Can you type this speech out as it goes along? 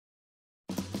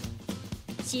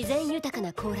自然豊か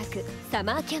な行楽サ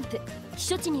マーキャンプ。避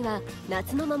暑地には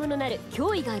夏の魔物なる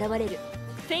脅威が現れる。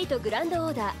フェイトグランド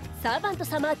オーダーサーバント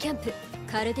サマーキャンプ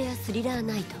カルデアスリラー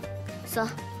ナイト。さ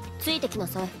あついてきな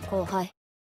さい後輩。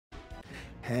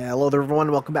 Hello there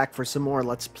everyone, welcome back for some more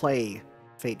Let's Play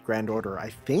Fate Grand Order.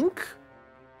 I think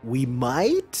we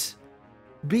might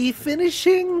be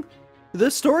finishing the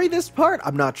story this part?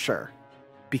 I'm not sure.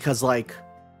 Because, like,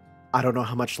 I don't know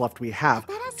how much left we have.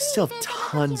 Still have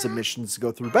tons of missions to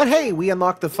go through. But hey, we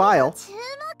unlocked the file.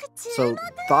 So,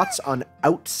 thoughts on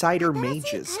outsider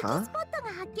mages, huh?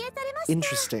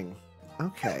 Interesting.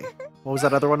 Okay. What was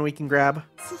that other one we can grab?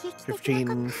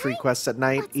 15 free quests at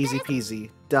night. Easy peasy.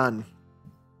 Done.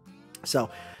 So,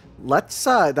 let's,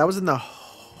 that was in the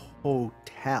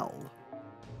hotel.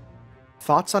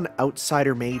 Thoughts on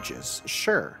outsider mages.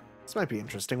 Sure. This might be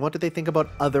interesting. What did they think about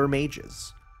other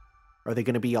mages? Are they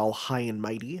going to be all high and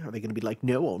mighty? Are they going to be like,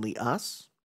 no, only us?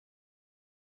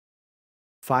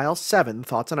 File 7,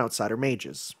 Thoughts on outsider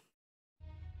mages.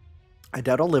 I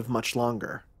doubt I'll live much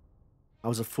longer. I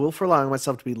was a fool for allowing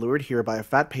myself to be lured here by a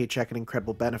fat paycheck and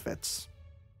incredible benefits.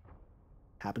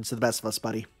 Happens to the best of us,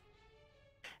 buddy.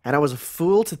 And I was a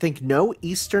fool to think no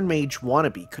Eastern mage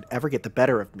wannabe could ever get the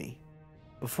better of me.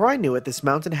 Before I knew it, this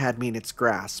mountain had me in its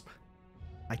grasp.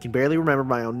 I can barely remember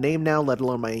my own name now, let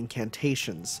alone my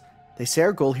incantations. They say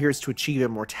our goal here is to achieve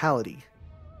immortality.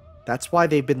 That's why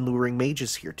they've been luring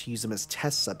mages here, to use them as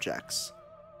test subjects.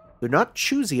 They're not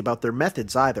choosy about their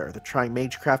methods either. They're trying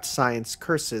magecraft, science,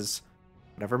 curses,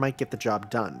 whatever might get the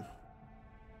job done.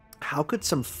 How could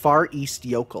some Far East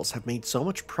yokels have made so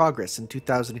much progress in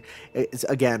 2000?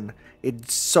 Again,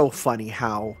 it's so funny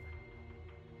how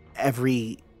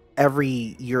every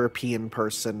European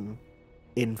person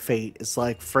in Fate is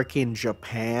like, frickin'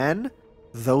 Japan?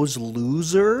 Those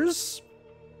losers?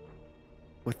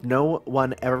 With no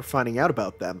one ever finding out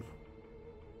about them.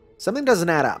 Something doesn't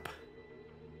add up.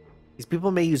 These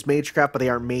people may use magecraft, but they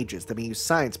aren't mages. They may use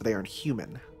science, but they aren't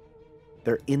human.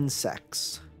 They're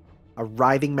insects. A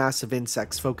writhing mass of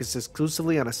insects focused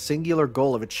exclusively on a singular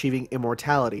goal of achieving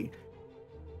immortality.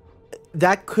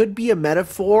 That could be a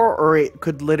metaphor, or it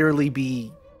could literally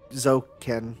be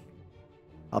Zoken.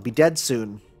 I'll be dead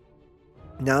soon.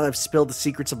 Now that I've spilled the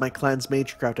secrets of my clan's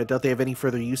magecraft, I doubt they have any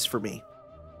further use for me.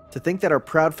 To think that our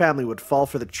proud family would fall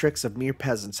for the tricks of mere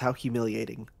peasants, how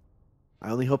humiliating. I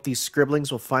only hope these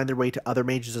scribblings will find their way to other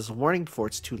mages as a warning before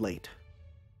it's too late.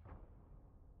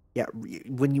 Yeah,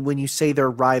 when you say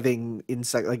they're writhing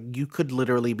insect, like, you could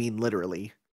literally mean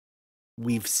literally.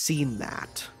 We've seen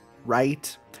that,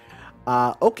 right?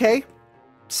 Okay.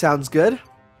 Sounds good.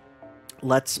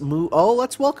 Let's move. Oh,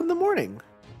 let's welcome the morning.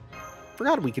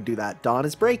 Forgot we could do that. Dawn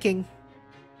is breaking.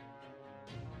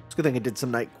 It's a good thing I did some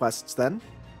night quests then.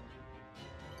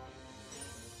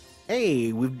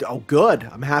 Hey, oh good.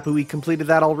 I'm happy we completed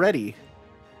that already.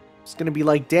 It's gonna be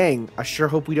like, dang, I sure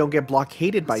hope we don't get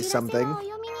blockaded by something.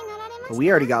 But we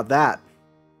already got that.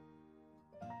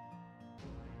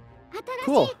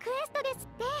 Cool.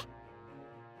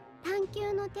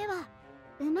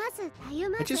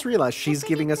 I just realized she's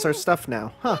giving us our stuff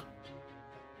now. Huh.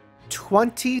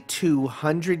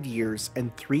 2,200 years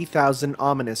and 3,000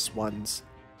 ominous ones.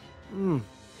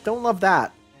 Don't love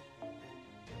that.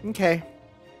 Okay.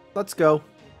 Let's go.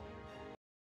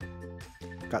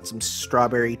 Got some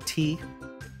strawberry tea.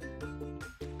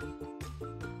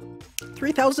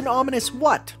 3,000 ominous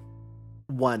what?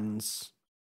 Ones.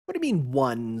 What do you mean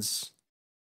ones?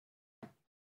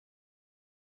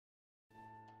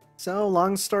 So,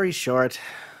 long story short,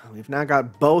 we've now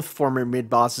got both former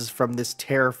mid-bosses from this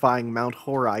terrifying Mount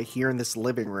Horai here in this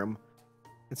living room.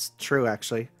 It's true,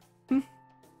 actually.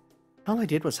 All I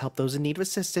did was help those in need of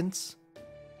assistance.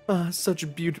 Such a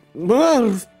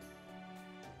beautiful...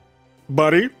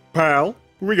 Buddy, pal,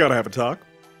 we gotta have a talk.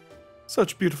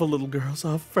 Such beautiful little girls,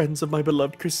 friends of my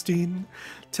beloved Kristian.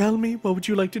 Tell me, what would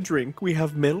you like to drink? We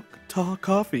have milk,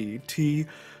 coffee, tea,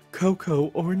 cocoa,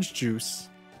 orange juice.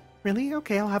 Really?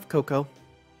 Okay, I'll have cocoa.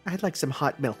 I'd like some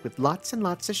hot milk with lots and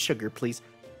lots of sugar, please.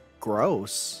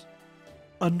 Gross.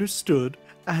 Understood.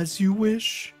 As you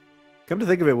wish. Come to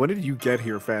think of it, when did you get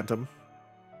here, Phantom?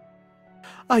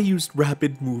 I used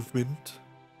rapid movement.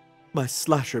 My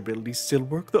slasher abilities still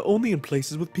work, though only in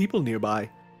places with people nearby.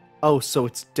 Oh, so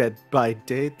it's Dead by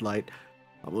Daylight.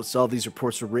 Almost all these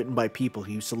reports were written by people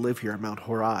who used to live here at Mount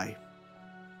Horai.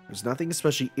 There's nothing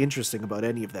especially interesting about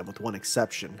any of them, with one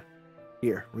exception.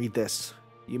 Here, read this.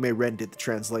 You may render the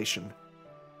translation.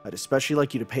 I'd especially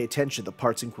like you to pay attention to the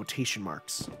parts in quotation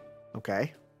marks.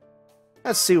 Okay.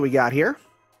 Let's see what we got here.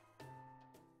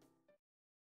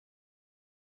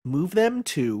 Move them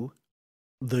to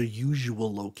the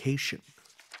usual location.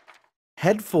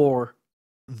 Head for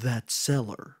that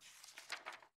cellar.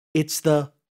 It's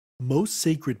the most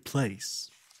sacred place.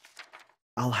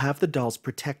 I'll have the dolls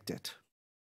protect it.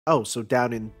 Oh, so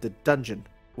down in the dungeon,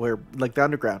 where, like the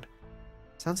underground.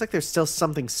 Sounds like there's still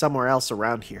something somewhere else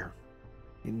around here.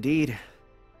 Indeed.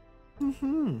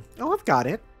 Oh, I've got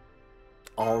it.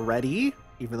 Already?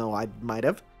 Even though I might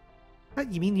have.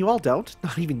 You mean you all don't?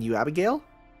 Not even you, Abigail?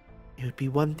 It would be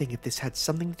one thing if this had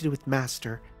something to do with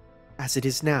Master. As it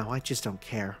is now, I just don't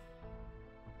care.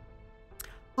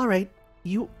 Alright,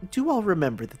 you do all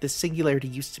remember that this singularity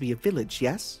used to be a village,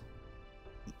 yes?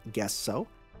 Guess so.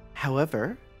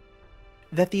 However,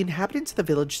 that the inhabitants of the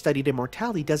village studied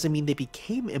immortality doesn't mean they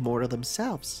became immortal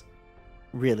themselves.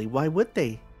 Really, why would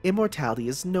they? Immortality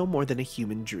is no more than a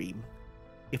human dream.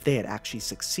 If they had actually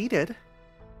succeeded,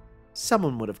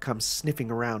 someone would have come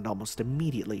sniffing around almost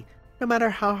immediately, no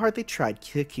matter how hard they tried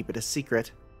to keep it a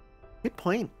secret. Good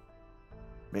point.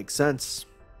 Makes sense.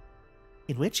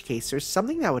 In which case, there's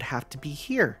something that would have to be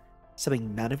here.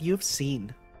 Something none of you have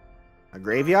seen. A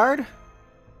graveyard?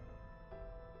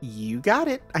 You got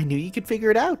it. I knew you could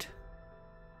figure it out.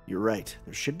 You're right.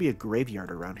 There should be a graveyard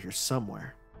around here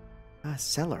somewhere. A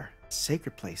cellar. A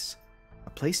sacred place. A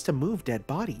place to move dead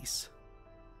bodies.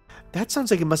 That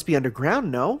sounds like it must be underground,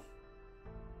 no?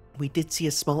 We did see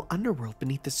a small underworld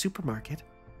beneath the supermarket.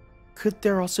 Could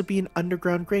there also be an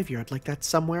underground graveyard like that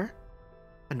somewhere?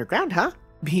 Underground, huh?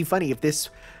 Be funny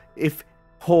if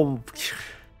home...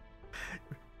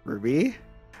 Ruby,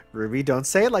 don't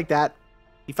say it like that.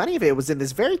 Be funny if it was in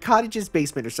this very cottage's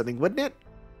basement or something, wouldn't it?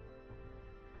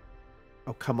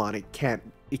 Oh, come on, it can't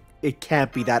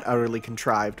be that utterly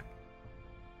contrived.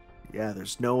 Yeah,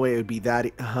 there's no way it would be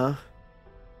that...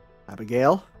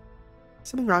 Abigail?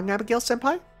 Something wrong,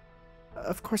 Abigail-senpai?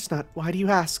 Of course not. Why do you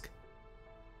ask?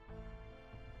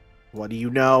 What do you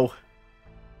know?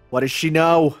 What does she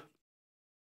know?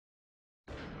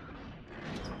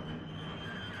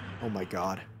 Oh my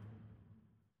god.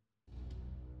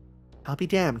 I'll be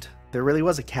damned. There really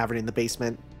was a cavern in the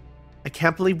basement. I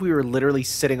can't believe we were literally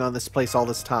sitting on this place all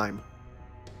this time.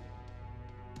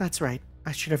 That's right.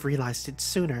 I should have realized it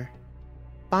sooner.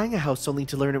 Buying a house only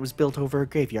to learn it was built over a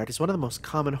graveyard is one of the most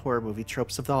common horror movie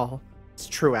tropes of all. It's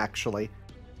true, actually.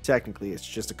 Technically, it's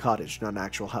just a cottage, not an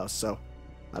actual house, so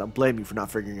I don't blame you for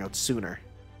not figuring out sooner.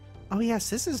 Oh yes,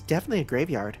 this is definitely a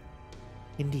graveyard.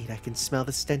 Indeed, I can smell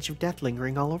the stench of death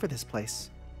lingering all over this place.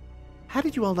 How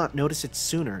did you all not notice it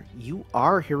sooner? You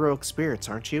are heroic spirits,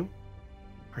 aren't you?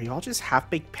 Are you all just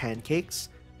half-baked pancakes?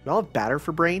 You all have batter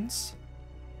for brains?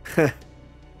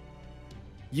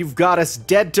 You've got us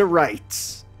dead to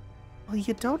rights. Well,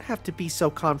 you don't have to be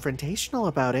so confrontational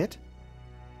about it.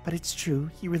 But it's true,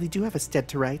 you really do have us dead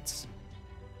to rights.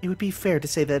 It would be fair to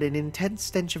say that an intense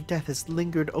stench of death has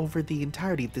lingered over the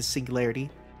entirety of this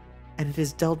singularity, and it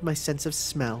has dulled my sense of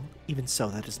smell. Even so,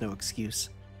 that is no excuse.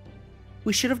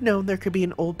 We should have known there could be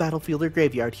an old battlefield or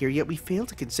graveyard here, yet we failed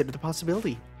to consider the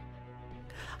possibility.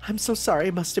 I'm so sorry,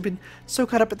 I must have been so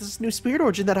caught up at this new spirit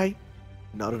origin that I...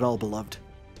 Not at all, beloved.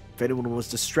 If anyone was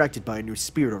distracted by a new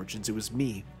spirit origins, it was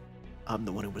me. I'm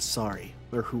the one who was sorry.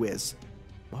 Or who is.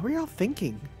 What were y'all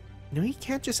thinking? You know you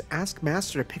can't just ask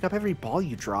Master to pick up every ball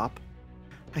you drop.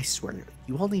 I swear,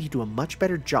 you all need to do a much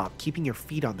better job keeping your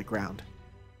feet on the ground.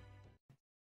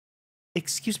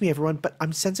 Excuse me, everyone, but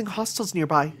I'm sensing hostiles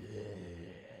nearby.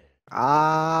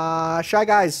 Shy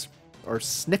guys. Or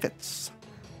sniffets.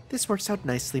 This works out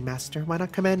nicely, Master. Why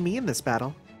not command me in this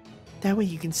battle? That way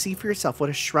you can see for yourself what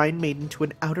a shrine maiden to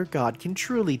an outer god can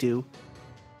truly do.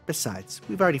 Besides,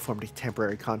 we've already formed a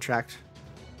temporary contract.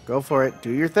 Go for it.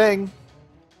 Do your thing.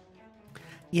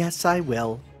 Yes, I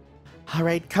will.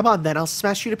 Alright, come on then. I'll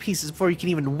smash you to pieces before you can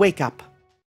even wake up.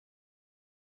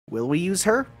 Will we use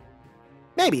her?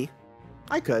 Maybe.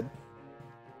 I could.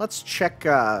 Let's check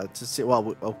to see...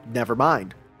 Well, oh, never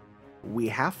mind. We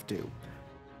have to.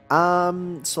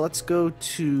 So let's go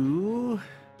to...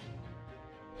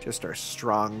 just our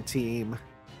strong team.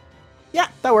 Yeah,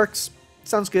 that works.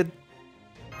 Sounds good.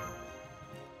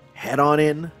 Head on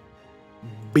in.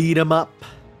 Beat 'em up.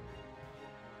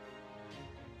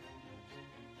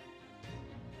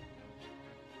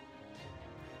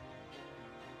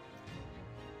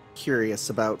 Curious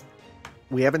about...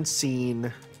 We haven't seen...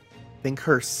 I think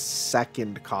her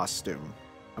second costume.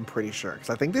 I'm pretty sure. Because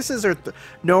I think this is her...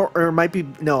 No, or it might be...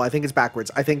 No, I think it's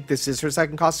backwards. I think this is her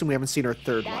second costume. We haven't seen her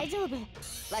third one.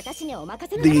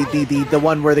 The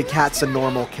one where the cat's a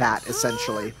normal cat,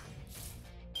 essentially.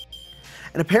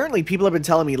 And apparently people have been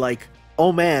telling me, like,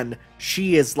 oh man,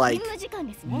 she is like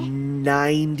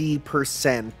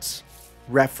 90%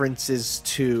 references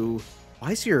to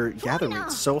Why is your gather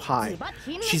rate so high?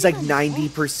 She's like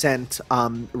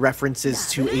 90% references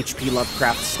to HP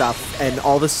Lovecraft stuff, and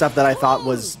all the stuff that I thought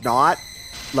was not,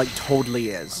 like, totally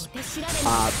is.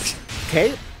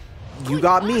 Okay, you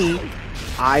got me.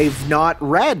 I've not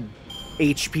read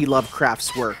HP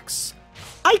Lovecraft's works.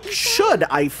 I should,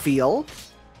 I feel.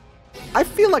 I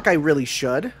feel like I really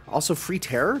should. Also, free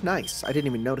terror? Nice. I didn't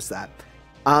even notice that.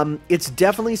 It's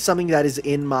definitely something that is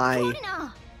in my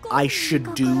I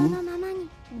should do,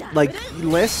 like,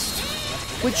 list,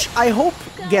 which I hope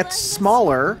gets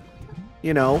smaller,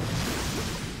 you know,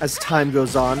 as time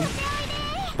goes on.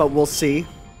 But we'll see.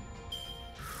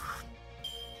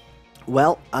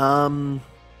 Well, pop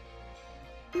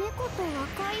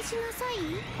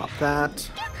that.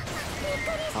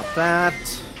 Pop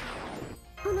that.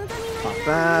 Pop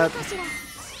that.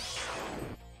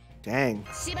 Dang.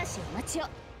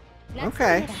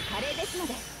 Okay.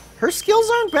 Her skills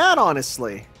aren't bad,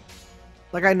 honestly.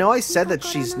 Like, I know I said that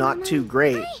she's not too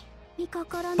great,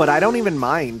 but I don't even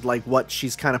mind, like, what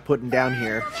she's kind of putting down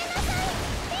here.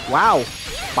 Wow.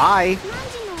 Bye.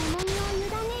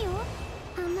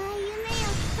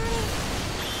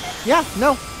 Yeah,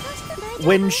 no.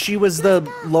 When she was the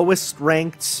lowest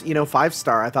ranked, you know,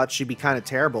 5-star, I thought she'd be kind of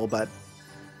terrible, but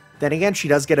then again, she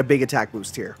does get a big attack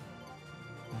boost here.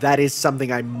 That is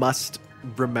something I must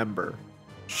remember.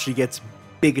 She gets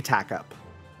big attack up.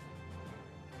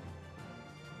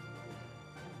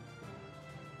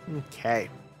 Okay.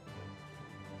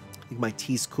 I think my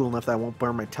tea's cool enough that I won't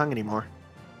burn my tongue anymore.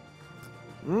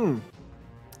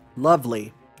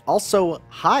 Lovely. Also,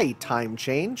 hi, time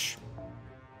change.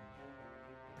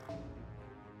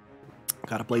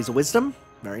 Got a Blaze of Wisdom.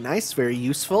 Very nice, very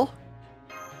useful.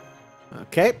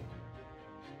 Okay.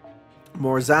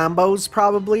 More Zombos,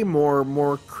 probably.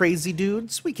 More crazy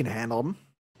dudes. We can handle them.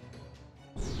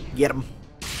 Get them.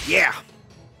 Yeah!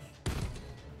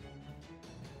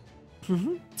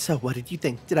 So, what did you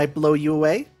think? Did I blow you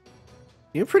away?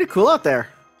 You're pretty cool out there.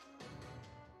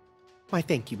 Why,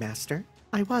 thank you, Master.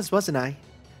 I was, wasn't I?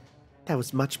 That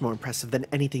was much more impressive than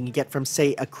anything you get from,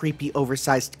 say, a creepy,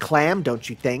 oversized clam, don't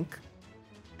you think?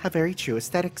 How very true.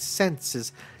 Aesthetic sense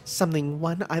is something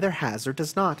one either has or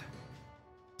does not.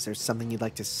 Is there something you'd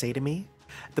like to say to me?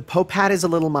 The Pope hat is a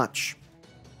little much.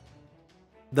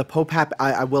 The Pope hat,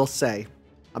 I will say,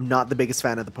 I'm not the biggest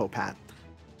fan of the Pope hat.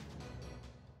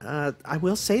 I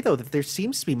will say, though, that there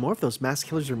seems to be more of those mass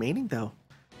killers remaining, though.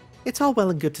 It's all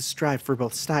well and good to strive for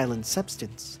both style and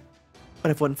substance. But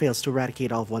if one fails to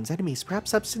eradicate all of one's enemies, perhaps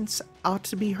substance ought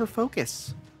to be her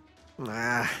focus.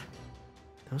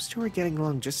 Those two are getting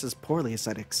along just as poorly as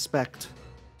I'd expect.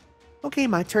 Okay,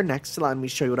 my turn next. Allow me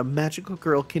to show you what a magical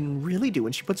girl can really do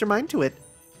when she puts her mind to it.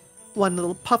 One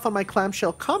little puff on my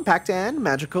clamshell compact and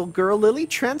magical girl Lily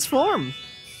transform.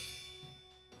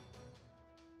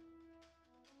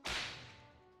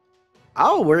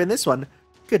 Oh, we're in this one.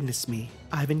 Goodness me,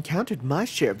 I've encountered my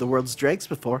share of the world's dregs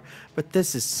before, but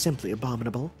this is simply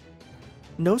abominable.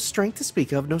 No strength to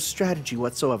speak of, no strategy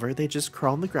whatsoever, they just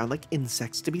crawl on the ground like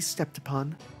insects to be stepped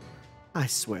upon. I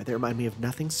swear they remind me of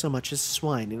nothing so much as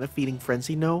swine in a feeding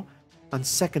frenzy. No, on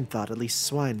second thought, at least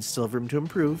swine still have room to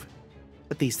improve.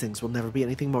 But these things will never be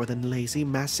anything more than lazy,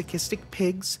 masochistic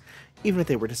pigs, even if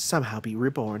they were to somehow be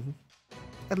reborn.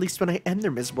 At least when I end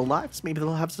their miserable lives, maybe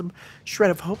they'll have some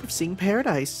shred of hope of seeing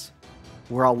paradise.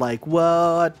 We're all like,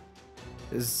 what?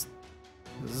 Is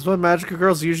this what magical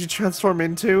girls usually transform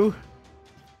into?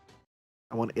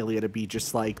 I want Ilya to be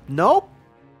just like, nope.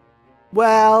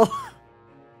 Well,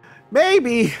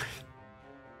 maybe.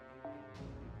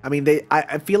 I mean,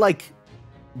 I feel like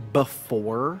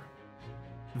before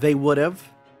they would have,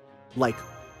 like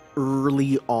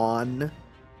early on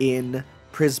in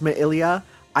Prisma Ilya,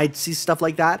 I'd see stuff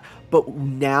like that, but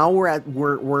now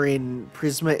we're in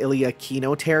Prisma Ilya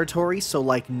Kino territory, so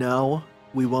like no,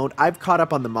 we won't. I've caught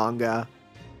up on the manga.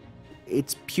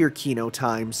 It's pure Kino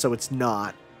time, so it's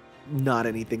not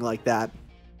anything like that.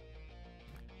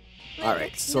 All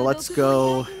right, so let's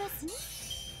go.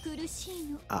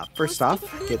 First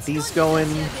off, get these going.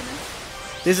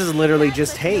 This is literally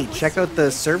just, hey, check out the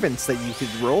servants that you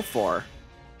could roll for.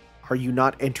 Are you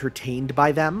not entertained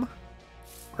by them?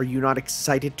 Are you not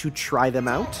excited to try them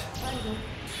out?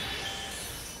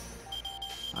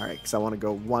 Alright, because I want to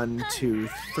go 1, 2,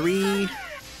 3.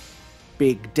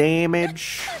 Big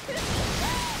damage.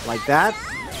 Like that.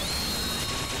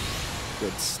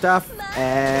 Good stuff.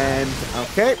 And,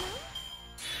 okay.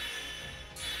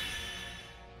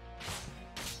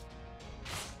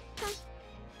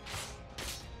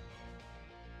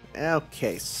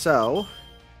 Okay, so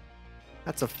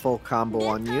that's a full combo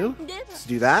on you. Let's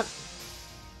do that.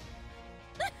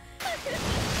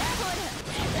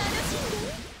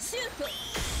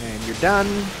 And you're done.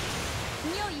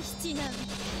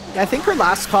 I think her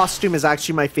last costume is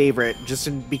actually my favorite,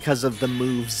 just because of the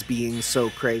moves being so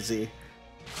crazy.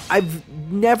 I've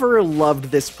never loved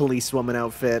this policewoman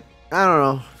outfit. I don't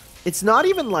know. It's not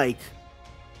even, like,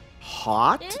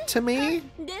 hot to me.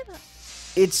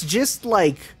 It's just,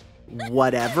 like,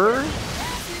 whatever,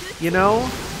 you know?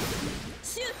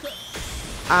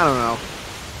 I don't know.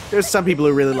 There's some people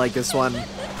who really like this one.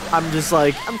 I'm just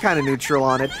like, I'm kind of neutral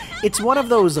on it. It's one of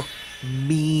those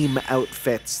meme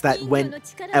outfits that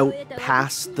went out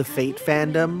past the Fate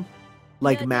fandom.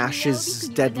 Like Mash's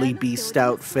Deadly Beast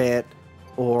outfit.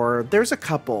 Or there's a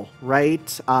couple,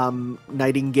 right?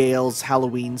 Nightingale's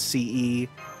Halloween CE.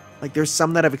 Like there's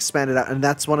some that have expanded out, and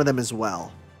that's one of them as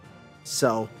well.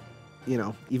 So, you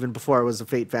know, even before I was a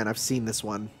Fate fan, I've seen this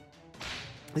one.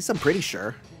 At least I'm pretty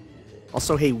sure.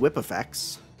 Also, hey, whip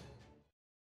effects.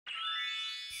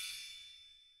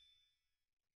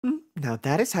 Now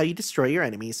that is how you destroy your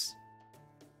enemies.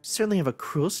 You certainly have a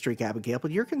cruel streak, Abigail,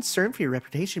 but your concern for your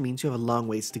reputation means you have a long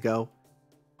ways to go.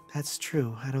 That's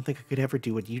true. I don't think I could ever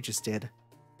do what you just did.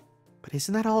 But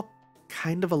isn't that all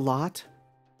kind of a lot?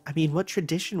 I mean, what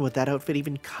tradition would that outfit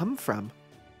even come from?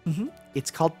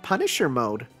 It's called Punisher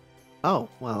mode. Oh,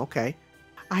 well, okay.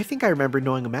 I think I remember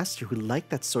knowing a master who liked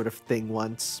that sort of thing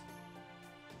once.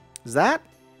 Is that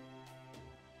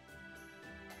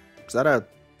a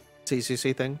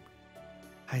CCC thing?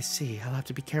 I see. I'll have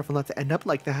to be careful not to end up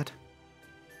like that.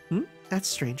 That's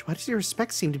strange. Why does your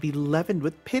respect seem to be leavened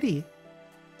with pity?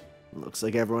 Looks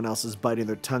like everyone else is biting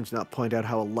their tongue to not point out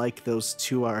how alike those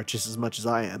two are just as much as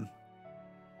I am.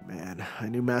 Man, I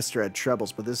knew Master had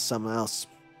troubles, but this is something else.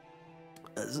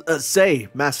 Say,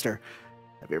 Master,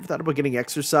 have you ever thought about getting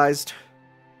exercised?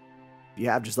 If you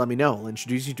have, just let me know. I'll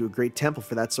introduce you to a great temple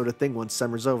for that sort of thing once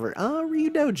summer's over. Oh,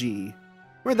 Ryudoji.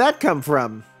 Where'd that come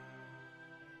from?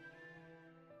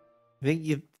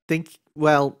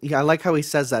 Well, yeah, I like how he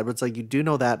says that, but it's like, you do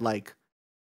know that, like,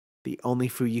 the only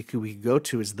Fuyuku we could go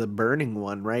to is the burning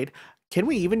one, right? Can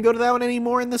we even go to that one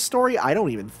anymore in the story? I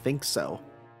don't even think so.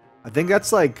 I think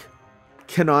that's, like,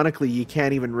 canonically, you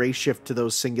can't even race shift to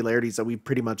those singularities that we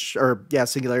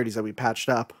singularities that we patched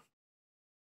up.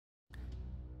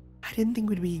 I didn't think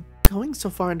we'd be going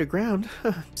so far underground.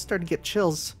 I'm starting to get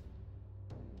chills.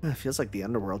 It feels like the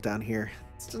underworld down here.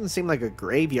 This doesn't seem like a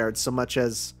graveyard so much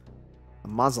as a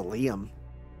mausoleum.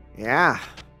 Yeah.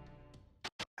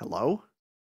 Hello?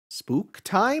 Spook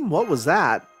time? What was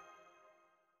that?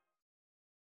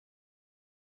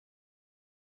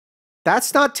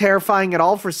 That's not terrifying at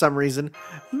all for some reason.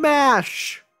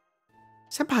 MASH!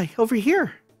 Senpai, over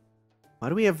here. Why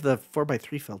do we have the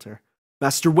 4x3 filter?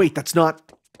 Master, wait, that's not...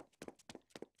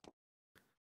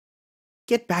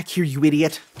 Get back here, you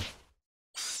idiot.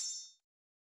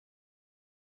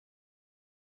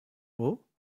 Whoa.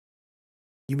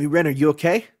 Yumi Ren, are you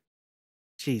okay?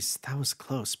 Jeez, that was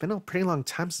close. Been a pretty long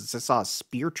time since I saw a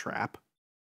spear trap.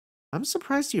 I'm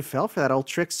surprised you fell for that old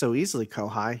trick so easily,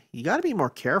 Kohai. You gotta be more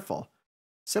careful.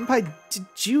 Senpai, did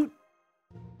you...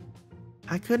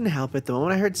 I couldn't help it. The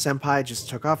moment I heard Senpai, I just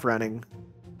took off running.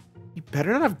 You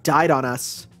better not have died on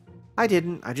us. I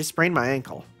didn't. I just sprained my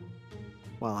ankle.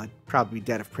 Well, I'd probably be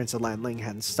dead if Prince of Lanling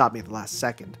hadn't stopped me at the last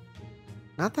second.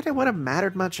 Not that it would have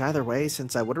mattered much either way,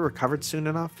 since I would have recovered soon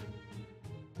enough.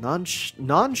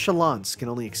 Nonchalance can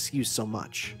only excuse so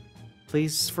much.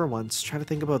 Please, for once, try to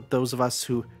think about those of us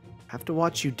who have to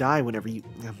watch you die whenever you...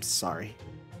 I'm sorry.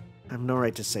 I have no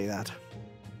right to say that.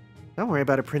 Don't worry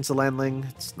about it, Prince of Lanling.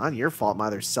 It's not your fault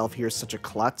Mother's self here is such a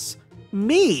klutz.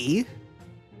 Me?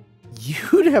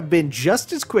 You'd have been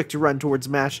just as quick to run towards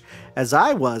MASH as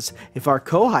I was if our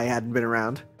Kohai hadn't been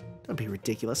around. Don't be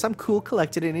ridiculous. I'm cool,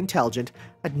 collected, and intelligent.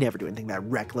 I'd never do anything that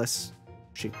reckless.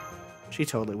 She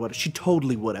totally would have. She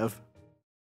totally would have.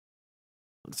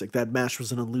 Looks like that MASH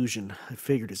was an illusion. I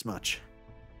figured as much.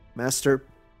 Master,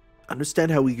 understand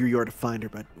how eager you are to find her,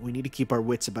 but we need to keep our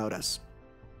wits about us.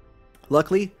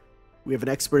 Luckily, we have an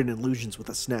expert in illusions with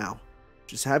us now.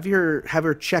 Just have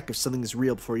her check if something is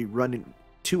real before you run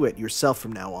into it yourself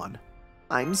from now on.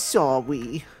 I'm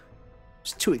sorry.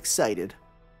 Just too excited.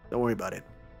 Don't worry about it.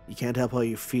 You can't help how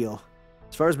you feel.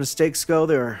 As far as mistakes go,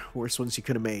 there are worse ones you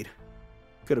could have made.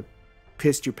 Could have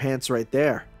pissed your pants right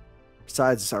there.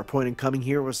 Besides, our point in coming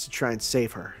here was to try and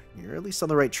save her. You're at least on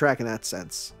the right track in that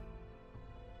sense.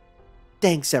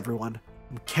 Thanks, everyone.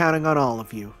 I'm counting on all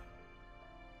of you.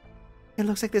 It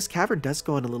looks like this cavern does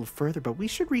go on a little further, but we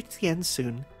should reach the end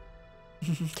soon.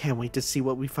 Can't wait to see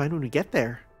what we find when we get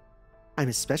there. I'm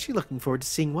especially looking forward to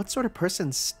seeing what sort of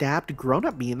person stabbed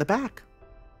grown-up me in the back.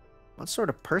 What sort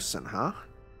of person, huh?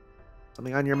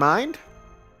 Something on your mind?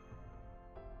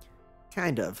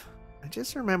 Kind of. I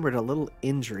just remembered a little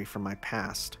injury from my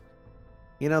past.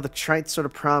 You know, the trite sort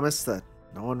of promise that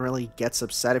no one really gets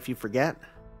upset if you forget?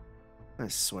 I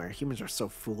swear, humans are so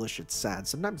foolish, it's sad.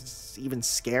 Sometimes it's even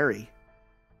scary.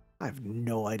 I have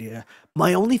no idea.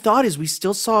 My only thought is we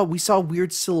saw a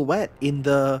weird silhouette in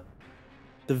the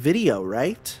video,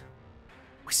 right?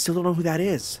 We still don't know who that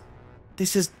is.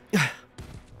 This is...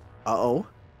 Uh-oh.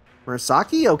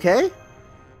 Murasaki, okay?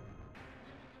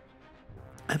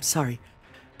 I'm sorry.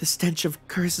 The stench of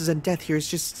curses and death here is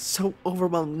just so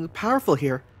overwhelmingly powerful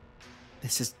here.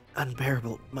 This is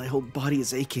unbearable. My whole body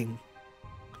is aching.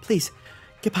 Please,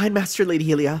 get behind Master Lady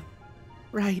Helia.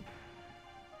 Right.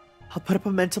 I'll put up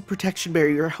a mental protection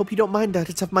barrier. I hope you don't mind that.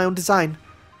 It's of my own design.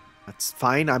 That's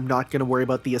fine. I'm not going to worry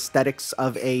about the aesthetics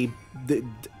of a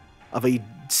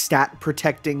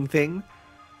stat-protecting thing.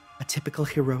 A typical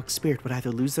heroic spirit would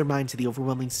either lose their mind to the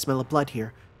overwhelming smell of blood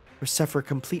here, or suffer a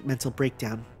complete mental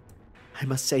breakdown. I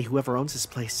must say, whoever owns this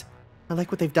place, I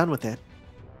like what they've done with it.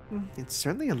 It's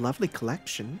certainly a lovely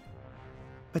collection.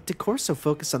 But decor so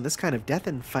focused on this kind of death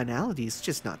and finality is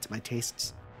just not to my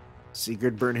tastes.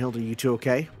 Sigurd, Bernhild, are you two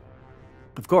okay?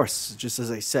 Of course, just as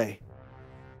I say.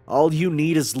 All you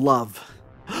need is love.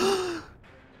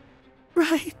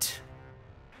 Right.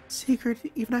 Sigurd,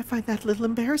 even I find that a little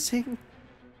embarrassing.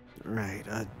 Right,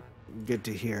 good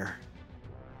to hear.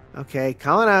 Okay,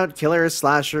 calling out, killer,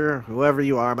 slasher, whoever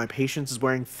you are, my patience is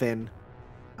wearing thin.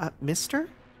 Mister?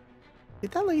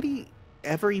 Did that lady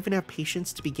ever even have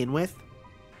patience to begin with?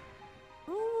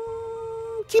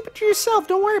 Keep it to yourself,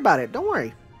 don't worry about it, don't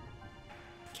worry.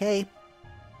 Okay.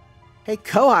 Hey,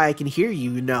 Kohai, I can hear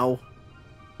you, you know.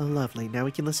 Oh, lovely, now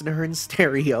we can listen to her in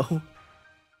stereo.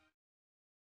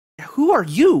 Who are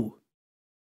you?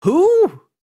 Who?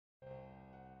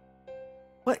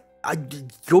 What?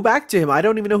 Go back to him. I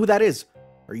don't even know who that is.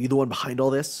 Are you the one behind all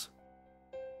this?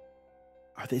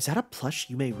 Is that a plush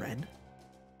Yume Ren?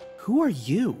 Who are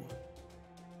you?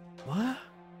 What?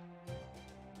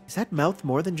 Is that mouth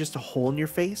more than just a hole in your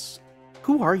face?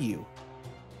 Who are you?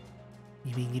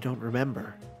 You mean you don't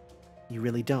remember? You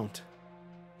really don't.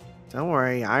 Don't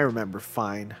worry, I remember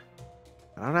fine.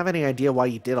 I don't have any idea why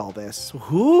you did all this.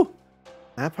 Who?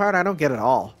 That part I don't get at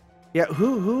all. Yeah,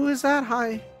 who is that?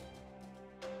 Hi.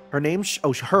 Her name's...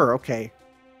 Oh, her, okay.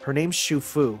 Her name's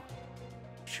Shufu.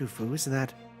 Shufu, isn't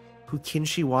that who Qin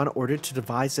Shi Huang ordered to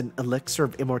devise an elixir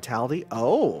of immortality?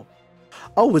 Oh.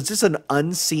 Oh, was this an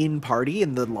unseen party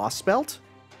in the Lost Belt?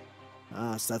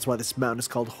 So that's why this mountain is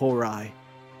called Horai.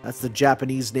 That's the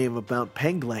Japanese name of Mount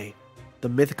Penglai, the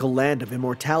mythical land of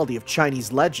immortality of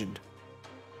Chinese legend.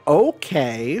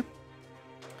 Okay.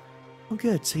 Oh,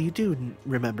 good, so you do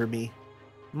remember me.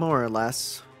 More or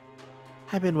less.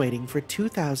 I've been waiting for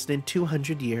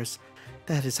 2,200 years.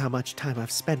 That is how much time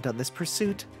I've spent on this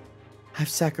pursuit. I've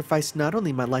sacrificed not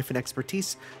only my life and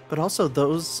expertise, but also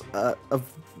those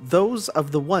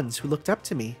of the ones who looked up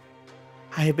to me.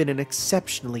 I have been an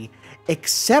exceptionally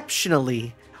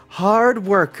hard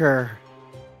worker.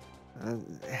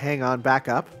 Hang on, back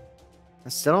up. I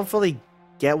still don't fully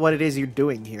get what it is you're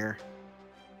doing here.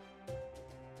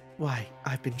 Why,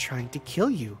 I've been trying to kill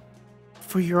you.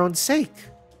 For your own sake.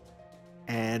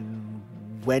 And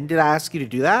when did I ask you to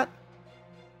do that?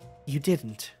 You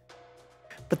didn't.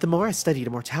 But the more I studied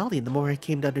immortality and the more I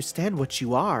came to understand what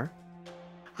you are,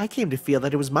 I came to feel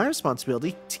that it was my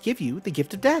responsibility to give you the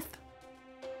gift of death.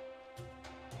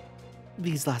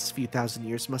 These last few thousand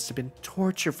years must have been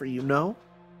torture for you, no?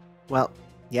 Well,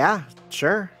 yeah,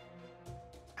 sure.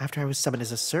 After I was summoned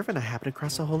as a servant, I happened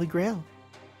across a holy grail.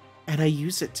 And I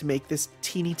used it to make this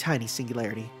teeny tiny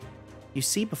singularity. You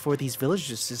see, before these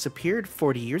villages disappeared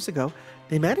 40 years ago,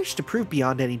 they managed to prove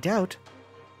beyond any doubt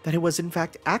that it was in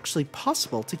fact actually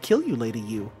possible to kill you, Lady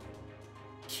Yu.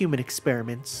 Human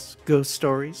experiments, ghost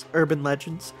stories, urban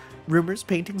legends, rumors,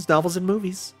 paintings, novels, and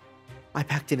movies. I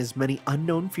packed in as many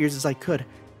unknown fears as I could,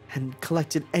 and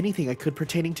collected anything I could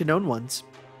pertaining to known ones.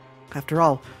 After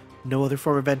all, no other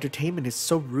form of entertainment is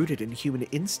so rooted in human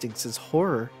instincts as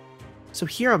horror. So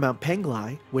here on Mount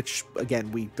Penglai, which,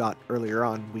 again, we got earlier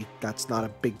on, that's not a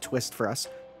big twist for us,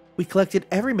 we collected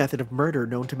every method of murder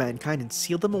known to mankind and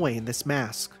sealed them away in this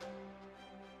mask.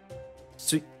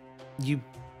 So, you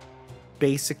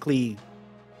basically,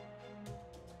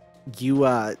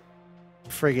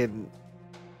 friggin'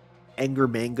 anger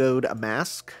mangoed a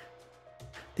mask?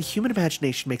 The human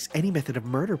imagination makes any method of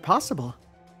murder possible,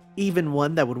 even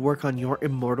one that would work on your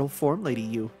immortal form, Lady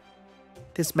Yu.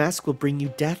 This mask will bring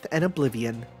you death and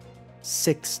oblivion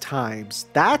 6 times.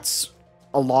 That's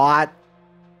a lot.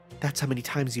 That's how many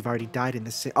times you've already died in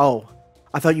this. Oh,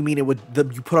 I thought you mean it would.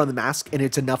 You put on the mask and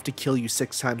it's enough to kill you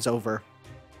 6 times over.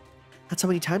 That's how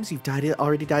many times you've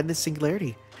already died in this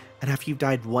singularity. And after you've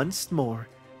died once more,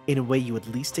 in a way you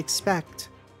would least expect,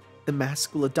 the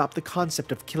mask will adopt the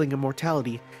concept of killing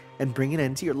immortality and bring an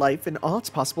end to your life in all its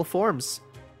possible forms.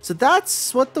 So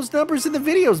that's what those numbers in the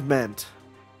videos meant.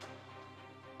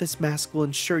 This mask will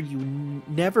ensure you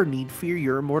never need fear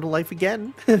your immortal life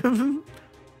again.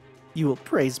 You will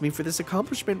praise me for this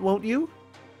accomplishment, won't you?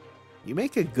 You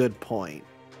make a good point.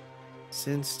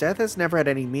 Since death has never had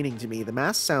any meaning to me, the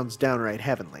mask sounds downright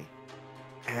heavenly.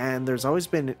 And there's always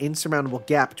been an insurmountable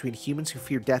gap between humans who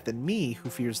fear death and me who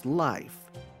fears life.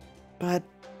 But,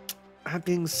 that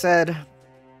being said,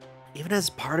 even as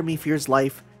part of me fears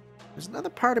life, there's another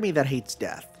part of me that hates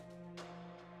death.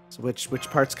 So which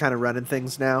part's kind of running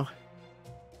things now?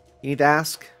 You need to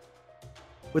ask?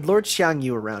 With Lord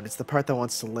Xiangyu around, it's the part that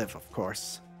wants to live, of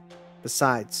course.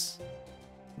 Besides,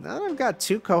 now that I've got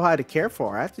two Kohai to care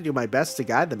for, I have to do my best to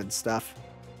guide them and stuff.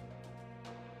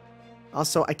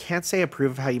 Also, I can't say I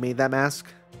approve of how you made that mask.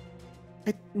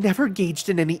 I never engaged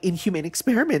in any inhumane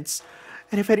experiments.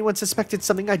 And if anyone suspected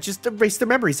something, I'd just erase their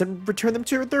memories and return them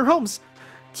to their homes.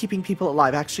 Keeping people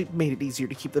alive actually made it easier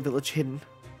to keep the village hidden.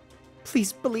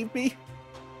 Please believe me.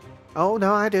 Oh,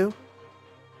 no, I do.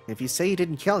 If you say you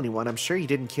didn't kill anyone, I'm sure you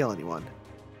didn't kill anyone.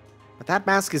 But that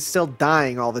mask is still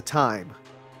dying all the time.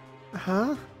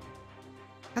 Huh?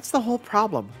 That's the whole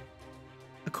problem.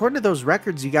 According to those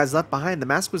records you guys left behind, the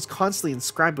mask was constantly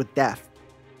inscribed with death.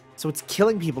 So it's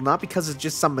killing people not because it's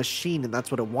just some machine and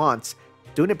that's what it wants,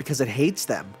 doing it because it hates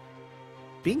them.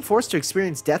 Being forced to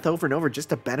experience death over and over just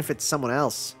to benefit someone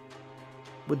else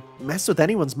would mess with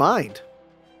anyone's mind.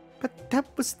 But that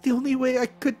was the only way I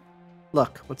could...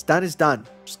 Look, what's done is done.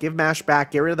 Just give Mash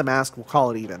back, get rid of the mask, we'll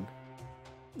call it even.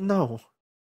 No.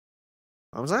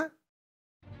 What was that?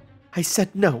 I said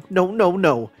no, no, no,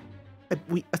 no.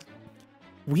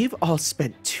 We've all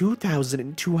spent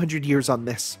 2,200 years on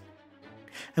this.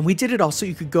 And we did it all so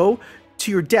you could go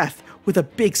to your death with a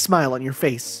big smile on your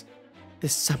face.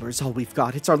 This summer is all we've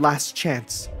got. It's our last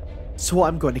chance. So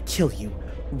I'm going to kill you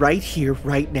right here,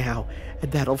 right now,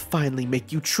 and that'll finally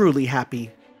make you truly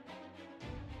happy.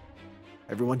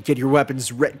 Everyone get your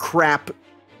weapons crap.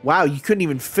 Wow, you couldn't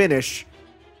even finish.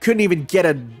 You couldn't even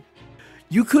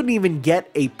get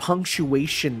a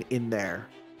punctuation in there.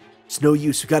 It's no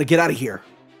use. We gotta get out of here.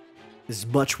 This is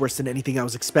much worse than anything I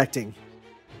was expecting.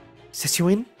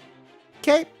 Sesuin?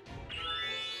 Okay.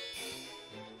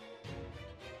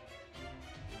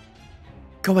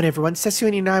 Go on, everyone.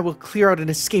 Sesuin and I will clear out an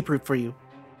escape route for you.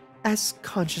 As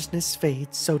consciousness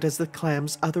fades, so does the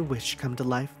clam's other wish come to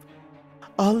life.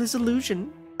 All is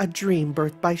illusion, a dream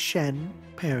birthed by Shen.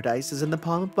 Paradise is in the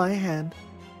palm of my hand.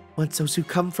 Once those who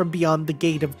come from beyond the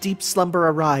gate of deep slumber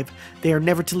arrive, they are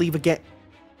never to leave again.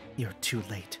 You're too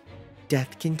late.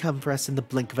 Death can come for us in the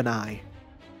blink of an eye.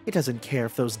 It doesn't care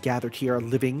if those gathered here are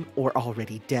living or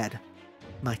already dead.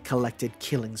 My collected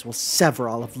killings will sever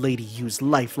all of Lady Yu's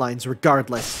lifelines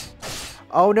regardless.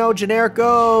 Oh no, generic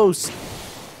ghost!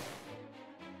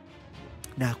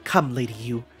 Now come, Lady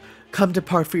Yu. Come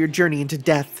depart for your journey into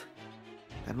death.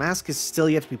 That mask is still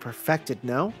yet to be perfected,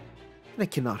 no? And I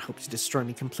cannot hope to destroy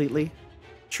me completely.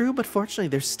 True, but fortunately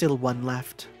there's still one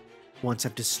left. Once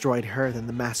I've destroyed her, then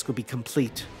the mask will be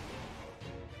complete.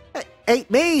 Hey,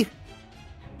 me!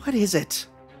 What is it?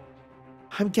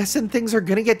 I'm guessing things are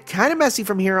gonna get kind of messy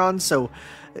from here on, so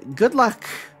good luck.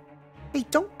 Hey,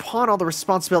 don't pawn all the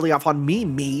responsibility off on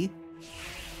me.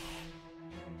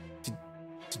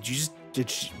 Did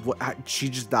she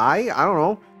just die? I don't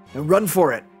know. Now run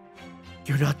for it.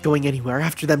 You're not going anywhere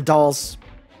after them dolls.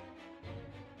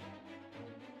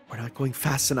 We're not going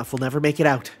fast enough. We'll never make it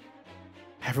out.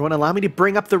 Everyone allow me to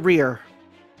bring up the rear.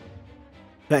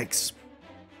 Thanks.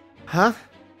 Huh?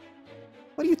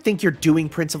 What do you think you're doing,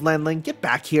 Prince of Landling? Get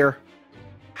back here.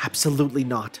 Absolutely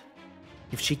not.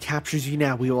 If she captures you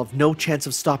now, we will have no chance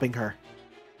of stopping her.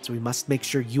 So we must make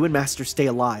sure you and Master stay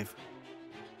alive.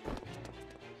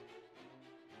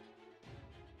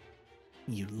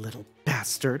 You little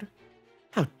bastard.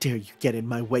 How dare you get in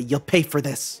my way? You'll pay for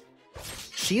this.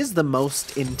 She is the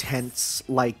most intense,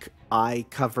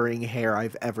 eye-covering hair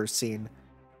I've ever seen.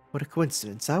 What a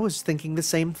coincidence. I was thinking the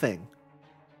same thing.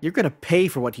 You're gonna pay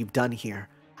for what you've done here.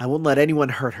 I won't let anyone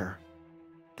hurt her.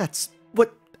 That's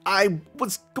what I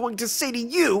was going to say to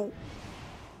you!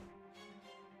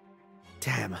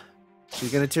 Damn.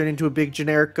 She's gonna turn into a big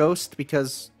generic ghost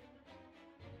because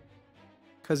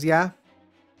yeah?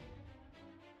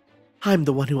 I'm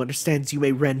the one who understands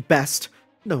Yume Ren best.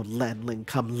 No landling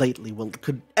come lately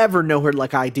could ever know her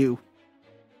like I do.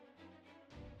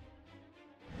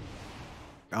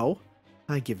 Oh?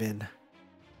 I give in.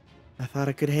 I thought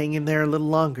I could hang in there a little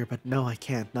longer, but no, I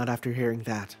can't, not after hearing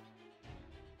that.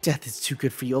 Death is too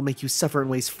good for you. It'll make you suffer in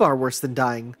ways far worse than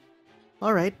dying.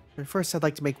 Alright, but first I'd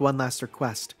like to make one last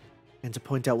request, and to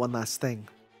point out one last thing.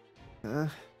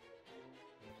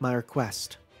 My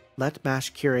request. Let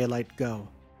Mash Kyrielite go.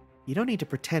 You don't need to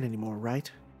pretend anymore,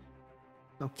 right?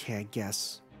 Okay, I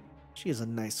guess. She is a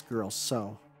nice girl,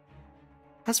 so.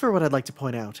 As for what I'd like to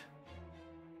point out.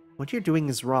 What you're doing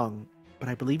is wrong, but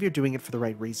I believe you're doing it for the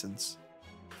right reasons.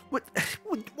 What?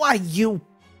 Why you?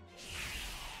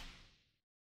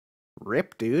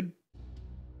 Rip, dude.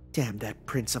 Damn that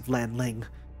Prince of Lanling.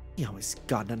 He always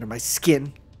gotten under my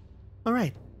skin.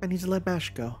 Alright, I need to let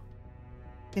Mash go.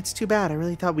 It's too bad, I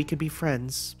really thought we could be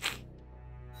friends.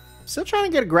 Still trying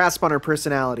to get a grasp on her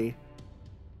personality.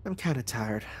 I'm kinda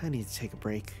tired, I need to take a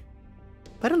break.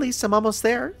 But at least I'm almost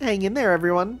there. Hang in there,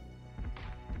 everyone.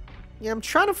 Yeah, I'm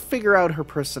trying to figure out her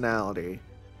personality.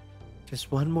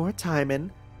 Just one more time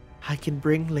and I can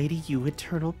bring Lady Yu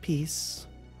eternal peace.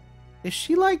 Is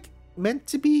she, like, meant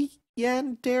to be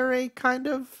yandere, kind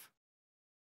of?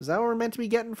 Is that what we're meant to be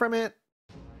getting from it?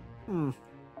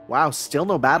 Wow, still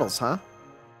no battles, huh?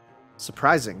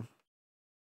 Surprising.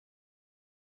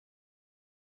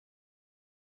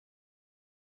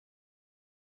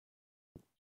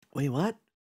 Wait, what?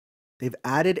 They've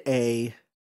added a...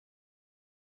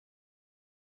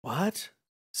 What?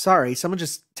 Sorry, someone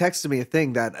just texted me a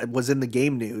thing that was in the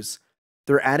game news.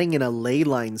 They're adding in a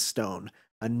leyline stone,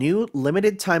 a new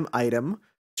limited time item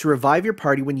to revive your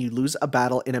party when you lose a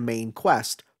battle in a main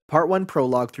quest. Part 1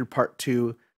 prologue through Part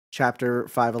 2, Chapter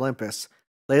 5 Olympus.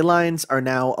 Leylines are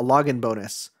now a login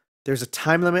bonus. There's a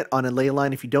time limit on a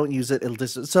leyline. If you don't use it, it'll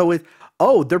just... So with...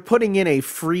 Oh, they're putting in a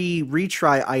free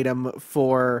retry item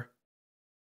for...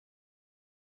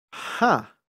 Huh.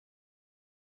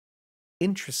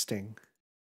 Interesting.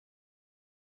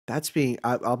 That's being...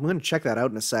 I'm going to check that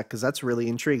out in a sec, because that's really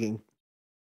intriguing.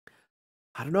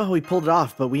 I don't know how we pulled it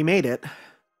off, but we made it.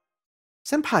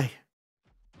 Senpai,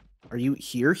 are you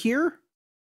here?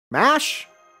 Mash,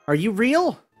 are you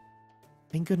real?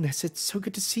 Thank goodness, it's so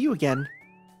good to see you again.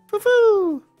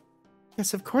 Foo-foo!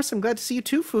 Yes, of course, I'm glad to see you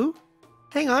too, Foo.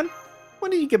 Hang on,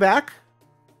 when did you get back?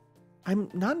 I'm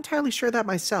not entirely sure of that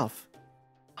myself.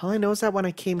 All I know is that when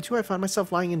I came to, I found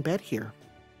myself lying in bed here.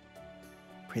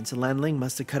 Prince and Lanling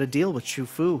must have cut a deal with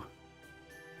Shufu.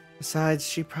 Besides,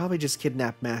 she probably just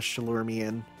kidnapped Mash to lure me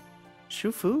in.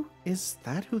 Shufu? Is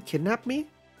that who kidnapped me?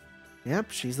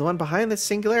 Yep, she's the one behind this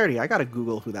singularity. I gotta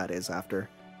Google who that is after.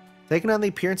 Taking on the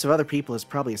appearance of other people is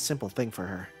probably a simple thing for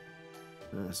her.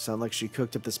 Sound like she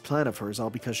cooked up this plan of hers all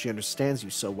because she understands you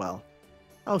so well.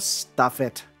 Oh, stuff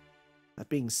it. That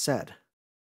being said,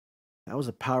 that was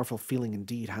a powerful feeling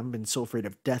indeed. I haven't been so afraid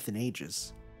of death in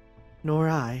ages. Nor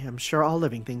I. I'm sure all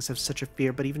living things have such a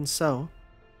fear, but even so,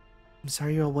 I'm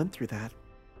sorry you all went through that.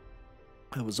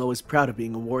 I was always proud of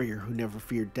being a warrior who never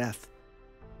feared death,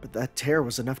 but that terror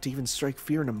was enough to even strike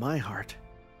fear into my heart.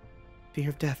 Fear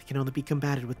of death can only be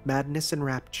combated with madness and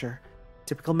rapture.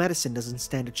 Typical medicine doesn't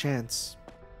stand a chance.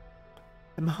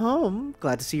 I'm home.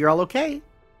 Glad to see you're all okay.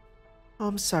 Oh,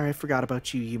 I'm sorry I forgot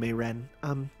about you, Yume Ren.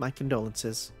 My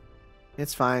condolences.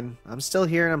 It's fine. I'm still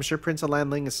here, and I'm sure Prince of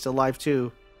Lanling is still alive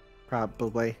too.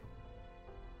 Probably.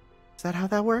 Is that how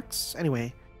that works?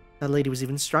 Anyway, that lady was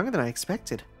even stronger than I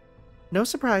expected. No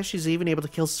surprise she's even able to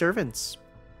kill servants.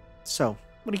 So,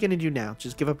 what are you gonna do now?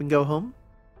 Just give up and go home?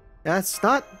 That's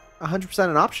not 100%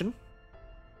 an option.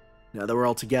 Now that we're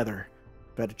all together,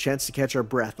 we've had a chance to catch our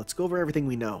breath. Let's go over everything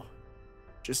we know.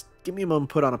 Just give me a moment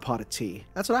to put on a pot of tea.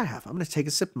 That's what I have. I'm gonna take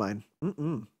a sip of mine.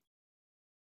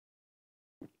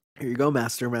 Here you go,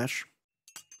 Master Mesh.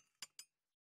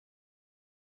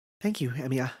 Thank you,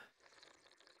 Emiya.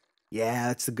 Yeah,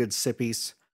 that's the good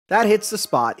sippies. That hits the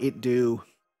spot. It do.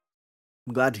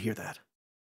 I'm glad to hear that.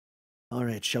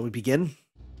 Alright, shall we begin?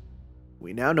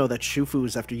 We now know that Shufu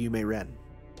is after Yume Ren.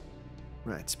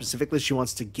 Right, specifically she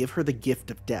wants to give her the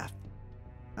gift of death.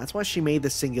 That's why she made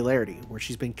this singularity, where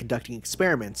she's been conducting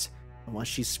experiments, and why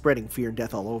she's spreading fear and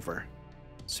death all over.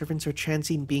 Servants are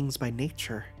transient beings by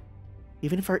nature.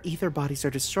 Even if our ether bodies are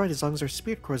destroyed, as long as our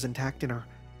spirit core is intact and our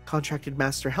contracted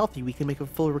master healthy, we can make a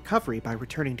full recovery by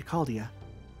returning to Chaldea.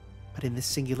 But in this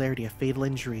singularity, a fatal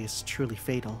injury is truly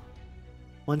fatal.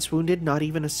 Once wounded, not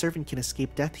even a servant can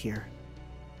escape death here.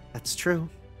 That's true.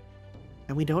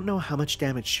 And we don't know how much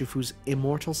damage Shufu's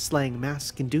immortal slaying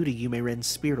mask can do to Yume Ren's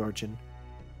spirit origin.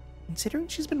 Considering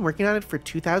she's been working on it for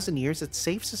 2,000 years, it's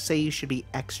safe to say you should be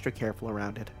extra careful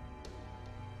around it.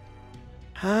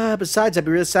 Besides, I'd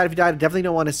be really sad if you died. I definitely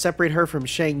don't want to separate her from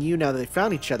Shang Yu now that they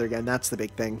found each other again. That's the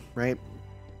big thing, right?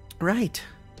 Right.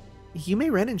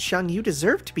 Yume Ren and Shang Yu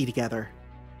deserve to be together.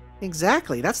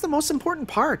 Exactly, that's the most important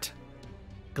part.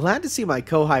 Glad to see my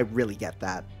Kohai really get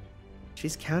that.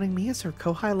 She's counting me as her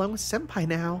Kohai along with Senpai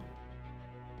now.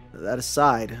 That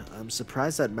aside, I'm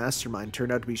surprised that mastermind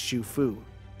turned out to be Shu Fu.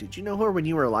 Did you know her when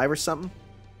you were alive or something?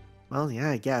 Well,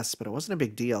 yeah, I guess, but it wasn't a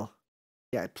big deal.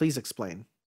 Yeah, please explain.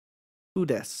 Who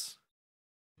dis?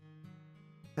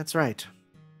 That's right.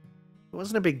 It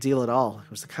wasn't a big deal at all.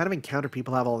 It was the kind of encounter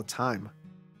people have all the time.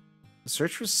 The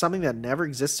search for something that never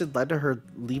existed led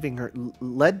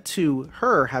to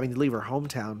her having to leave her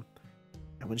hometown.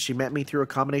 And when she met me through a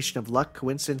combination of luck,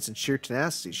 coincidence, and sheer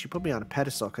tenacity, she put me on a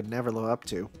pedestal I could never live up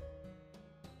to.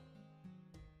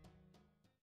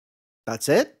 That's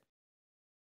it?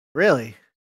 Really?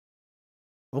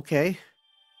 Okay.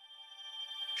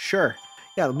 Sure.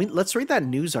 Yeah, let's read that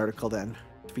news article then.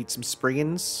 Defeat some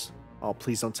Spriggans. Oh,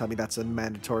 please don't tell me that's a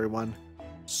mandatory one.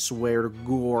 Swear to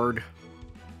God.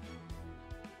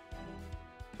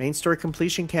 Main story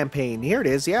completion campaign. Here it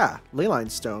is, yeah.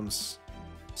 Leyline stones.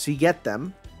 So you get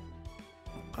them.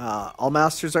 All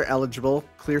masters are eligible.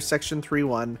 Clear section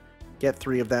 3-1. Get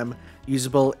 3 of them.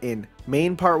 Usable in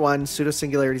main part 1,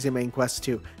 pseudo-singularities in main quest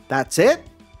 2. That's it?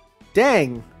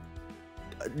 Dang.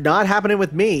 Not happening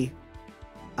with me.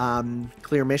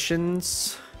 Clear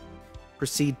missions.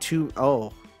 Proceed to...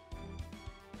 Oh.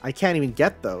 I can't even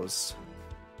get those.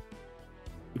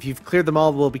 If you've cleared them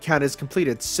all, will be counted as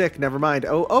completed. Sick, never mind.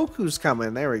 Oh, Oku's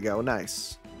coming. There we go.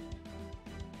 Nice.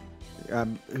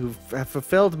 Who have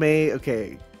fulfilled me.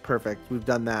 Okay, perfect. We've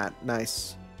done that.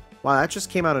 Nice. Wow, that just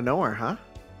came out of nowhere, huh?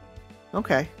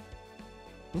 Okay.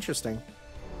 Interesting.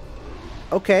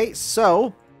 Okay,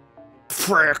 so...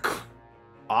 Frick.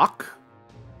 Ak?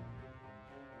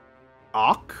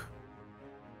 Ak?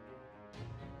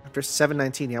 After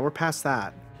 719. Yeah, we're past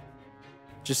that.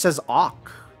 Just says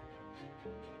Ak.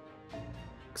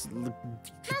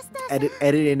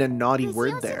 Edit in a naughty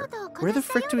word there. Where the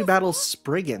frick do we battle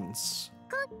Spriggans?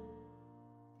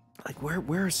 Like,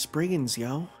 where are Spriggans,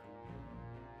 yo?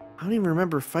 I don't even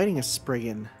remember fighting a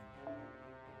Spriggan.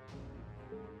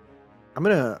 I'm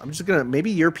just gonna, maybe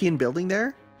European building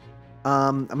there?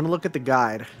 I'm gonna look at the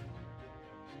guide.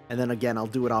 And then again, I'll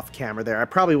do it off camera there. I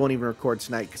probably won't even record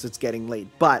tonight because it's getting late,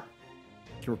 but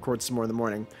I can record some more in the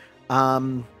morning.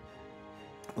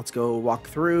 Let's go walk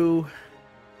through.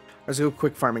 Let's go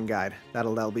quick farming guide.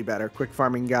 That'll be better. Quick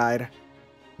farming guide.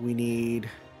 We need...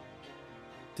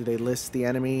 Do they list the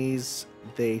enemies?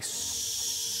 They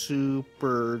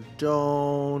super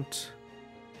don't.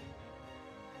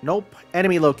 Nope.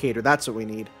 Enemy locator. That's what we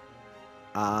need.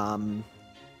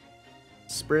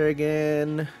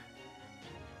 Spriggan.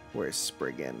 Where's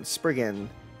Spriggan? Spriggan.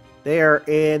 They are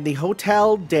in the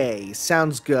Hotel Day.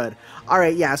 Sounds good. All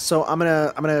right. Yeah. So I'm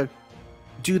gonna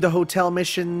do the hotel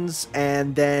missions,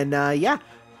 and then yeah,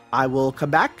 I will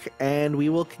come back and we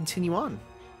will continue on.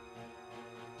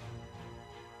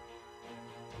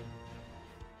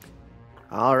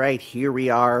 All right, here we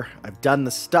are. I've done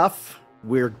the stuff.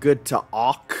 We're good to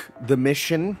awk the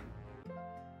mission.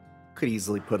 Could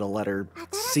easily put a letter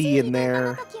C in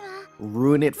there,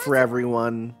 ruin it for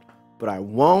everyone, but I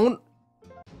won't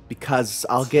because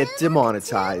I'll get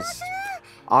demonetized.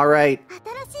 All right.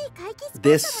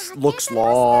 This looks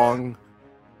long.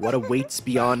 What awaits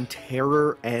beyond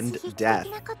terror and death?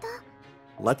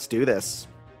 Let's do this.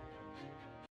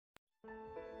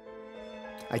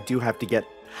 I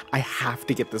have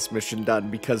to get this mission done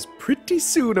because pretty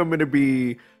soon I'm going to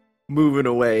be moving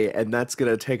away and that's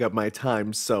going to take up my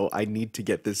time, so I need to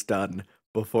get this done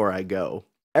before I go.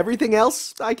 Everything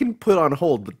else I can put on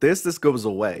hold, but this goes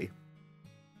away.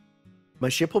 My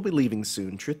ship will be leaving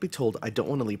soon. Truth be told, I don't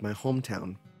want to leave my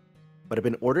hometown. But I've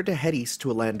been ordered to head east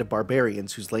to a land of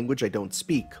barbarians whose language I don't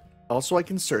speak. Also, I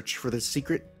can search for the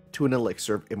secret to an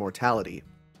elixir of immortality.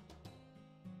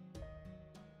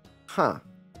 Huh.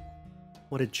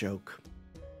 What a joke.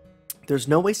 There's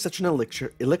no way such an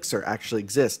elixir actually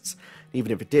exists.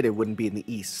 Even if it did, it wouldn't be in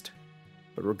the east.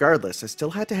 But regardless, I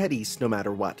still had to head east no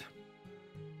matter what.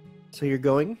 So you're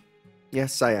going?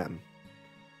 Yes, I am.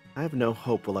 I have no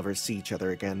hope we'll ever see each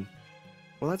other again.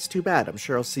 Well, that's too bad. I'm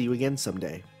sure I'll see you again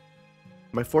someday.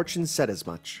 My fortune said as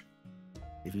much.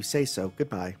 If you say so,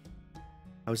 goodbye.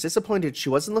 I was disappointed she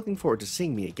wasn't looking forward to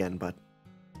seeing me again, but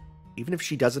even if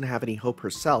she doesn't have any hope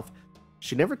herself,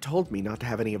 she never told me not to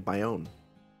have any of my own.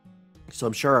 So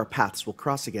I'm sure our paths will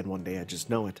cross again one day, I just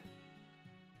know it.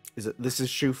 This is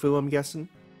Shufu, I'm guessing?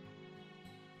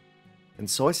 And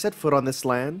so I set foot on this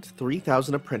land,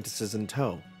 3,000 apprentices in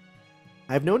tow.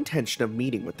 I have no intention of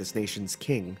meeting with this nation's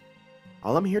king.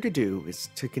 All I'm here to do is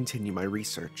to continue my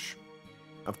research.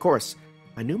 Of course,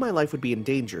 I knew my life would be in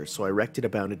danger, so I erected a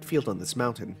bounded field on this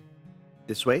mountain.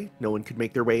 This way, no one could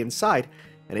make their way inside,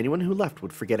 and anyone who left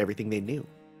would forget everything they knew.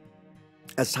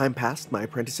 As time passed, my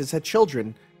apprentices had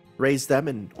children, raised them,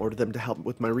 and ordered them to help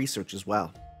with my research as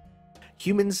well.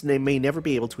 Humans may never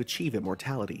be able to achieve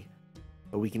immortality,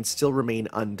 but we can still remain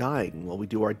undying while we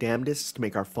do our damnedest to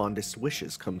make our fondest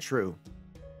wishes come true.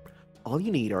 All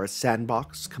you need are a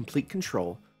sandbox, complete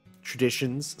control,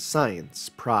 traditions, science,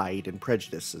 pride, and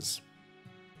prejudices.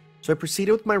 So I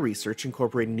proceeded with my research,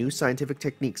 incorporating new scientific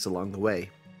techniques along the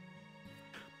way.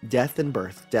 Death and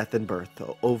birth,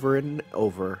 over and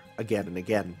over, again and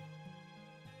again.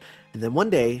 And then one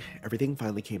day, everything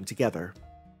finally came together.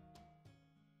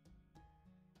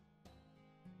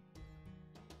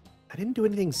 I didn't do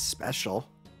anything special.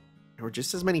 There were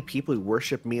just as many people who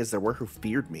worshipped me as there were who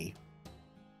feared me.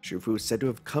 Shufu is said to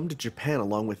have come to Japan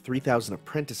along with 3,000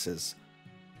 apprentices.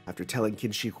 After telling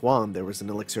Kinshi Huang there was an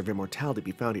elixir of immortality to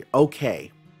be found here.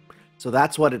 Okay, so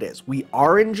that's what it is. We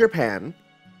are in Japan,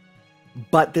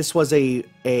 but this was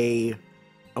okay.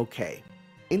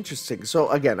 Interesting. So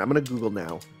again, I'm going to Google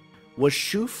now. Was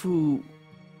Shufu...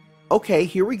 Okay,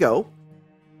 here we go.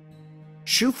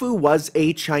 Shufu was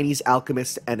a Chinese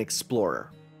alchemist and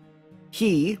explorer.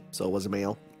 He, so was a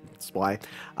male, that's why,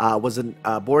 was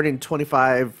born in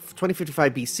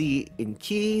 2055 BC in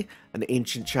Qi, an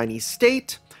ancient Chinese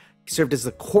state. He served as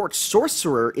the court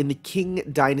sorcerer in the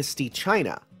Qing dynasty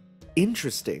China.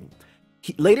 Interesting.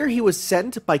 Later, he was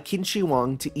sent by Qin Shi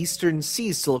Huang to eastern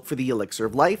seas to look for the elixir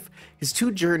of life. His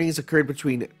two journeys occurred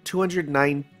between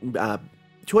 219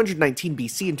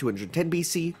 BC and 210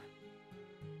 BC.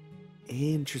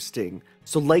 Interesting.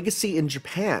 So, legacy in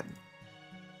Japan.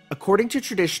 According to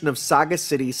tradition of Saga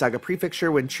City, Saga Prefecture,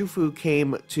 when Shufu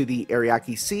came to the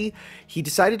Ariake Sea, he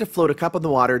decided to float a cup on the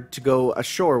water to go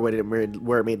ashore where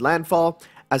it made landfall.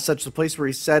 As such, the place where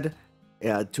he's said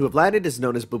to have landed is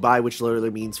known as Bubai, which literally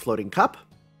means floating cup.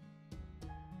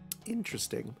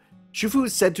 Interesting. Shufu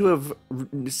is said to have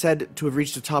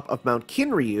reached the top of Mount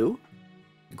Kinryu,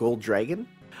 Gold Dragon,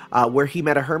 where he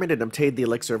met a hermit and obtained the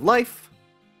elixir of life.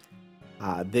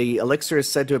 The elixir is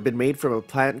said to have been made from a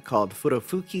plant called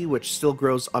Futofuki, which still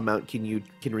grows on Mount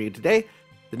Kinryu today.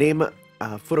 The name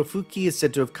Futofuki is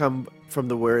said to have come from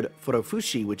the word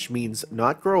Futofushi, which means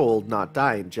not grow old, not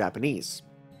die in Japanese.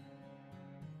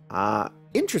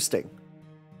 Interesting.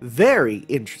 Very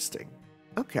interesting.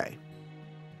 Okay.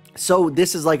 So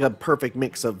this is like a perfect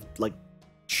mix of like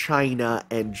China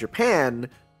and Japan,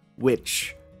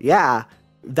 which, yeah,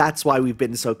 that's why we've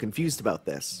been so confused about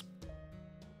this.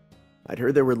 I'd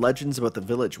heard there were legends about the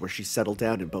village where she settled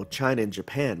down in both China and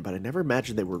Japan, but I never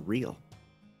imagined they were real.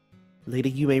 Lady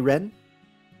Yume Ren,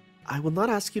 I will not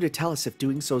ask you to tell us if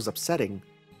doing so is upsetting,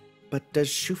 but does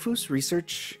Shufu's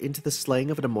research into the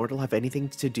slaying of an immortal have anything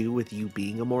to do with you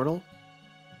being immortal?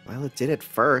 Well, it did at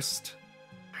first.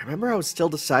 I remember I was still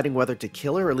deciding whether to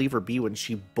kill her or leave her be when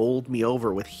she bowled me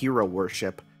over with hero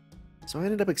worship, so I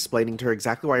ended up explaining to her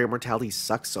exactly why immortality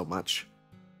sucks so much.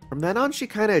 From then on, she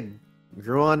kinda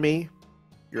grew on me.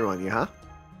 Grew on you, huh?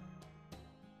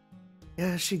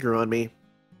 Yeah, she grew on me.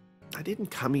 I didn't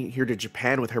come here to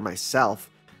Japan with her myself,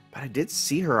 but I did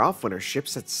see her off when her ship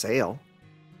set sail.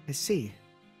 I see.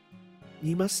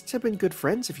 You must have been good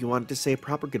friends if you wanted to say a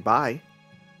proper goodbye.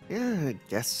 Yeah, I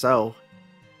guess so.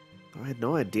 Though I had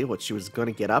no idea what she was going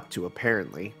to get up to,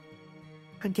 apparently.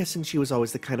 I'm guessing she was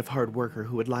always the kind of hard worker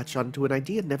who would latch onto an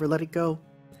idea and never let it go.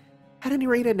 At any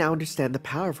rate, I now understand the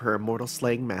power of her immortal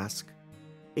slaying mask.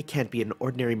 It can't be an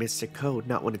ordinary mystic code,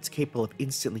 not when it's capable of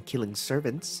instantly killing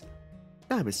servants.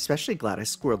 I'm especially glad I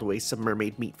squirreled away some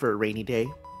mermaid meat for a rainy day.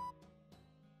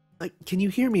 Can you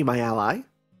hear me, my ally?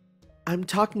 I'm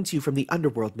talking to you from the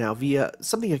underworld now via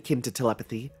something akin to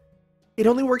telepathy. It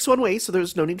only works one way, so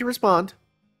there's no need to respond.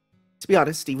 To be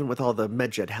honest, even with all the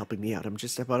Medjed helping me out, I'm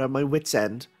just about on my wit's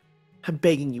end. I'm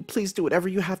begging you, please do whatever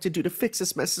you have to do to fix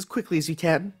this mess as quickly as you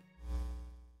can.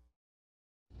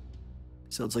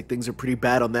 Sounds like things are pretty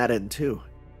bad on that end, too.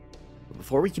 But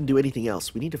before we can do anything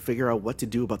else, we need to figure out what to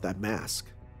do about that mask.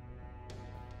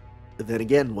 But then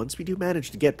again, once we do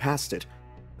manage to get past it,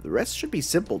 the rest should be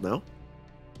simple, no?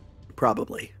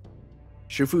 Probably.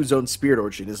 Shufu's own spirit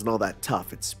origin isn't all that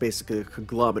tough. It's basically a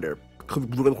conglomerate.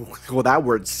 Well, that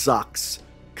word sucks.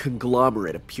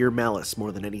 Conglomerate of pure malice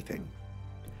more than anything.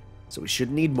 So we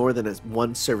shouldn't need more than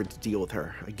one servant to deal with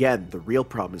her. Again, the real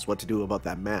problem is what to do about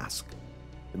that mask.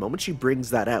 The moment she brings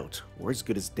that out, we're as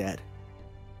good as dead.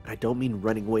 And I don't mean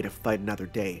running away to fight another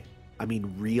day. I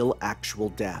mean real, actual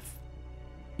death.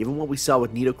 Given what we saw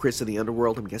with Nidochris in the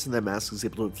underworld, I'm guessing that mask is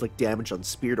able to inflict damage on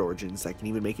spirit origins that can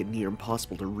even make it near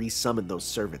impossible to resummon those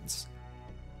servants.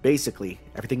 Basically,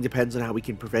 everything depends on how we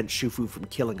can prevent Shufu from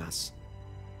killing us.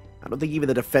 I don't think even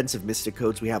the defensive mystic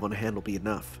codes we have on hand will be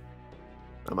enough.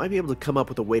 I might be able to come up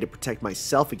with a way to protect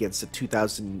myself against a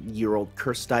 2,000-year-old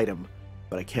cursed item,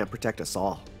 but I can't protect us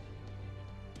all.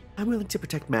 I'm willing to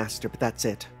protect Master, but that's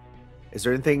it. Is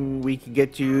there anything we can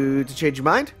get you to change your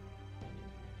mind?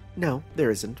 No,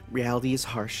 there isn't. Reality is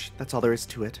harsh. That's all there is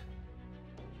to it.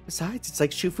 Besides, it's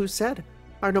like Shufu said.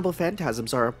 Our noble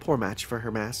phantasms are a poor match for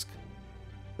her mask.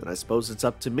 Then I suppose it's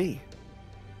up to me.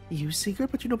 You,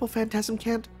 Sigurd, but your noble phantasm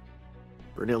can't?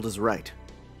 Brunhilde's right.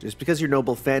 Just because your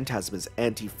noble phantasm is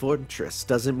anti-fortress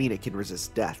doesn't mean it can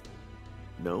resist death.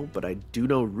 No, but I do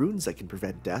know runes that can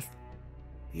prevent death.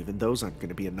 Even those aren't going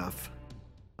to be enough.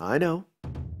 I know.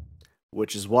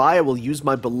 Which is why I will use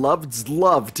my beloved's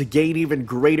love to gain even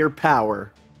greater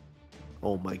power.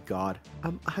 Oh my god.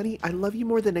 Honey, I love you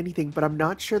more than anything, but I'm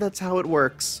not sure that's how it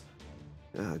works.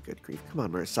 Oh, good grief. Come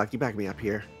on, Murasaki, back me up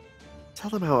here. Tell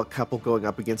them how a couple going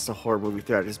up against a horror movie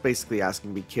threat is basically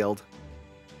asking to be killed.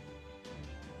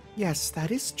 Yes,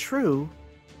 that is true.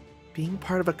 Being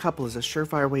part of a couple is a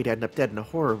surefire way to end up dead in a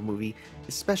horror movie,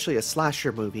 especially a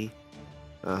slasher movie.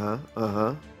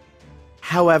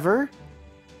 However,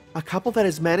 a couple that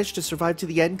has managed to survive to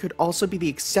the end could also be the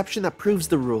exception that proves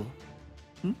the rule.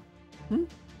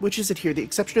 Which is it here, the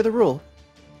exception to the rule?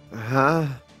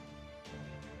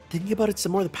 Thinking about it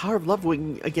some more, the power of love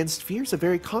winning against fear is a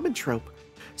very common trope.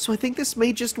 So I think this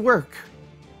may just work.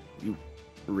 You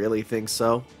really think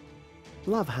so?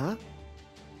 Love, huh?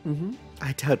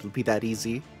 I doubt it'll be that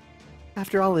easy.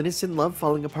 After all, innocent love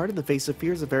falling apart in the face of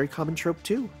fear is a very common trope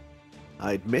too.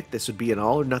 I admit this would be an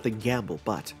all-or-nothing gamble,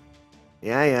 but...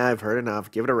 Yeah, I've heard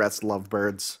enough. Give it a rest,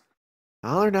 lovebirds.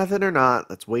 All or nothing or not,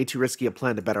 that's way too risky a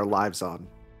plan to bet our lives on.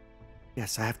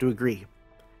 Yes, I have to agree.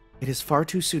 It is far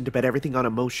too soon to bet everything on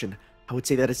emotion. I would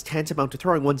say that is tantamount to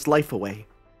throwing one's life away.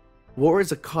 War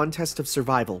is a contest of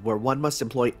survival, where one must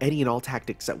employ any and all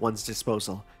tactics at one's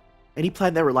disposal. Any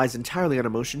plan that relies entirely on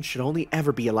emotion should only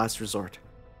ever be a last resort.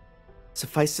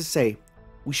 Suffice to say,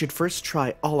 we should first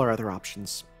try all our other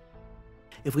options.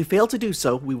 If we fail to do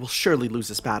so, we will surely lose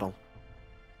this battle.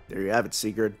 There you have it,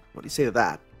 Sigurd. What do you say to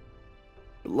that?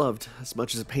 Beloved, as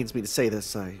much as it pains me to say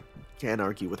this, I can't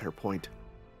argue with her point.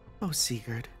 Oh,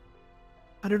 Sigurd.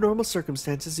 Under normal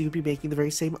circumstances, you'd be making the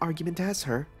very same argument as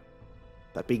her.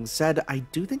 That being said, I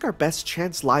do think our best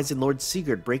chance lies in Lord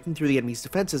Sigurd breaking through the enemy's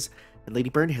defenses and Lady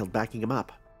Brunhild backing him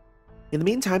up. In the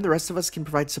meantime, the rest of us can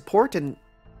provide support and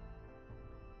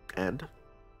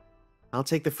I'll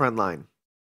take the front line.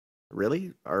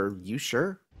 Really? Are you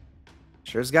sure?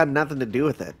 Sure's got nothing to do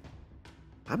with it.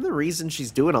 I'm the reason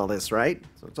she's doing all this, right?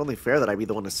 So it's only fair that I be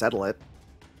the one to settle it.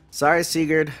 Sorry,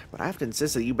 Sigurd, but I have to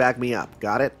insist that you back me up.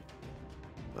 Got it?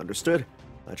 Understood.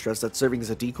 I trust that serving as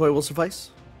a decoy will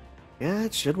suffice? Yeah,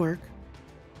 it should work.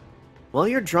 While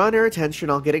you're drawing her attention,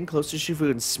 I'll get in close to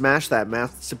Shifu and smash that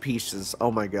mask to pieces.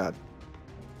 Oh my god.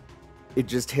 It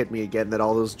just hit me again that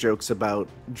all those jokes about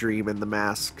Dream and the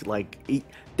mask, like,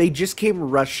 they just came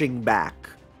rushing back,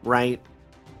 right?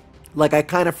 Like, I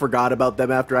kind of forgot about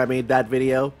them after I made that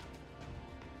video.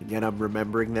 And yet I'm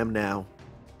remembering them now.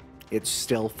 It's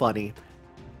still funny.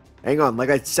 Hang on, like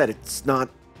I said, it's not...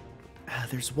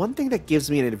 There's one thing that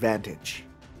gives me an advantage.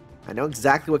 I know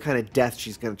exactly what kind of death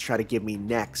she's going to try to give me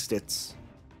next. It's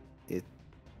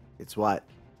what?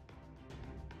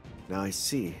 Now I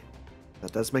see.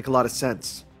 That does make a lot of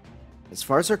sense. As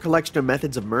far as her collection of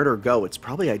methods of murder go, it's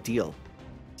probably ideal.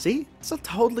 See? This'll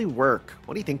totally work.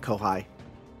 What do you think, Kohai?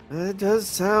 That does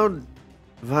sound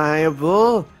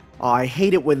viable. Oh, I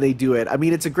hate it when they do it. I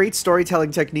mean, it's a great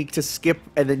storytelling technique to skip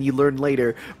and then you learn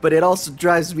later, but it also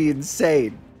drives me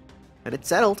insane. And it's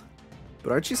settled.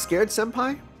 But aren't you scared,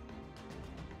 Senpai?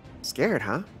 Scared,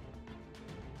 huh?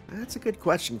 That's a good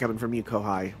question coming from you,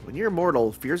 Kohai. When you're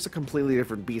immortal, fear's a completely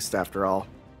different beast after all.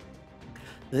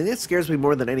 The thing that scares me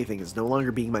more than anything is no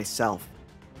longer being myself.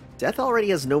 Death already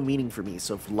has no meaning for me,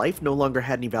 so if life no longer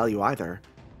had any value either,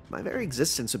 my very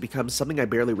existence would become something I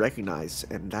barely recognize,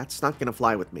 and that's not gonna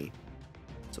fly with me.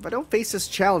 So if I don't face this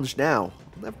challenge now,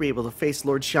 I'll never be able to face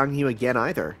Lord Xiangyu again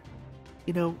either.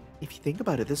 You know, if you think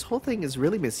about it, this whole thing is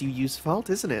really Miss Yu Yu's fault,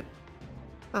 isn't it?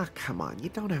 Ah, come on, you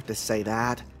don't have to say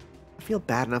that. I feel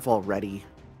bad enough already.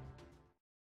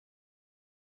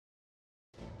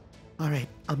 Alright,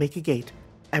 I'll make a gate.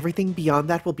 Everything beyond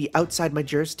that will be outside my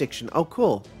jurisdiction. Oh,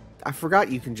 cool. I forgot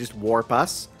you can just warp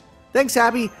us. Thanks,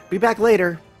 Abby. Be back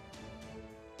later.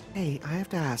 Hey, I have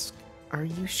to ask. Are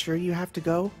you sure you have to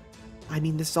go? I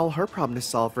mean, this is all her problem to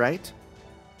solve, right?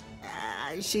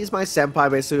 She's my senpai,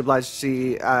 basically obliged.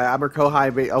 I'm her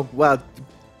kohai. Oh, well,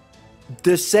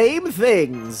 the same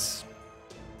things.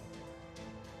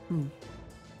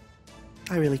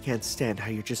 I really can't stand how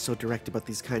you're just so direct about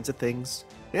these kinds of things.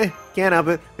 Can't help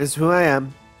it. It's who I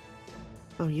am.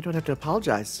 Oh, you don't have to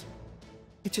apologize.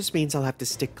 It just means I'll have to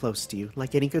stick close to you,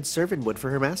 like any good servant would for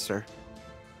her master.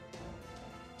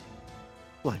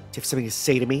 What, do you have something to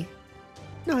say to me?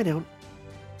 No, I don't.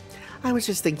 I was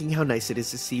just thinking how nice it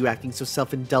is to see you acting so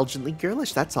self-indulgently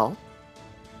girlish, that's all.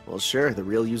 Well, sure, the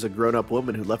real you's a grown-up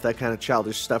woman who left that kind of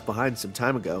childish stuff behind some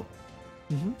time ago.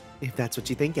 If that's what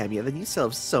you think, Anya, then you still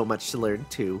have so much to learn,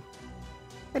 too.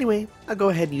 Anyway, I'll go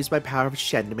ahead and use my power of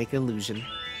Shen to make an illusion.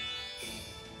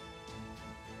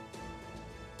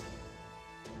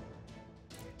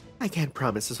 I can't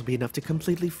promise this will be enough to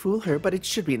completely fool her, but it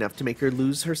should be enough to make her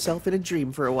lose herself in a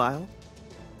dream for a while.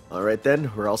 Alright then,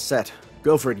 we're all set.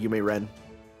 Go for it, Yume Ren.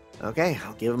 Okay,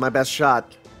 I'll give it my best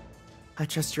shot. I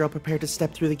trust you're all prepared to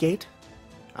step through the gate?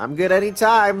 I'm good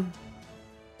anytime.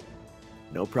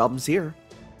 No problems here.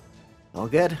 All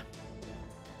good.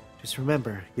 Just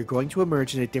remember, you're going to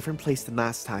emerge in a different place than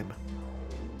last time.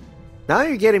 Now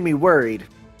you're getting me worried.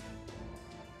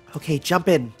 Okay, jump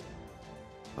in.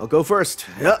 I'll go first.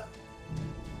 Yep.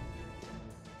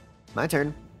 My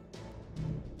turn.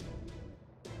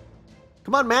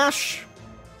 Come on, Mash.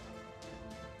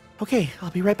 Okay,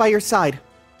 I'll be right by your side.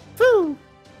 Woo!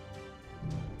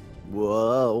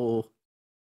 Whoa.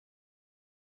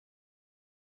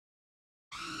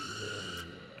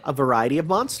 A variety of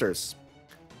monsters.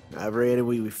 Every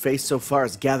enemy we've faced so far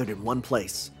is gathered in one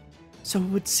place. So it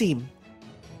would seem.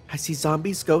 I see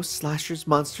zombies, ghosts, slashers,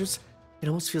 monsters. It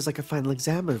almost feels like a final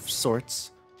exam of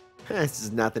sorts. This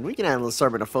is nothing. We can handle a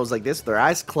assortment of foes like this with our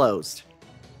eyes closed.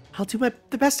 I'll do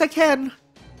the best I can.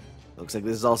 Looks like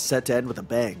this is all set to end with a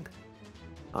bang.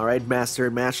 Alright, Master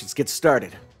and Mash, let's get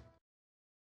started.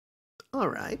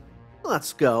 Alright,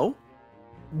 let's go.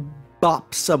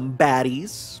 Bop some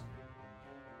baddies.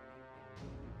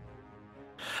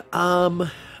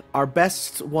 Our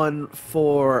best one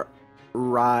for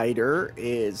Rider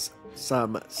is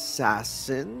some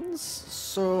assassins,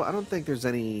 so I don't think there's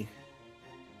any.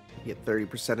 Get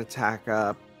 30% attack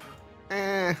up.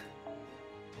 I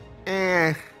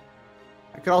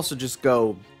could also just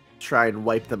go try and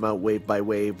wipe them out wave by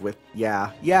wave with,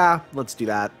 yeah, let's do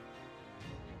that.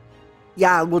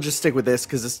 Yeah, we'll just stick with this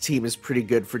because this team is pretty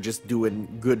good for just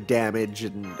doing good damage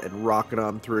and rocking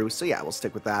on through, so yeah, we'll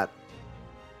stick with that.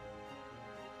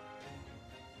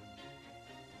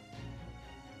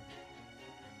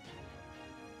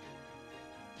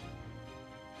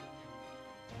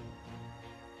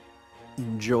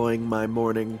 Enjoying my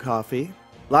morning coffee.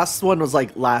 Last one was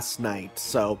like last night,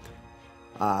 so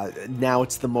now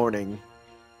it's the morning.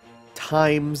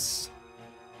 Times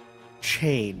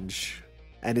change,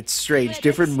 and it's strange.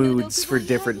 Different moods for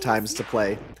different times to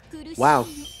play. Wow,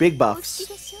 big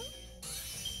buffs.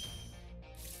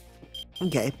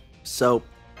 Okay, so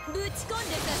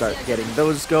start getting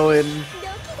those going.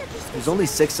 There's only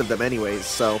 6 of them anyways,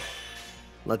 so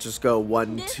let's just go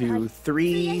 1, 2,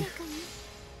 3.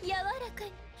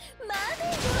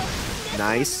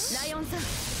 Nice.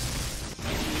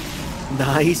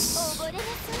 Nice.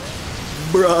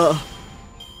 Bruh.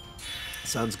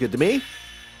 Sounds good to me.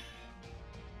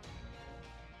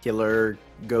 Killer,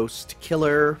 ghost,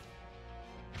 killer.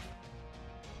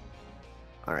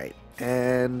 Alright,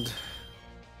 and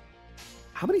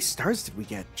how many stars did we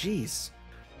get? Jeez.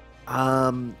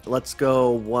 Let's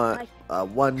go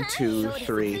 1, 2,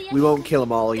 3. We won't kill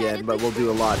them all again, but we'll do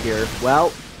a lot here.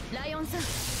 Well,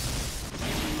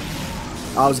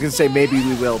 I was gonna say maybe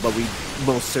we will, but we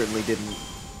most certainly didn't.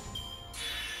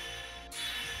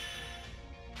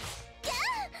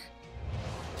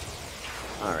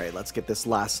 Alright, let's get this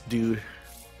last dude.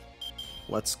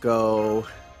 Let's go.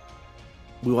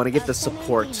 We want to get the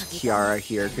support Kiara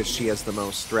here, because she has the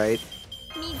most, right?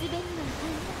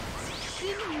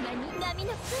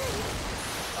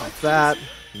 Like that.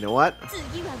 You know what?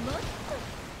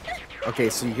 Okay,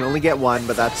 so you can only get 1,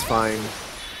 but that's fine.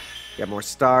 Get more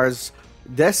stars.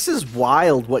 This is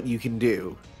wild what you can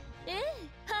do.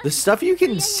 The stuff you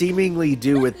can seemingly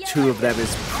do with 2 of them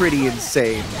is pretty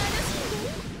insane.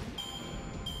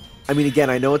 I mean, again,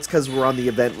 I know it's because we're on the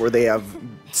event where they have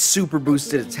super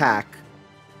boosted attack,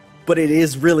 but it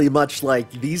is really much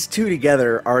like these 2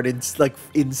 together are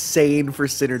insane for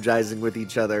synergizing with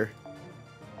each other.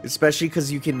 Especially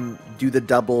because you can do the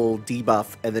double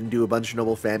debuff and then do a bunch of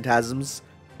noble phantasms.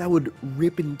 That would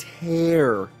rip and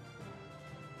tear.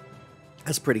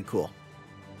 That's pretty cool.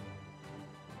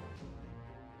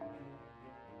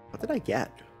 What did I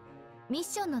get?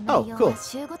 Oh, cool.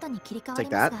 Take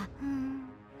that.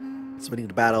 Submitting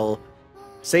to battle.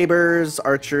 Sabers,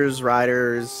 archers,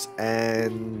 riders,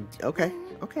 and... Okay,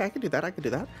 I can do that,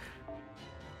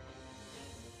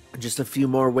 Just a few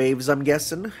more waves, I'm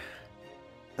guessing.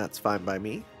 That's fine by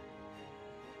me.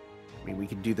 I mean, we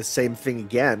can do the same thing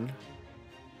again.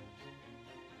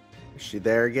 Is she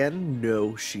there again?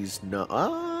 No, she's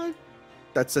not.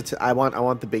 That's it. I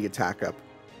want the big attack up.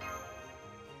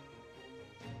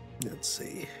 Let's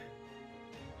see.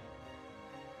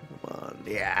 Come on.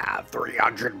 Yeah,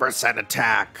 300%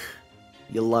 attack.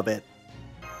 You love it.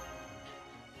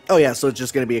 Oh yeah, so it's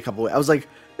just going to be a couple. I was like,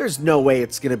 there's no way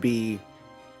it's going to be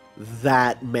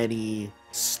that many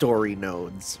story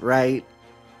nodes, right?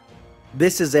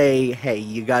 This is a, hey,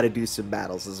 you got to do some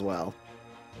battles as well.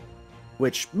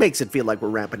 Which makes it feel like we're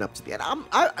ramping up to the end.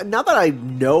 Now that I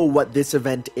know what this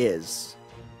event is,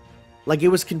 like, it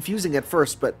was confusing at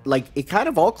first, but, like, it kind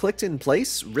of all clicked in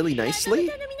place really nicely.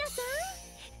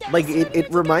 Like,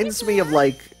 it reminds me of,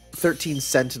 like, 13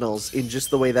 Sentinels in just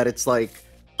the way that it's like,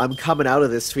 I'm coming out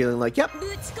of this feeling like, yep,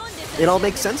 it all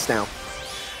makes sense now.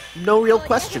 No real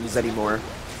questions anymore.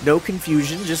 No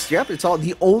confusion, just, yep, it's all.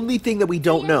 The only thing that we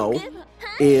don't know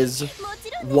is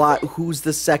who's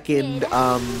the second,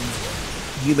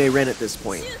 Yume Ren at this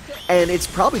point. And it's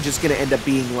probably just going to end up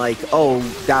being like, oh,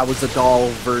 that was a doll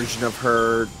version of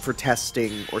her for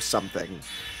testing or something.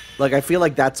 Like, I feel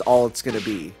like that's all it's going to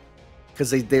be.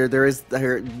 Because there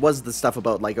was the stuff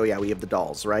about, like, oh yeah, we have the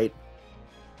dolls, right?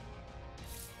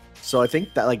 So I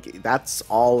think that, like, that's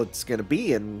all it's going to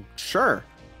be, and sure.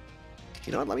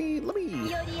 You know what, let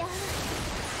me...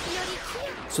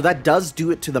 So that does do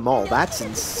it to them all. That's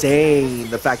insane,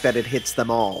 the fact that it hits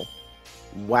them all.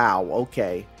 Wow,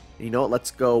 okay. You know what, let's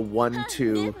go 1,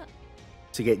 2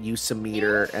 to get you some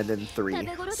meter, and then 3.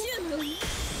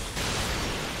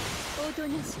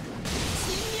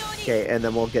 Okay, and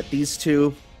then we'll get these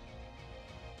 2.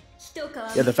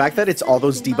 Yeah, the fact that it's all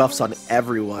those debuffs on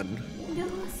everyone.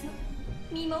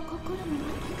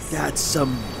 That's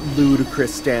some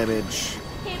ludicrous damage.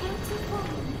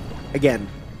 Again,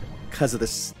 because of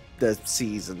the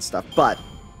C's and stuff, but...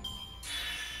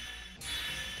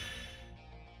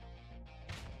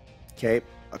 Okay,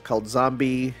 Occult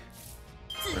Zombie.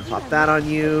 Gonna pop that on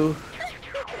you.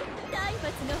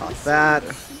 Pop that.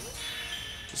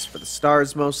 Just for the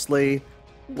stars, mostly.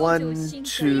 1,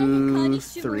 2,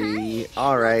 3.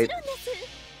 Alright.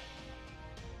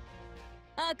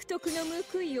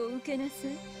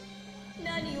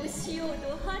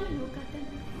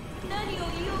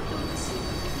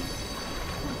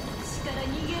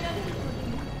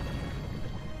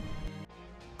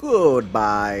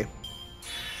 Goodbye.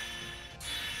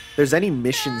 If there's any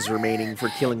missions remaining for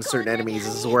killing certain enemies,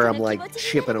 this is where I'm like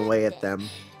chipping away at them.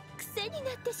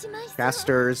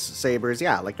 Casters, sabers,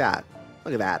 yeah, like that.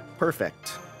 Look at that.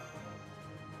 Perfect.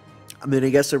 I mean, I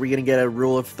guess, are we going to get a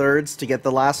rule of thirds to get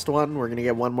the last one? We're going to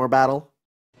get one more battle?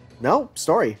 No?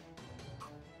 Story.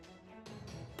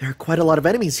 There are quite a lot of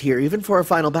enemies here, even for our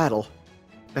final battle.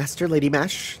 Master, Lady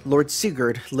Mash, Lord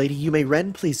Sigurd, Lady Yume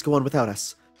Ren, please go on without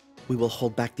us. We will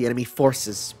hold back the enemy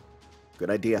forces. Good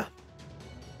idea.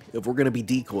 If we're going to be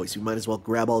decoys, we might as well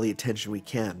grab all the attention we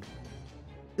can.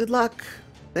 Good luck.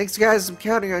 Thanks, guys. I'm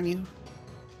counting on you.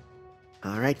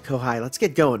 Alright, Kohai, let's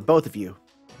get going, both of you.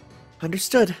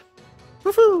 Understood.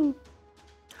 Woohoo!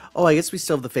 Oh, I guess we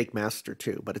still have the fake master,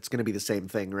 too, but it's going to be the same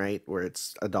thing, right? Where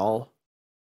it's a doll?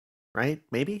 Right?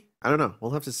 Maybe? I don't know.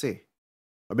 We'll have to see.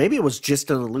 Or maybe it was just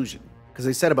an illusion. Because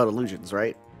they said about illusions,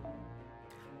 right?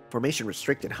 Formation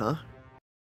restricted, huh?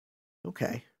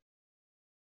 Okay.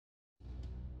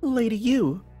 Lady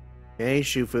Yu. Hey,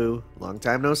 Shufu. Long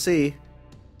time no see.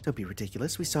 Don't be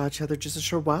ridiculous. We saw each other just a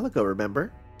short while ago,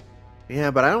 remember? Yeah,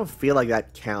 but I don't feel like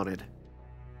that counted.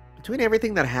 Between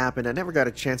everything that happened, I never got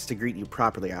a chance to greet you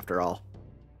properly after all.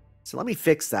 So let me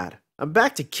fix that. I'm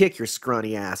back to kick your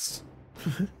scrawny ass.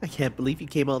 I can't believe you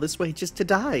came all this way just to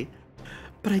die.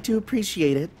 But I do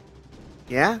appreciate it.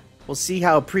 Yeah? We'll see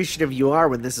how appreciative you are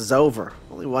when this is over.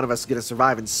 Only one of us is gonna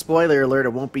survive, and spoiler alert,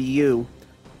 it won't be you.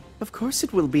 Of course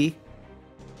it will be.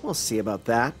 We'll see about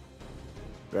that.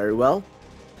 Very well.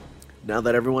 Now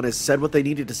that everyone has said what they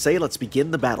needed to say, let's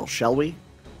begin the battle, shall we?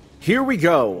 Here we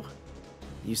go!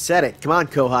 You said it. Come on,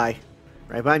 Kohai.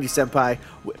 Right behind you, Senpai.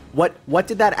 What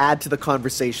did that add to the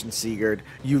conversation, Sigurd?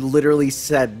 You literally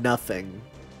said nothing.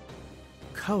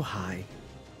 Kohai?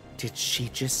 Did she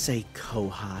just say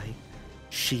Kohai?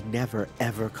 She never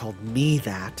ever called me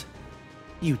that.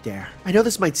 You dare. I know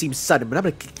this might seem sudden, but I'm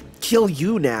gonna kill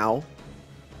you now.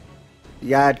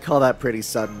 Yeah, I'd call that pretty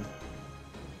sudden.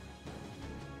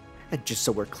 And just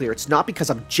so we're clear, it's not because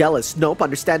I'm jealous. Nope,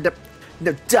 understand it.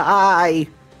 No, die!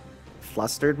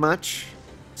 Flustered much?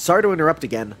 Sorry to interrupt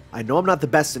again. I know I'm not the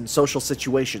best in social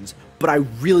situations, but I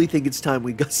really think it's time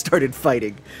we got started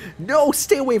fighting. No,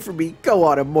 stay away from me. Go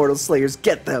on, Immortal Slayers,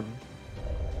 get them.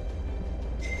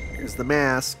 Here's the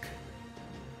mask.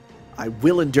 I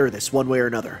will endure this one way or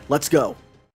another. Let's go.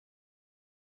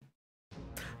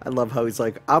 I love how he's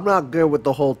like, I'm not good with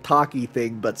the whole talky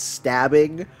thing, but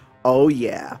stabbing? Oh,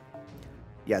 yeah.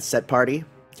 Yeah, set party.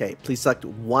 Okay, please select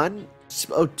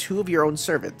two of your own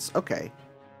servants. Okay.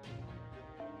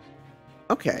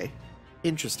 Okay.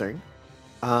 Interesting.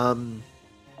 Can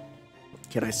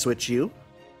I switch you?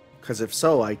 Because if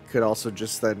so, I could also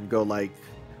just then go like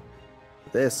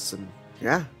this and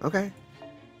yeah, okay.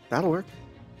 That'll work.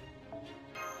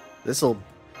 This'll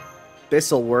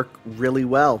work really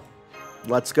well.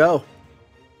 Let's go.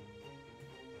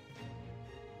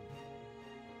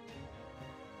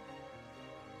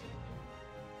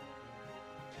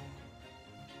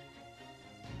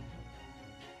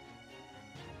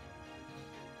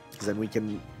 Because then we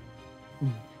can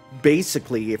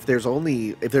basically, if there's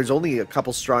only a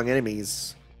couple strong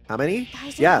enemies, how many?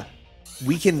 Yeah,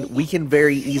 we can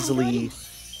very easily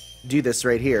do this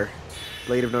right here.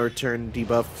 Blade of no return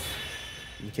debuff.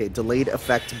 Okay, delayed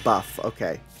effect buff.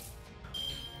 Okay.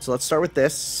 So let's start with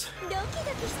this.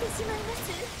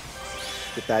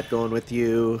 Get that going with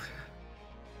you.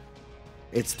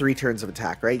 It's 3 turns of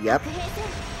attack, right? Yep.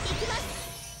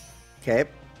 Okay.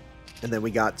 And then we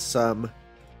got some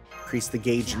increase the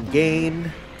gauge and gain.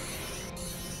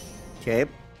 Okay.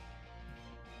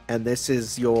 And this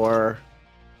is your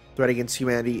threat against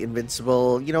humanity,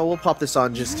 invincible. You know, we'll pop this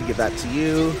on just to give that to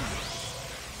you.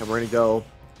 And we're going to go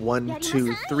 1,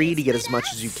 2, 3 to get as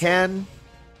much as you can.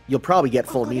 You'll probably get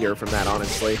full meter from that,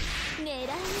 honestly.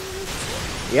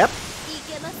 Yep.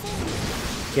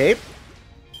 Okay.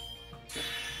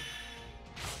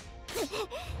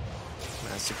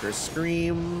 Massacre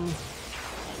Scream.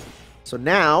 So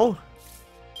now...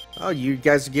 Oh, you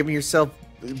guys are giving yourself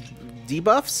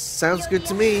debuffs? Sounds good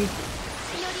to me.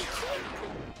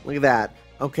 Look at that.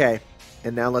 Okay.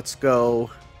 And now let's go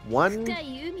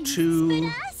 1,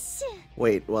 2...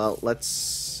 Wait, well,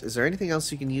 let's... Is there anything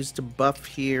else you can use to buff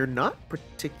here? Not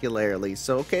particularly.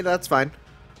 So, okay, that's fine.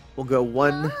 We'll go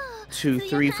 1, 2,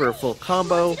 3 for a full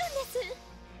combo.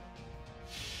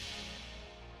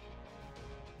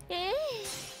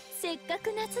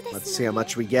 Let's see how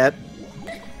much we get.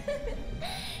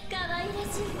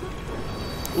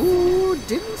 Ooh,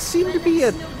 didn't seem to be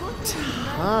a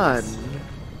ton.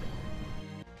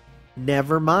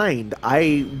 Never mind.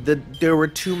 There were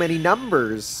too many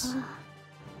numbers.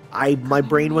 My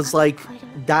brain was like,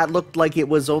 that looked like it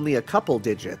was only a couple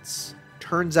digits.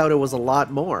 Turns out it was a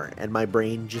lot more, and my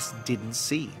brain just didn't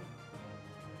see.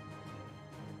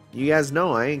 You guys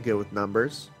know I ain't good with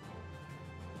numbers.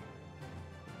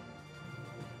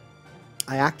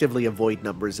 I actively avoid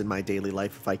numbers in my daily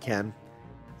life if I can.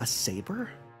 A saber?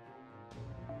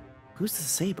 Who's the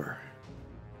saber?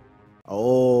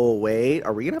 Oh, wait.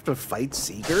 Are we gonna have to fight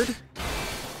Sigurd?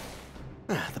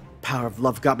 The power of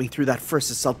love got me through that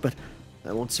first assault, but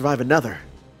I won't survive another.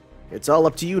 It's all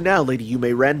up to you now, Lady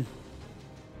Yume Ren.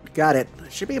 Got it. I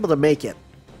should be able to make it.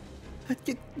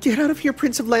 Get out of here,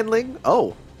 Prince of Lanling.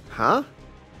 Oh. Huh?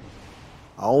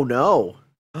 Oh, no.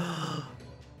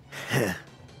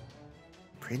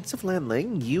 Prince of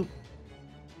Lanling, you...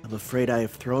 I'm afraid I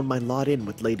have thrown my lot in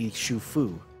with Lady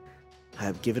Shufu. I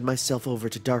have given myself over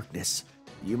to darkness.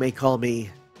 You may call me...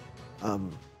 what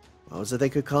was it they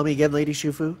could call me again, Lady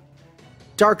Shufu?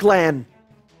 Darklan!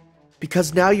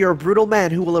 Because now you're a brutal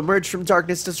man who will emerge from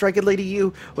darkness to strike at Lady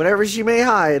Yu whenever she may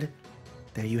hide.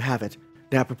 There you have it.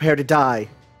 Now prepare to die.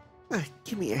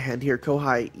 Give me a hand here,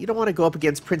 Kohai. You don't want to go up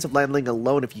against Prince of Lanling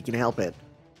alone if you can help it.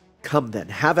 Come then,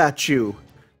 have at you.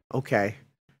 Okay.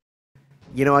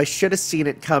 You know, I should have seen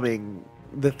it coming,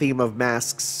 the theme of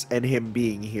masks and him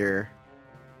being here.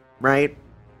 Right?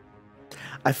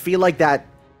 I feel like that...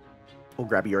 We'll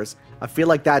grab yours. I feel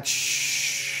like that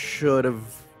should have...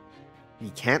 You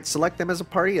can't select them as a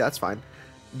party? That's fine.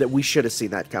 That we should have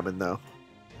seen that coming, though.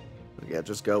 Yeah,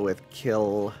 just go with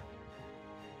kill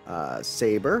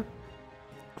Saber.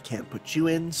 Can't put you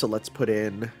in, so let's put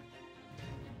in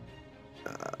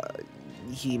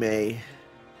Hime.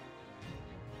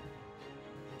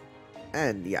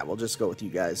 And yeah, we'll just go with you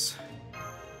guys.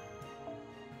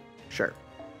 Sure.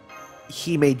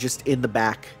 Hime just in the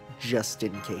back, just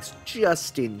in case.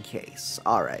 Just in case.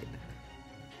 Alright.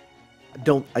 I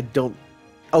don't...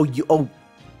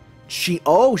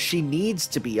 she needs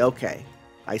to be. Okay.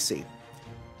 I see.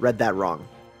 Read that wrong.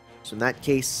 So in that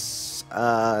case,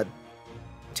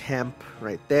 temp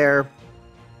right there.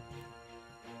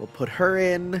 We'll put her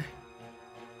in.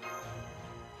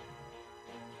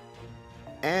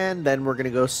 And then we're going to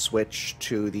go switch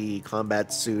to the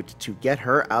combat suit to get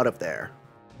her out of there.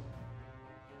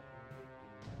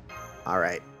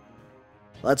 Alright.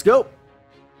 Let's go!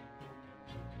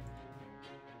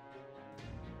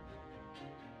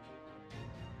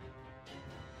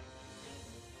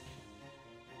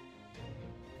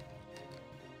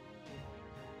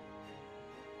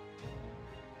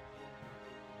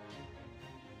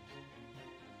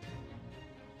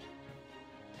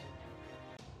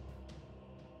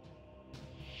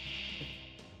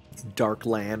 Dark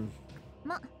Land.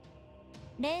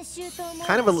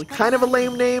 Kind of a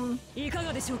lame name.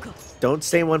 Don't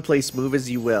stay in one place, move as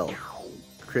you will.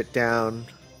 Crit down.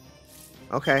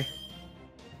 Okay.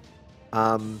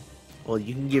 Well,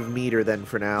 you can give Meteor then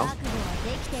for now.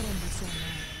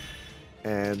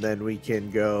 And then we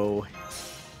can go...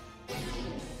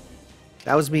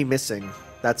 That was me missing.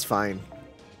 That's fine.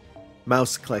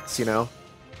 Mouse clicks, you know?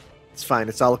 It's fine,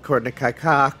 it's all according to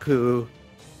Kaikaku.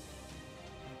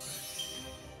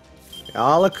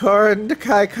 All according to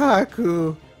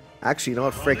Kaikaku. Actually, you know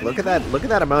what, frick, look at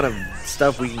that amount of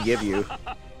stuff we can give you.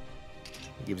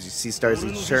 It gives you sea stars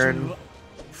each turn.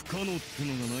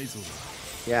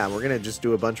 Yeah, we're gonna just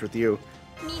do a bunch with you.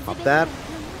 Pop that.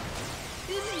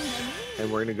 And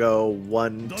we're gonna go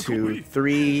 1, 2,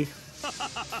 3.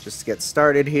 Just to get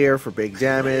started here for big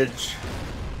damage.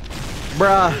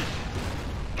 Bruh.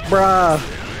 Bruh.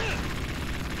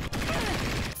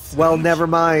 Well, never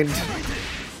mind.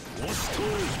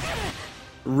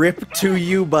 Rip to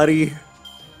you, buddy.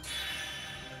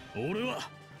 I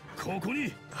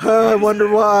wonder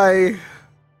why.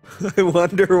 I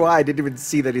wonder why. I didn't even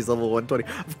see that he's level 120.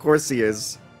 Of course he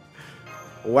is.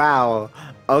 Wow.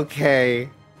 Okay.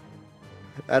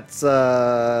 That's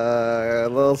a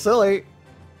little silly.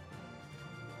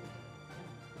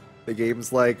 The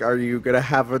game's like, are you gonna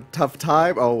have a tough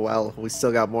time? Oh well, we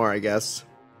still got more, I guess.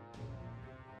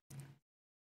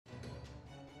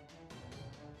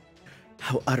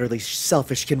 How utterly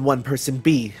selfish can one person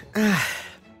be?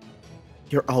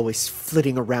 You're always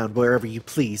flitting around wherever you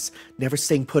please, never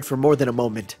staying put for more than a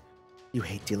moment. You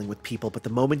hate dealing with people, but the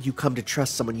moment you come to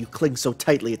trust someone, you cling so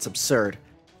tightly it's absurd.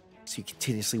 So you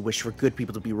continuously wish for good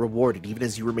people to be rewarded, even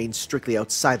as you remain strictly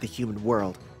outside the human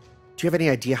world. Do you have any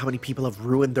idea how many people have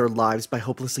ruined their lives by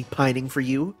hopelessly pining for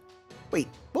you? Wait,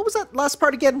 what was that last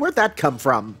part again? Where'd that come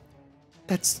from?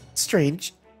 That's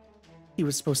strange. He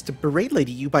was supposed to berate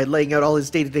Lady Yu by laying out all his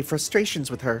day-to-day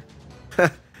frustrations with her.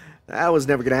 That was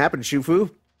never gonna happen, Shufu.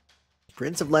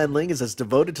 Prince of Lanling is as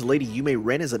devoted to Lady Yume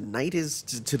Ren as a knight is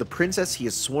to the princess he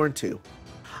is sworn to.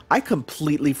 I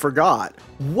completely forgot.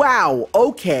 Wow,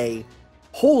 okay.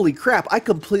 Holy crap, I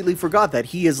completely forgot that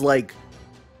he is, like,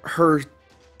 her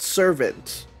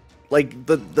servant. Like,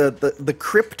 the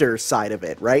cryptor side of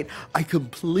it, right? I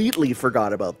completely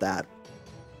forgot about that.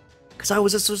 Because I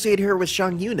was associating her with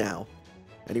Shang Yu now.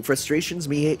 Any frustrations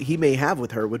he may have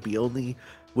with her would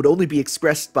only be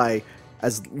expressed by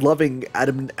as loving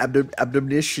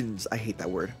admonitions. I hate that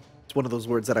word. It's one of those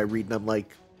words that I read and I'm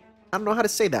like, I don't know how to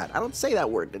say that. I don't say that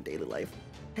word in daily life.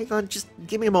 Hang on, just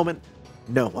give me a moment.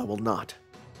 No, I will not.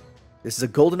 This is a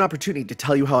golden opportunity to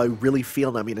tell you how I really feel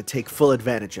and I'm going to take full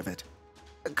advantage of it.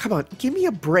 Come on, give me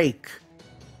a break.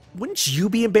 Wouldn't you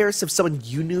be embarrassed if someone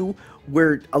you knew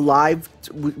were alive?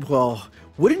 Well,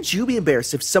 wouldn't you be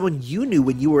embarrassed if someone you knew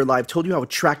when you were alive told you how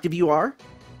attractive you are?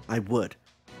 I would.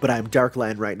 But I'm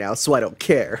Darkland right now, so I don't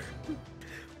care.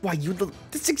 Why,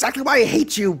 that's exactly why I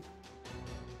hate you!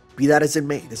 Be that as it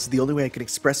may, this is the only way I can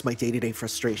express my day-to-day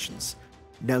frustrations.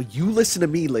 Now you listen to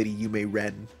me, Lady Yume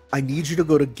Ren. I need you to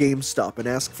go to GameStop and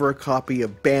ask for a copy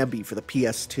of Bambi for the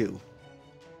PS2.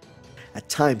 At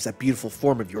times, that beautiful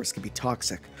form of yours can be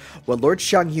toxic. While Lord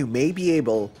Shangyu may be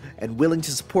able and willing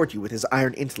to support you with his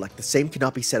iron intellect, the same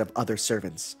cannot be said of other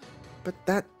servants. But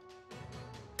that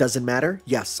doesn't matter?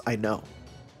 Yes, I know.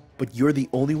 But you're the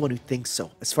only one who thinks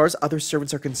so. As far as other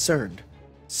servants are concerned,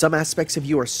 some aspects of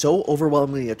you are so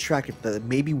overwhelmingly attractive that they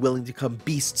may be willing to become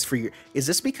beasts for your... Is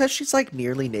this because she's like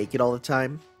nearly naked all the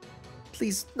time?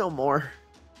 Please, no more.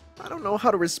 I don't know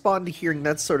how to respond to hearing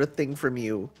that sort of thing from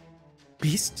you.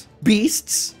 Beasts?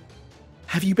 Beasts?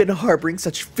 Have you been harboring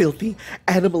such filthy,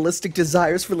 animalistic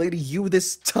desires for Lady Yu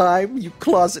this time, you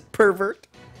closet pervert?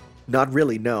 Not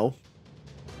really, no.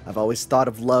 I've always thought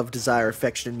of love, desire,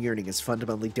 affection, and yearning as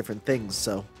fundamentally different things,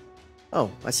 so...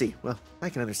 Oh, I see. Well, I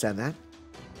can understand that.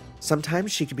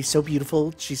 Sometimes she can be so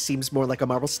beautiful, she seems more like a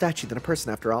marble statue than a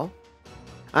person, after all.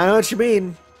 I know what you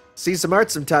mean. See some art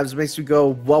sometimes makes me go,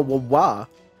 wah, wah, wah.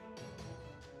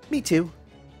 Me too.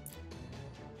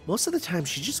 Most of the time,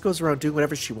 she just goes around doing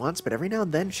whatever she wants, but every now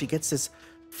and then she gets this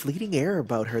fleeting air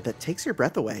about her that takes your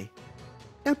breath away.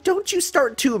 Now don't you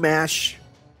start too, Mash.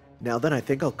 Now then, I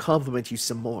think I'll compliment you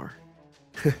some more.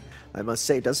 I must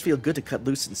say, it does feel good to cut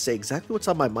loose and say exactly what's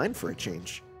on my mind for a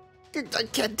change. I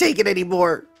can't take it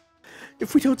anymore.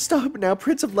 If we don't stop now,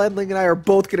 Prince of Landling and I are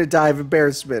both gonna die of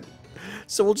embarrassment.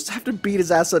 So we'll just have to beat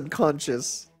his ass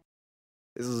unconscious.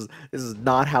 This is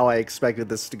not how I expected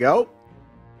this to go.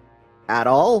 At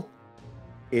all.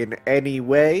 In any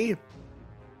way.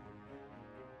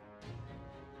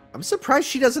 I'm surprised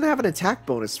she doesn't have an attack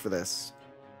bonus for this.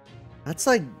 That's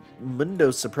like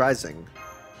mundo surprising.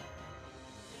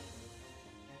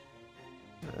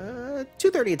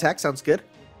 230 attack sounds good.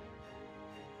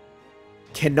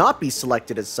 Cannot be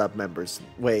selected as sub-members.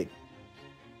 Wait.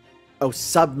 Oh,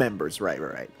 sub-members.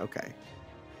 Right. Okay.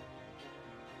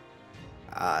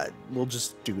 We'll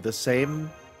just do the same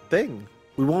thing.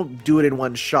 We won't do it in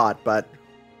one shot, but...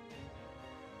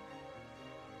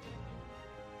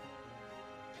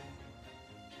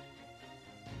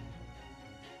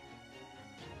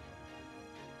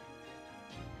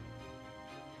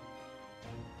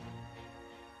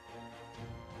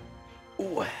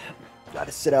 Ooh,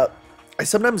 gotta sit up. I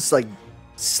sometimes, like,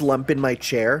 slump in my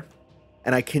chair,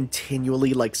 and I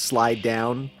continually, like, slide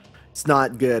down. It's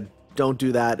not good. Don't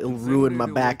do that. It'll ruin my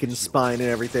back and spine and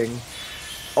everything.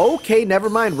 Okay,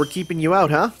 never mind. We're keeping you out,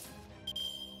 huh?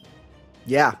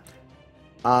 Yeah.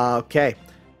 Okay.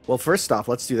 Well, first off,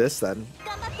 let's do this then.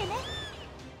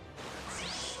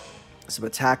 Some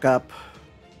attack up.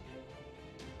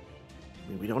 I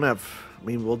mean, we don't have... I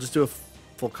mean, we'll just do a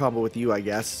full combo with you, I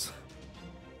guess.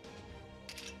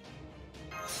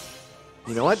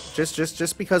 You know what?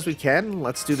 Just because we can,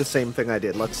 let's do the same thing I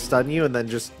did. Let's stun you and then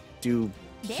just do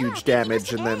huge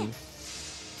damage and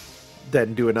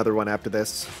then do another one after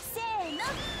this.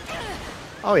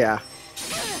 Oh yeah.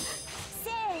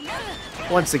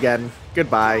 Once again,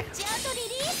 goodbye.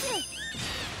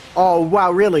 Oh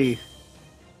wow, really?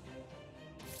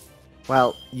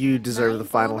 Well, you deserve the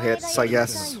final hits, I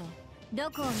guess.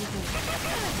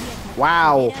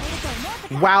 Wow.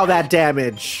 Wow, that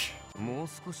damage.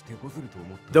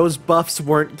 Those buffs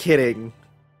weren't kidding.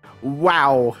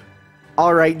 Wow.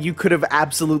 Alright, you could have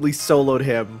absolutely soloed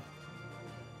him.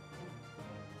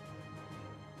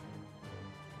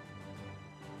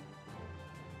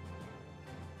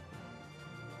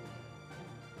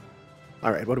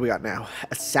 Alright, what do we got now?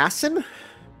 Assassin?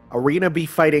 Arena be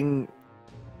fighting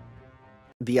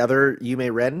the other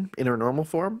Yume Ren in her normal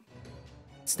form?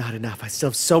 It's not enough. I still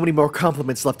have so many more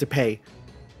compliments left to pay.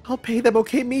 I'll pay them,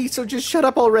 okay, me, so just shut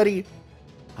up already.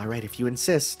 Alright, if you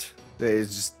insist.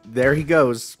 There he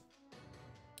goes.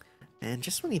 And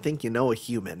just when you think you know a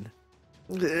human.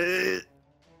 But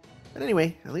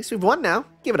anyway, at least we've won now.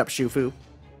 Give it up, Shufu.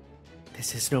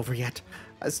 This isn't over yet.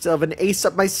 I still have an ace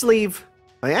up my sleeve.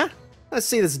 Oh yeah? Let's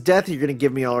see this death you're gonna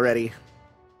give me already.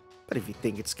 But if you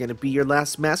think it's gonna be your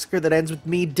last massacre that ends with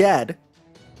me dead,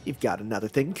 you've got another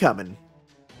thing coming.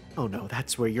 Oh no,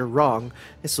 that's where you're wrong.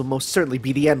 This will most certainly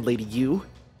be the end, Lady Yu.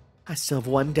 I still have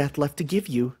one death left to give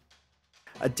you.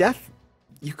 A death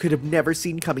you could have never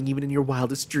seen coming even in your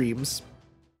wildest dreams.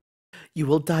 You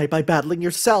will die by battling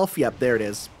yourself. Yep, there it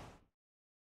is.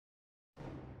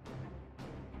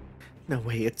 No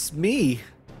way, it's me.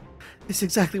 This is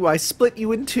exactly why I split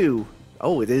you in two.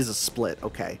 Oh, it is a split,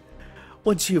 okay.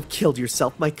 Once you have killed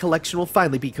yourself, my collection will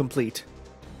finally be complete.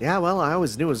 Yeah, well, I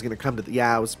always knew it was going to come to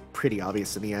yeah, it was pretty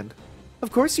obvious in the end.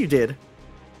 Of course you did.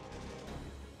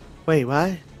 Wait,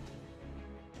 what?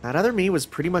 That other me was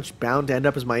pretty much bound to end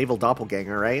up as my evil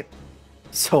doppelganger, right?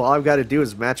 So all I've got to do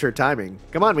is match her timing.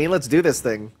 Come on, me, let's do this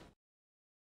thing.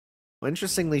 Well,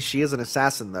 interestingly, she is an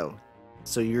assassin, though.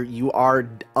 So you are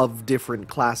of different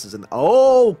classes. And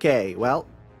okay, well,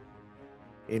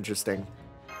 interesting.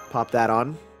 Pop that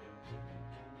on.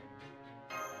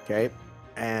 Okay.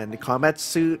 And the combat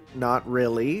suit, not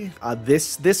really.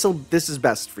 This is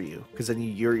best for you because then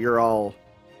you're all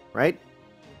right.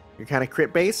 You're kind of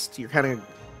crit based. You're kind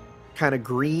of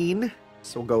green,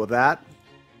 so we'll go with that.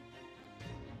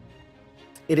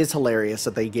 It is hilarious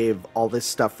that they gave all this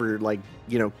stuff for like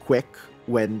quick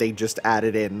when they just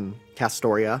added in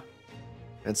Castoria.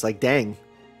 And it's like, dang,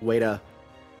 way to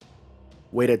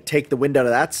take the wind out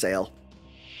of that sail.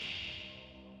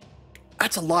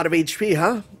 That's a lot of HP,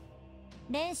 huh?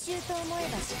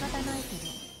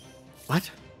 What?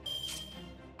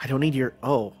 I don't need your...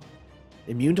 Oh.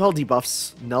 Immune to all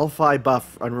debuffs. Nullify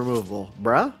buff unremovable.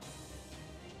 Bruh?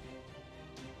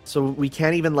 So we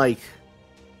can't even, like...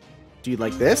 do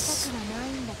like this?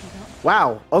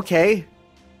 Wow, okay.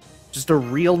 Just a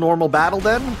real normal battle,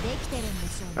 then?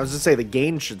 I was gonna say, the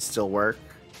gain should still work.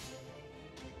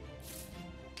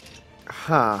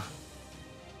 Huh.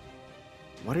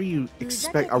 What are you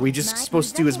expect? Are we just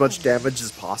supposed to do as much damage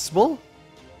as possible?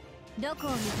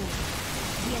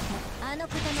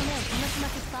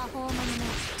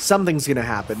 Something's gonna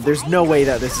happen. There's no way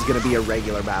that this is gonna be a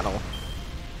regular battle.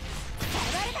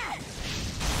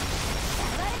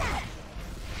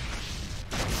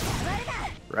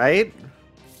 Right?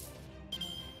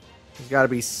 There's gotta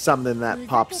be something that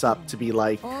pops up to be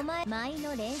like,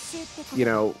 you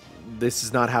know, this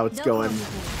is not how it's going.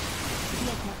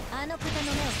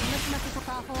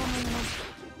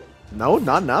 No,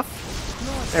 not enough.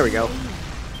 There we go.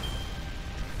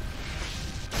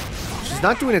 She's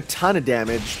not doing a ton of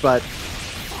damage, but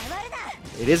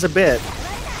it is a bit.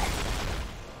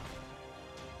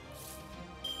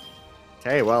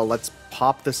 Okay, well, let's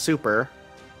pop the super.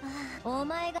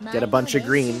 Get a bunch of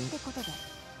green.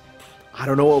 I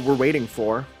don't know what we're waiting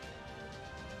for.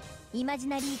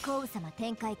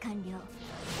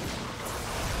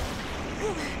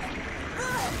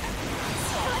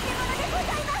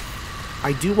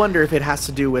 I do wonder if it has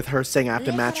to do with her saying I have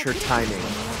to match her timing.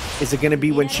 Is it going to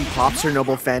be when she pops her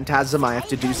Noble Phantasm, I have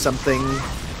to do something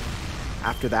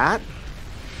after that?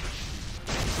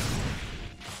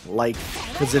 Like,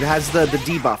 because it has the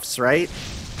debuffs, right?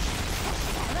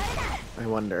 I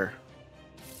wonder.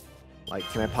 Like,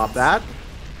 can I pop that?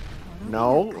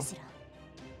 No.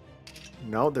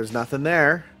 No, there's nothing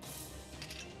there.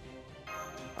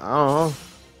 Oh.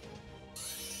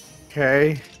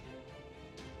 Okay.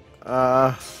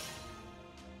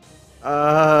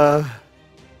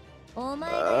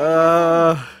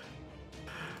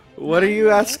 What are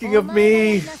you asking of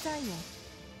me?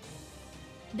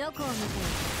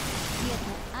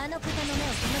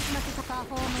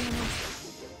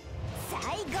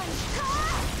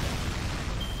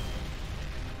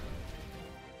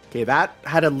 Okay, that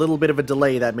had a little bit of a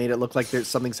delay that made it look like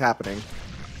something's happening.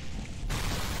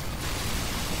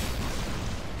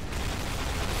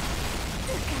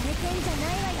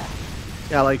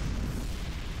 Yeah, like...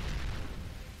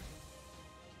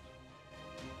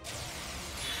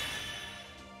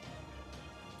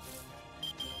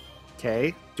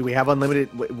 Okay, do we have unlimited...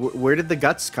 Where did the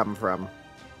guts come from?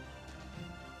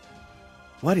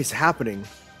 What is happening?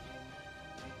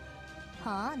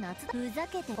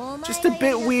 Just a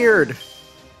bit weird.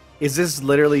 Is this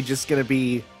literally just gonna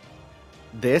be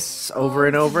this over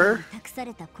and over?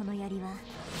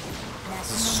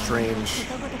 This is strange.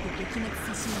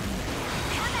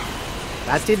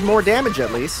 That did more damage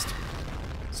at least.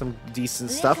 Some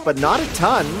decent stuff, but not a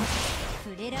ton.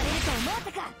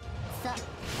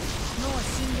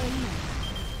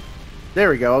 There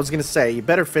we go. I was gonna say, you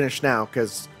better finish now,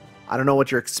 because I don't know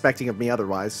what you're expecting of me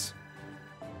otherwise.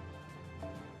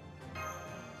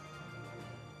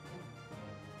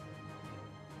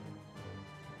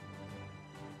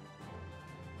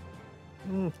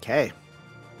 Okay.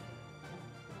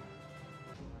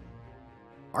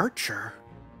 Archer?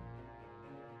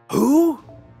 Who?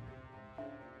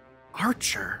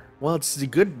 Archer? Well, it's a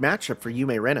good matchup for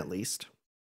Yume Ren, at least.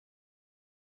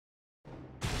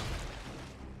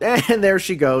 And there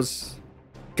she goes.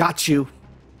 Got you.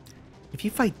 If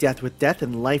you fight death with death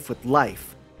and life with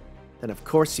life, then of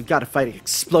course you've got to fight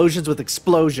explosions with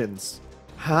explosions.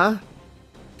 Huh?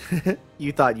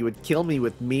 You thought you would kill me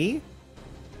with me?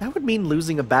 That would mean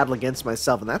losing a battle against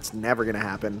myself, and that's never gonna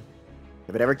happen.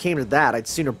 If it ever came to that, I'd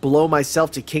sooner blow myself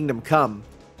to Kingdom Come.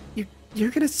 You're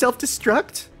gonna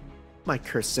self-destruct? My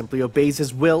curse simply obeys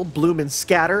his will, bloom and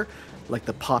scatter, like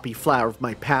the poppy flower of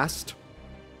my past.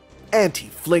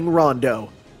 Anti-fling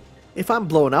rondo. If I'm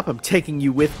blowing up, I'm taking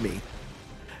you with me.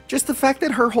 Just the fact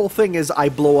that her whole thing is I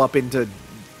blow up into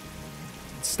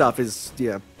stuff is,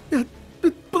 yeah.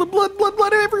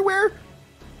 Blood everywhere.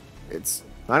 It's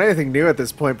not anything new at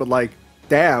this point, but like,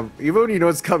 damn, even when you know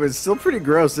it's coming, it's still pretty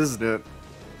gross, isn't it?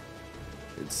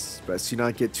 It's best you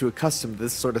not get too accustomed to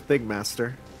this sort of thing,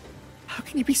 Master. How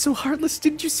can you be so heartless?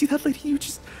 Didn't you see that lady? You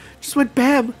just went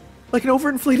bam, like an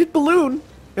overinflated balloon.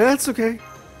 Yeah, that's okay.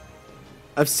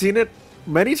 I've seen it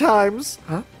many times.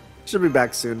 Huh? She'll be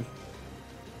back soon.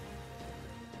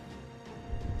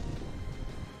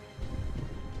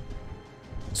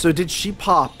 So did she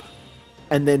pop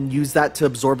and then use that to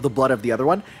absorb the blood of the other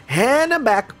one? And I'm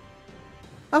back.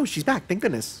 Oh, she's back. Thank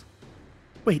goodness.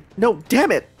 Wait, no,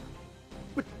 damn it.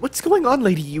 What's going on,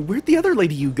 Lady Yu? Where'd the other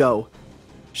Lady Yu go?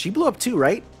 She blew up too,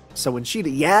 right? So when she...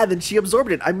 Yeah, then she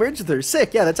absorbed it. I merged with her.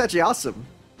 Sick. Yeah, that's actually awesome.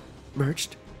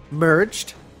 Merged?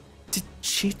 Merged? Did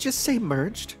she just say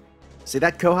merged? See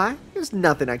that, Kohai? There's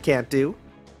nothing I can't do.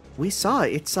 We saw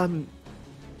it. It's,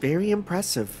 very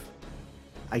impressive.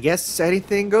 I guess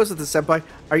anything goes with the Senpai.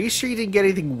 Are you sure you didn't get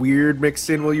anything weird mixed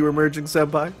in while you were merging,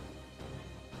 Senpai?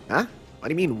 Huh? What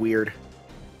do you mean weird?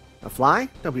 A fly?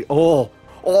 Don't be. Oh,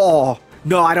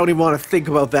 no, I don't even want to think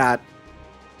about that.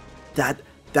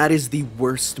 That is the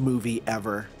worst movie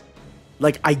ever.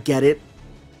 Like, I get it.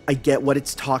 I get what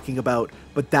it's talking about,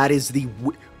 but that is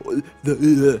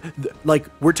like,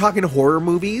 we're talking horror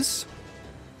movies.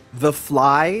 The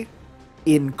Fly,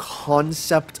 in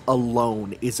concept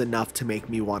alone, is enough to make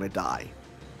me want to die.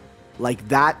 Like,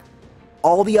 that,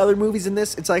 all the other movies in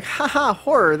this, it's like, haha,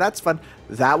 horror, that's fun.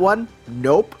 That one,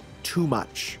 nope, too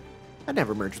much. I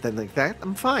never merged with anything like that.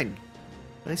 I'm fine.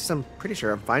 I'm pretty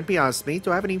sure I'm fine. Be honest with me.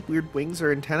 Do I have any weird wings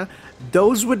or antenna?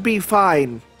 Those would be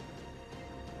fine.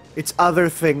 It's other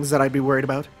things that I'd be worried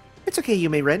about. It's okay,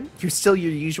 Yume Ren. You're still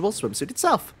your usual swimsuit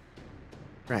itself.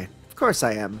 Right. Of course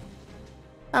I am.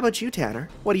 How about you, Tanner?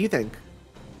 What do you think?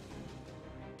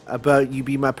 About you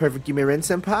be my perfect Yume Ren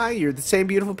senpai? You're the same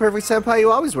beautiful perfect senpai you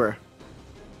always were.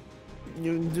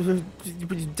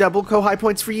 Double Kohai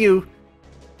points for you.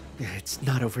 It's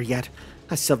not over yet.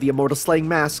 I still have the immortal slaying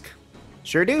mask.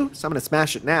 Sure do, so I'm gonna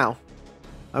smash it now.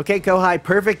 Okay, Kohai,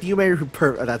 perfect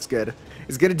Yume... that's good.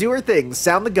 Is gonna do her thing.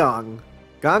 Sound the gong.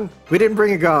 Gong? We didn't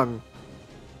bring a gong.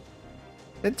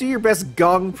 Then do your best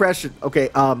gong impression. Okay,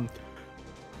 Bong.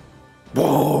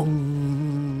 Oh.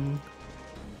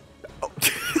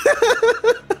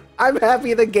 I'm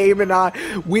happy the game and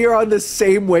we are on the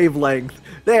same wavelength.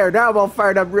 There, now I'm all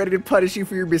fired up, ready to punish you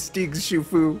for your mistakes,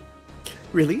 Shufu.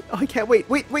 Really? Oh, I can't wait.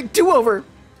 Wait, do-over!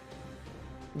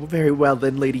 Well, very well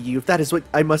then, Lady Yu. If that is what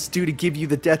I must do to give you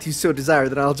the death you so desire,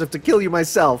 then I'll just have to kill you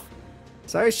myself.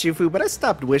 Sorry, Shufu, but I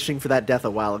stopped wishing for that death a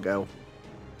while ago.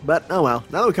 But, oh well,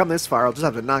 now that we've come this far, I'll just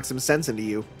have to knock some sense into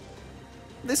you.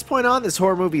 From this point on, this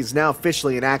horror movie is now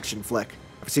officially an action flick.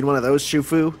 Ever seen one of those,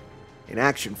 Shufu? In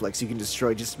action flicks, you can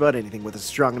destroy just about anything with a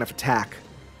strong enough attack.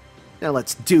 Now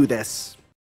let's do this.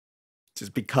 It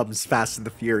just becomes Fast and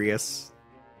the Furious.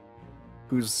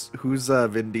 Who's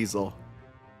Vin Diesel?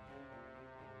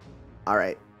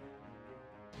 Alright.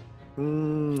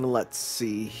 Let's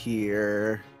see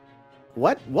here.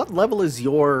 What level is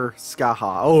your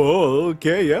Skaha? Oh,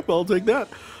 okay, yep, I'll take that.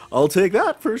 I'll take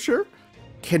that for sure.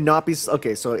 Cannot be...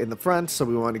 Okay, so in the front, so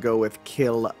we want to go with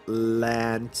Kill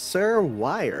Lancer.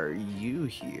 Why are you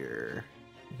here?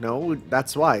 No,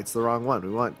 that's why. It's the wrong one. We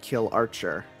want Kill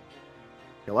Archer.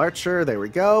 Kill Archer, there we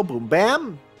go. Boom,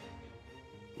 bam.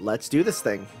 Let's do this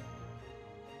thing.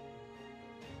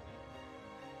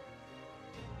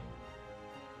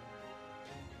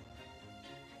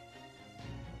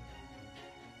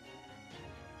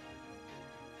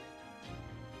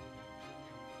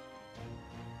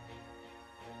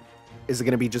 Is it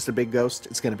going to be just a big ghost?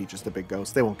 It's going to be just a big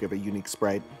ghost. They won't give a unique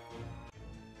sprite.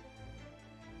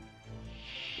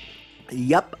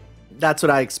 Yep, that's what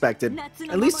I expected.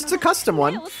 At least it's a custom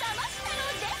one.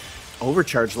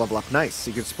 Overcharge level up. Nice.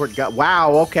 Secret support got...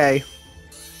 Wow, okay.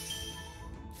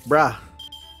 Bruh.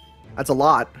 That's a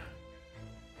lot.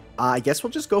 I guess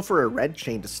we'll just go for a red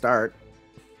chain to start.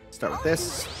 Start with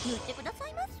this.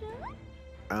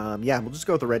 Yeah, we'll just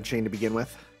go with the red chain to begin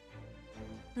with.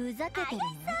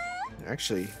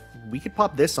 Actually, we could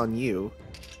pop this on you,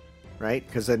 right?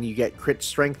 Because then you get crit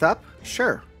strength up.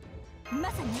 Sure.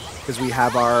 Because we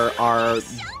have our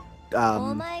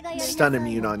stun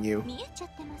immune on you.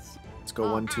 Let's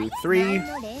go 1, 2, 3.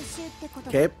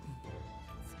 Okay.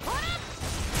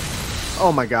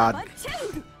 Oh my god.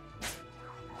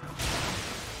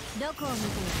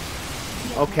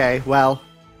 Okay, well.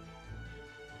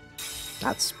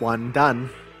 That's one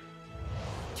done.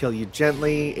 Kill you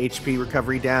gently. HP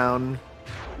recovery down.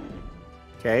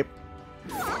 Okay.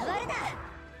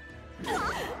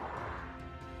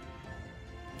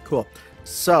 Cool.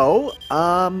 So,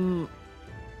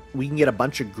 we can get a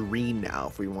bunch of green now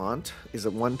if we want. Is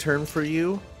it 1 turn for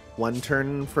you? 1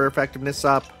 turn for effectiveness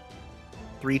up.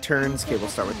 3 turns. Okay, we'll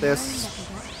start with this.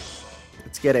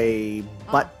 Let's get a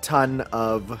butt ton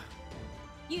of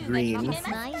green.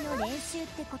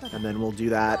 And then we'll do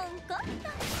that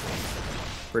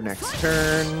for next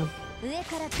turn.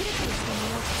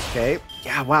 Okay.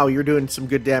 Yeah, wow, you're doing some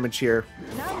good damage here.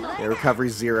 Okay, recovery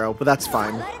 0, but that's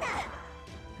fine.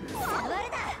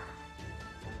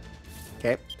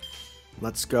 Okay.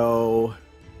 Let's go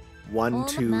 1,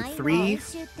 2, 3.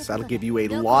 So that'll give you a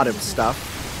lot of stuff.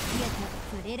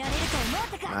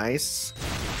 Nice.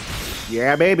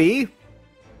 Yeah, baby.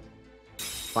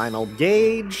 Final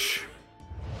gauge.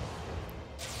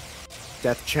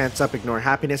 Death chance up, ignore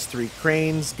happiness. 3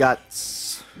 cranes,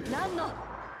 guts.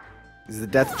 Is the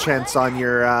death chance on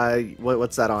your,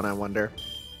 what's that on, I wonder?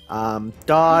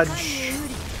 Dodge.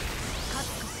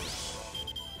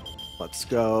 Let's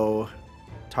go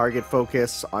target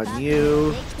focus on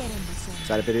you. So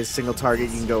that if it is single target,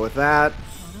 you can go with that.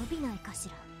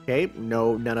 Okay,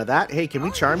 no, none of that. Hey, can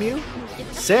we charm you?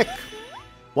 Sick.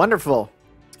 Wonderful.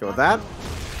 Let's go with that.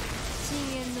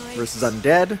 Versus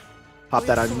undead. Pop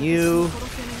that on you.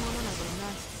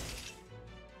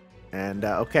 And,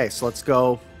 okay, so let's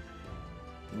go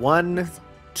 1,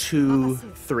 2,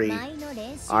 3.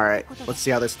 Alright, let's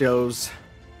see how this goes.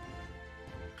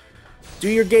 Do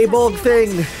your gay bulk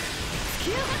thing!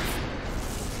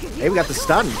 Hey, we got the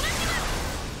stun.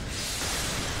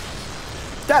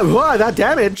 That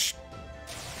damage!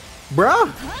 Bruh!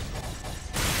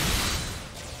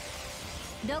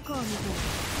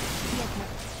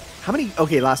 How many?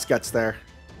 Okay, last guts there.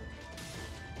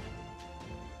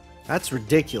 That's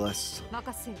ridiculous.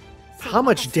 How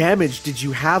much damage did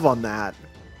you have on that?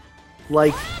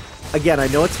 Like, again, I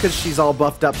know it's because she's all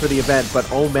buffed up for the event, but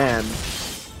oh man.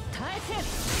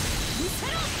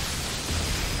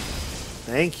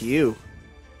 Thank you.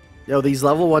 Yo, these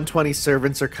level 120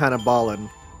 servants are kind of ballin'.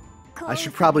 I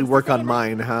should probably work on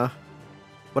mine, huh?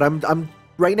 But I'm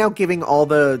right now giving all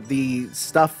the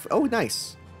stuff. Oh,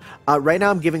 nice. Right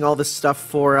now I'm giving all the stuff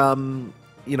for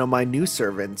you know, my new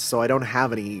servants, so I don't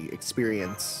have any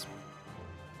experience.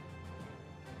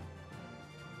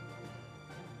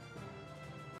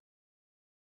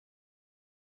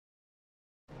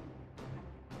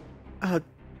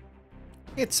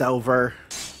 It's over.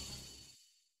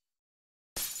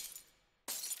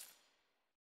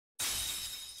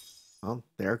 Well,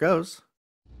 there it goes.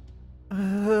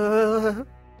 There,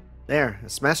 I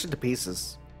smashed it to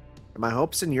pieces. And my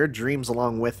hopes and your dreams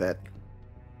along with it.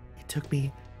 It took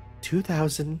me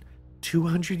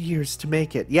 2,200 years to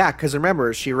make it. Yeah, because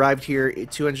remember, she arrived here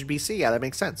at 200 BC. Yeah, that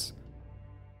makes sense.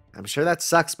 I'm sure that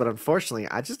sucks, but unfortunately,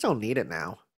 I just don't need it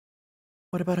now.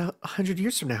 What about 100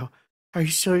 years from now? Are you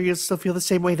sure you'll still feel the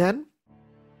same way then?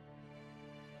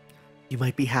 You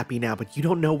might be happy now, but you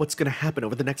don't know what's going to happen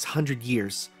over the next 100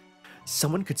 years.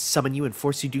 Someone could summon you and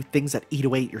force you to do things that eat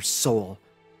away at your soul.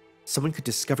 Someone could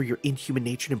discover your inhuman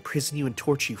nature and imprison you and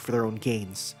torture you for their own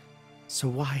gains. So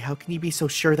why? How can you be so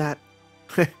sure that...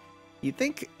 You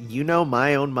think you know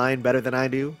my own mind better than I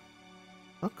do?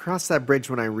 I'll cross that bridge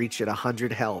when I reach it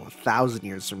 100, hell, 1,000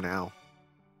 years from now.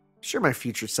 Sure, my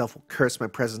future self will curse my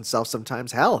present self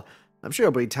sometimes. Hell, I'm sure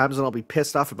there'll be times when I'll be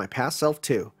pissed off at my past self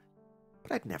too.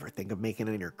 But I'd never think of making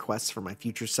any requests for my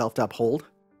future self to uphold.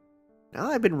 Now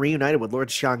that I've been reunited with Lord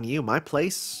Xiang Yu, my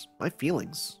place, my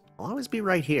feelings, will always be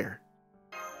right here.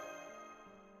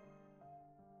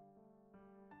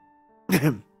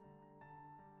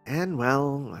 And,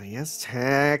 well, I guess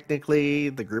technically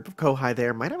the group of Kohai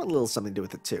there might have a little something to do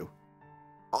with it too.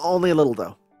 Only a little,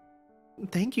 though.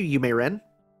 Thank you, Yume Ren.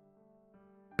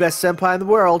 Best senpai in the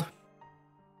world.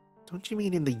 Don't you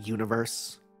mean in the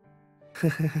universe?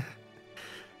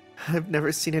 I've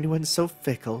never seen anyone so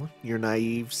fickle. You're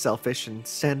naive, selfish, and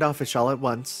standoffish all at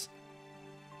once.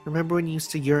 Remember when you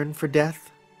used to yearn for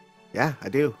death? Yeah, I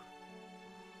do.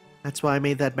 That's why I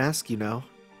made that mask, you know.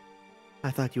 I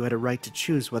thought you had a right to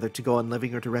choose whether to go on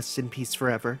living or to rest in peace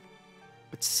forever.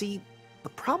 But see, the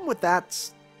problem with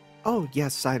that's... Oh,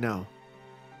 yes, I know.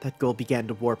 That goal began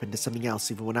to warp into something else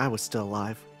even when I was still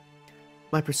alive.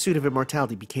 My pursuit of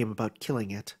immortality became about killing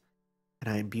it.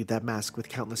 And I imbued that mask with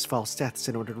countless false deaths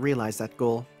in order to realize that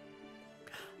goal.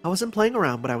 I wasn't playing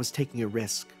around, but I was taking a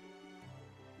risk.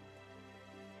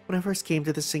 When I first came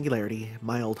to the Singularity,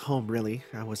 my old home really,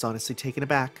 I was honestly taken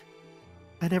aback.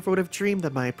 I never would have dreamed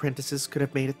that my apprentices could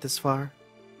have made it this far.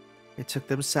 It took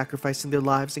them sacrificing their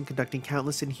lives and conducting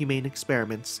countless inhumane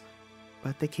experiments,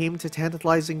 but they came to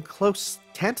tantalizingly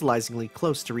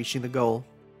close to reaching the goal.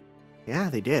 Yeah,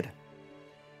 they did.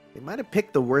 They might have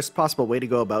picked the worst possible way to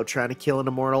go about trying to kill an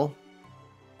immortal,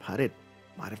 but it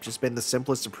might have just been the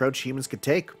simplest approach humans could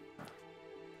take.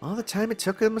 All the time it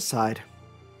took them aside.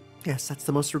 Yes, that's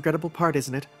the most regrettable part,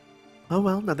 isn't it? Oh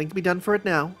well, nothing can be done for it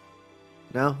now.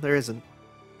 No, there isn't.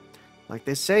 Like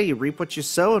they say, you reap what you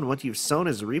sow, and what you've sown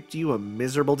has reaped you a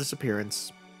miserable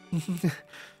disappearance.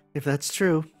 If that's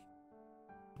true,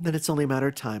 then it's only a matter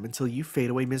of time until you fade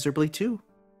away miserably too.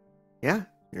 Yeah,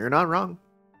 you're not wrong.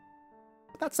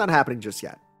 But that's not happening just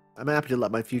yet. I'm happy to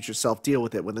let my future self deal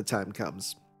with it when the time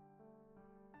comes.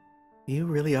 You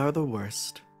really are the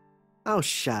worst. Oh,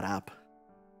 shut up.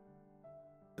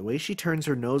 The way she turns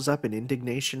her nose up in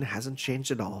indignation hasn't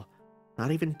changed at all.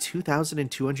 Not even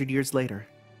 2,200 years later.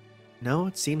 No,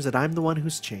 it seems that I'm the one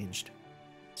who's changed.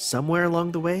 Somewhere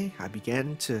along the way, I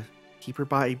began to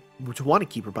want to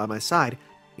keep her by my side,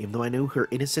 even though I knew her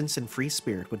innocence and free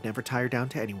spirit would never tie her down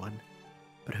to anyone.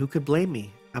 But who could blame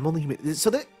me? I'm only human. So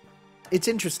that it's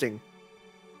interesting.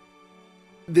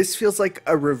 This feels like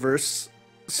a reverse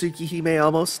Tsukihime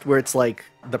almost, where it's like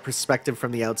the perspective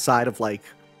from the outside of like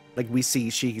Like, we see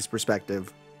Shiki's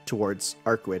perspective towards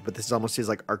Arkwid, but this is almost his,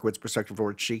 like, Arkwid's perspective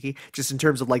towards Shiki. Just in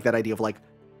terms of, like, that idea of, like,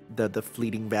 the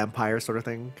fleeting vampire sort of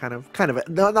thing. Kind of,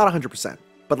 not 100%,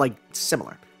 but, like,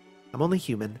 similar. I'm only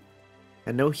human,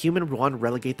 and no human would want to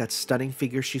relegate that stunning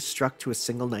figure she struck to a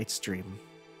single night's dream.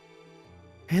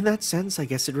 In that sense, I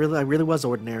guess I really was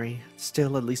ordinary.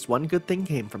 Still, at least one good thing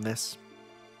came from this.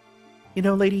 You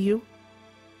know, Lady Yu,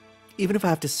 even if I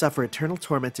have to suffer eternal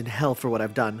torment in hell for what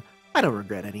I've done, I don't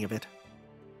regret any of it.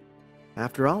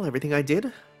 After all, everything I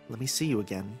did, let me see you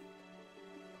again.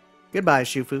 Goodbye,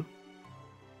 Shufu.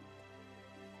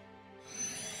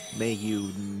 May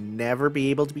you never be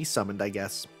able to be summoned, I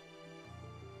guess.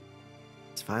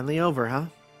 It's finally over, huh?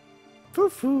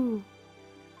 Foo-foo.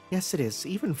 Yes, it is.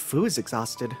 Even Fu is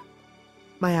exhausted.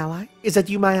 My ally? Is that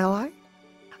you, my ally?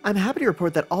 I'm happy to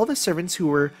report that all the servants who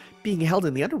were being held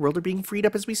in the underworld are being freed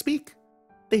up as we speak.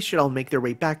 They should all make their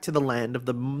way back to the land of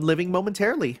the living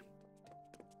momentarily.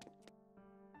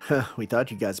 We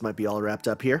thought you guys might be all wrapped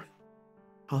up here.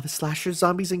 All the slashers,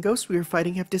 zombies, and ghosts we were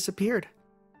fighting have disappeared.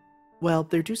 Well,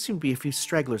 there do seem to be a few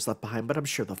stragglers left behind, but I'm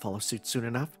sure they'll follow suit soon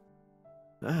enough.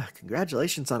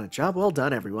 Congratulations on a job well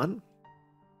done, everyone.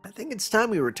 I think it's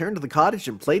time we returned to the cottage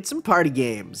and played some party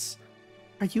games.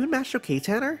 Are you and Mash okay,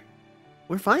 Tanner?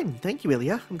 We're fine, thank you,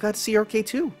 Ilya. I'm glad to see you're okay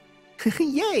too.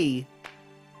 Yay!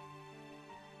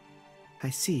 I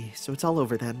see, so it's all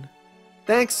over then.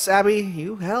 Thanks, Abby.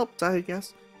 You helped, I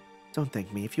guess. Don't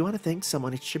thank me. If you want to thank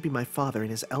someone, it should be my father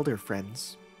and his elder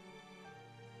friends.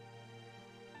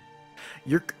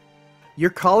 You're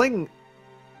calling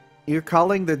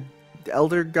the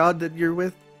elder god that you're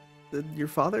with your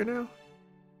father now?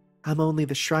 I'm only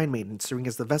the shrine maiden serving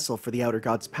as the vessel for the outer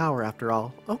god's power, after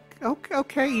all.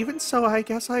 Okay, even so, I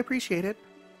guess I appreciate it.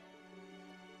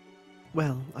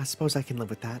 Well, I suppose I can live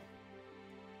with that.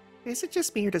 Is it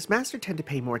just me, or does Master tend to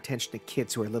pay more attention to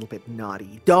kids who are a little bit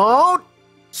naughty? Don't!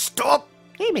 Stop!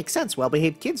 Hey, makes sense.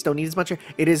 Well-behaved kids don't need as much...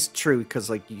 It is true,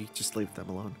 because, like, you just leave them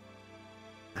alone.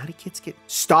 Naughty kids get...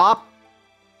 Stop!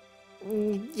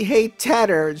 Hey,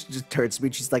 Tanner. She just turns to me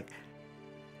and she's like...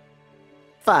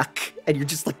 Fuck. And you're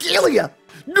just like, Ilya!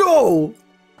 No!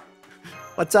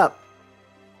 What's up?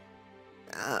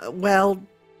 Well...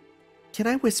 Can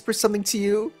I whisper something to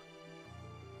you?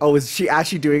 Oh, is she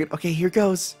actually doing it? Okay, here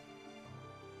goes.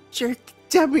 Sure,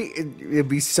 tell me. It'd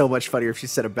be so much funnier if she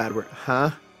said a bad word.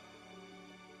 Huh?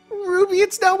 Ruby,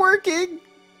 it's not working!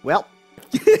 Well...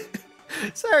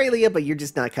 Sorry, Leah, but you're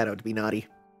just not cut out to be naughty.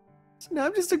 So now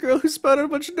I'm just a girl who spouted a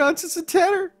bunch of nonsense at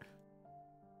Tanner.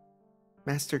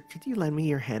 Master, could you lend me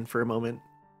your hand for a moment?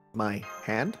 My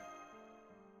hand?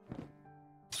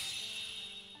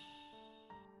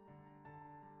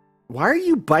 Why are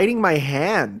you biting my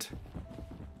hand?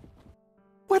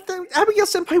 What the?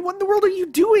 Abigail-senpai, what in the world are you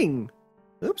doing?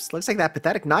 Oops, looks like that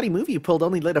pathetic naughty move you pulled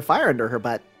only lit a fire under her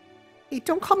butt. Hey,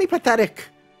 don't call me pathetic.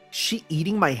 Is she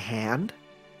eating my hand?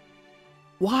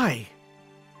 Why?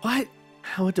 What?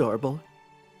 How adorable.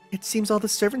 It seems all the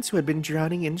servants who had been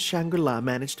drowning in Shangri-La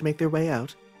managed to make their way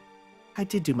out. I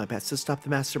did do my best to stop the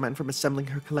mastermind from assembling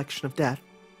her collection of death.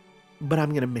 But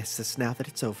I'm gonna miss this now that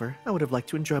it's over. I would have liked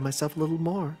to enjoy myself a little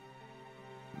more.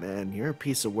 Man, you're a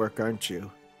piece of work, aren't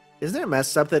you? Isn't it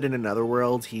messed up that in another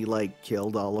world he, like,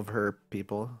 killed all of her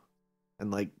people? And,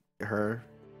 like, her?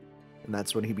 And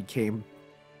that's when he became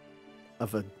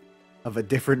of a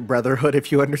different brotherhood,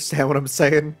 if you understand what I'm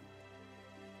saying?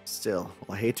 Still,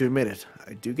 well, I hate to admit it,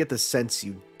 I do get the sense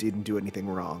you didn't do anything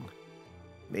wrong.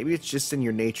 Maybe it's just in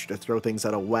your nature to throw things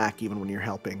out of whack even when you're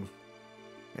helping.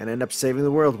 And end up saving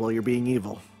the world while you're being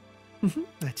evil.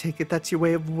 I take it that's your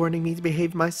way of warning me to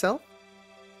behave myself?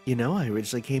 You know, I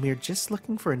originally came here just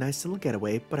looking for a nice little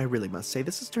getaway, but I really must say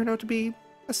this has turned out to be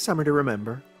a summer to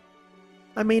remember.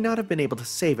 I may not have been able to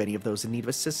save any of those in need of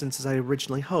assistance as I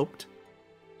originally hoped,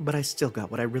 but I still got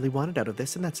what I really wanted out of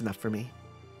this, and that's enough for me.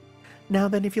 Now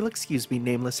then, if you'll excuse me,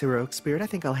 nameless heroic spirit, I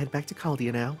think I'll head back to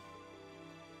Chaldea now.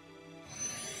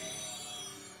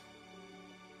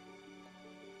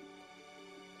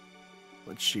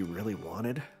 What she really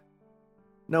wanted?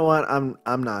 You know what?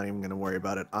 I'm not even gonna worry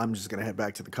about it. I'm just gonna head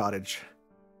back to the cottage.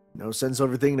 No sense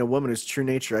overthinking a woman whose true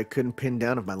nature I couldn't pin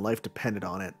down if my life depended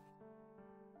on it.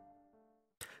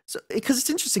 So, because it's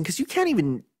interesting, because you can't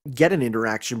even get an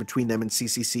interaction between them in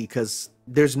CCC, because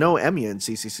there's no Emiya in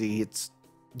CCC. It's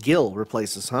Gil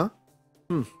replaces, huh?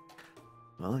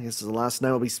 Well, I guess it's the last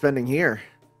night we'll be spending here.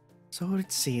 So it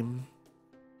would seem.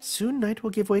 Soon night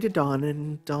will give way to dawn,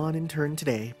 and dawn in turn to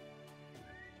day.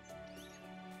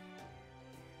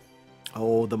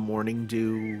 Oh, the morning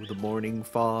dew, the morning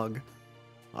fog.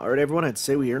 Alright, everyone, I'd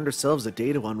say we earned ourselves a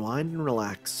day to unwind and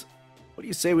relax. What do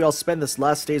you say we all spend this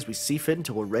last day as we see fit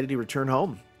until we're ready to return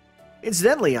home?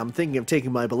 Incidentally, I'm thinking of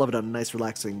taking my beloved on a nice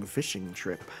relaxing fishing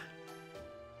trip.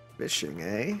 Fishing,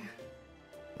 eh?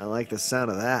 I like the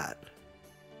sound of that.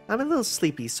 I'm a little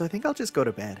sleepy, so I think I'll just go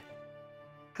to bed.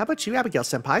 How about you,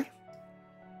 Abigail-senpai?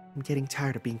 I'm getting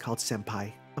tired of being called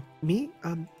senpai. Me?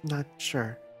 I'm not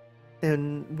sure.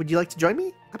 Then, would you like to join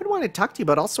me? I've been wanting to talk to you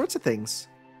about all sorts of things.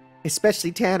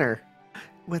 Especially Tanner.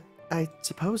 What, I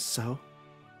suppose so.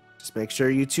 Just make sure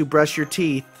you two brush your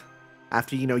teeth.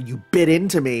 After, you bit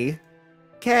into me.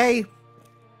 Okay.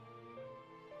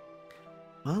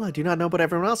 Well, I do not know about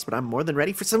everyone else, but I'm more than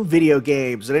ready for some video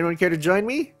games. Would anyone care to join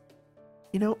me?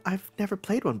 I've never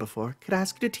played one before. Could I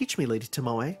ask you to teach me, Lady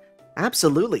Tomoe?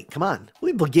 Absolutely. Come on.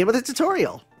 We begin with a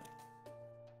tutorial.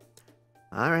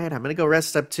 Alright, I'm gonna go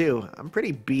rest up too. I'm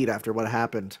pretty beat after what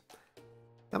happened.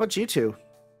 How about you two?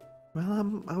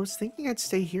 Well, I was thinking I'd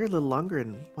stay here a little longer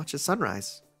and watch the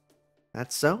sunrise.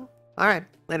 That's so? Alright,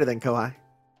 later then, Kohai.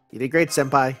 You did great,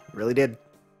 senpai. You really did.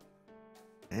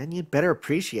 And you'd better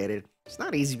appreciate it. It's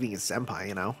not easy being a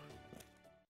senpai,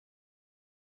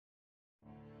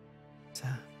 It's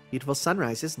a beautiful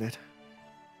sunrise, isn't it?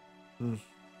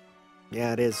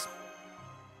 Yeah, it is.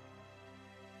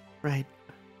 Right.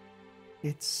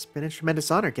 It's been a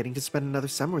tremendous honor getting to spend another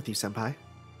summer with you, senpai.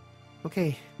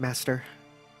 Okay, master.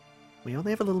 We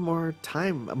only have a little more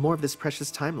of this precious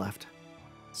time left.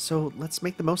 So let's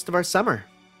make the most of our summer.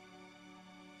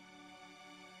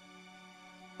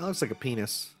 That looks like a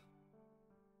penis.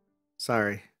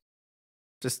 Sorry.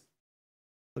 Just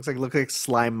looks like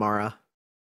Slime Mara.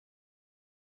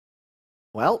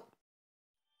 Well.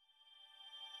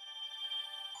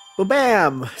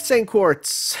 Ba-bam! St.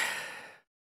 Quartz.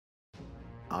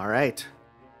 Alright.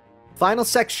 Final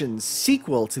section,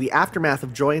 sequel to the aftermath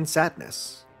of joy and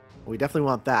sadness. We definitely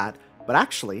want that. But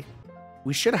actually,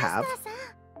 we should have...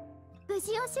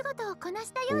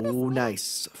 Oh,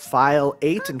 nice. File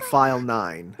 8 and File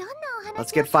 9.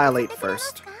 Let's get File 8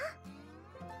 first.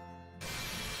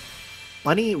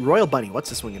 Bunny, Royal Bunny, what's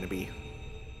this one going to be?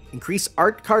 Increase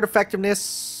art card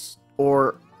effectiveness,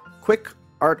 or quick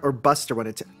art or buster when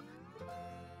it's...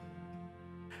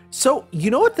 So,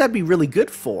 you know what that'd be really good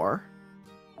for?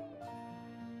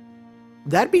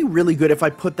 That'd be really good if I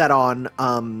put that on,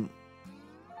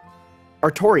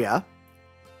 Artoria.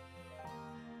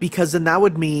 Because then that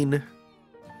would mean...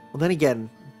 Well, then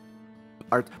again...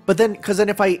 Art... But then, because then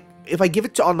if I give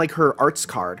it to on, like, her arts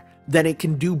card, then it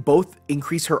can do both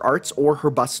increase her arts or her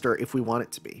buster if we want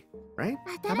it to be. Right?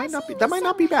 That might not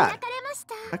be bad.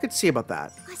 I could see about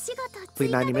that. Complete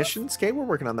 90 missions. Okay, we're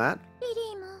working on that.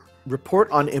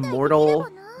 Report on Immortal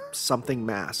something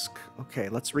mask. Okay,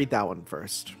 let's read that one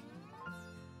first.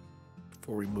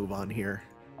 Before we move on here.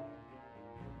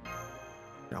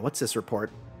 Now, what's this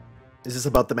report? Is this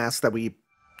about the mask that we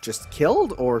just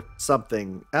killed or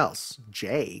something else?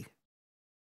 Jay?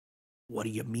 What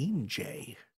do you mean,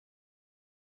 Jay?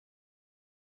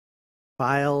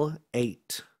 File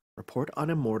 8. Report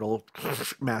on Immortal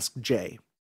Mask J.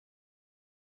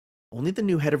 Only the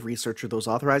new head of research or those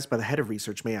authorized by the head of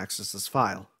research may access this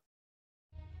file.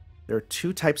 There are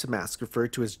two types of masks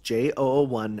referred to as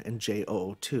J001 and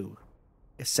J002.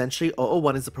 Essentially,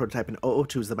 001 is the prototype and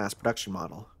 002 is the mass production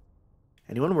model.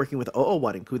 Anyone working with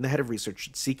 001, including the head of research,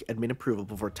 should seek admin approval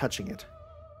before touching it.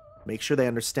 Make sure they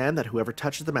understand that whoever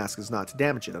touches the mask is not to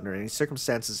damage it under any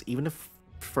circumstances, even if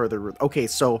further... Okay,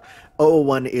 so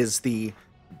 001 is the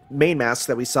main mask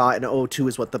that we saw, and 002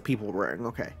 is what the people were wearing.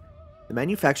 Okay. The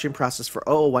manufacturing process for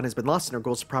 001 has been lost, and our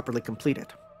goal is to properly complete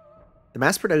it. The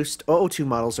mass-produced 002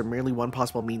 models are merely one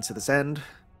possible means to this end.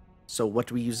 So what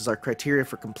do we use as our criteria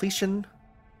for completion?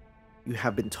 You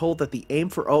have been told that the aim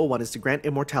for 001 is to grant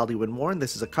immortality when worn.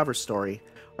 This is a cover story.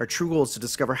 Our true goal is to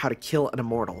discover how to kill an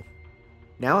immortal.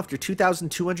 Now, after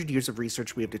 2,200 years of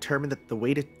research, we have determined that the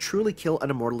way to truly kill an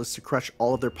immortal is to crush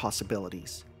all of their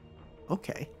possibilities.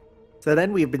 Okay. To that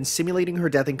end, we have been simulating her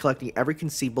death and collecting every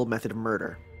conceivable method of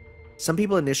murder. Some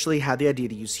people initially had the idea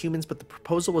to use humans, but the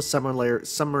proposal was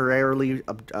summarily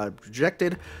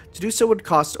rejected. To do so would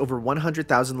cost over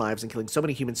 100,000 lives, and killing so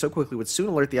many humans so quickly would soon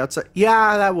alert the outside...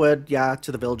 Yeah, that would. Yeah,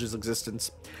 to the village's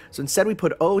existence. So instead, we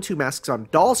put 002 masks on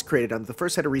dolls created under the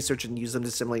first head of research and use them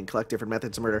to simulate and collect different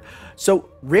methods of murder. So,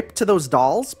 rip to those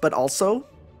dolls, but also,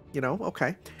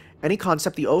 okay. Any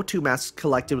concept the 002 masks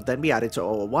collected would then be added to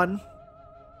 001.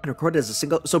 And recorded as a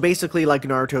single... So basically like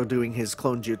Naruto doing his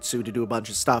clone jutsu to do a bunch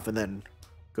of stuff and then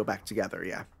go back together,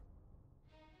 yeah.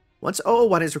 Once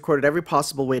 001 has recorded every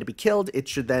possible way to be killed, it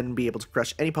should then be able to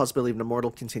crush any possibility of an immortal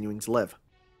continuing to live,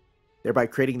 thereby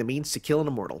creating the means to kill an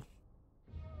immortal.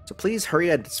 So please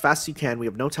hurry as fast as you can, we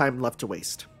have no time left to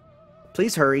waste.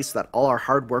 Please hurry so that all our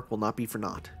hard work will not be for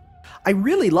naught. I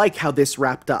really like how this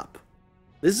wrapped up.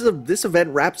 This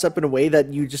event wraps up in a way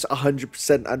that you just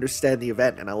 100% understand the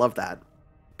event, and I love that.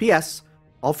 P.S.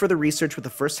 All further research with the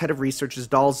first head of research's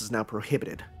dolls is now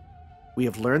prohibited. We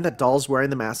have learned that dolls wearing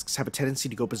the masks have a tendency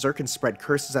to go berserk and spread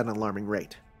curses at an alarming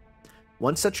rate.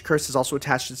 One such curse has also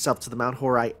attached itself to the Mount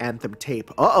Horai Anthem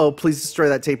tape. Uh-oh, please destroy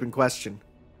that tape in question.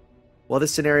 While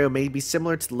this scenario may be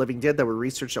similar to the living dead that were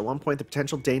researched at one point, the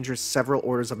potential danger is several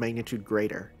orders of magnitude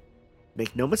greater.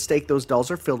 Make no mistake, those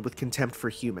dolls are filled with contempt for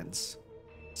humans.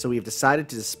 So we have decided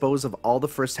to dispose of all the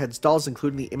first head's dolls,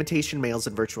 including the imitation males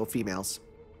and virtual females.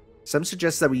 Some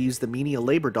suggest that we use the menial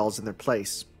labor dolls in their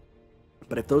place.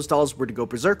 But if those dolls were to go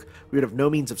berserk, we would have no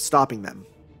means of stopping them.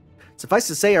 Suffice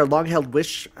to say, our long-held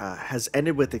wish has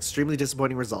ended with extremely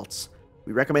disappointing results.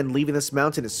 We recommend leaving this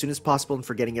mountain as soon as possible and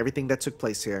forgetting everything that took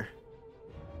place here.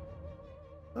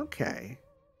 Okay.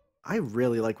 I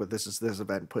really like what this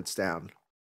event puts down.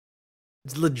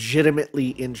 It's legitimately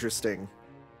interesting.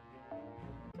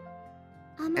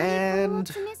 And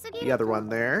the other one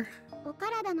there.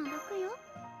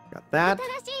 Got that.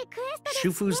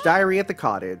 Shufu's diary at the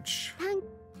cottage.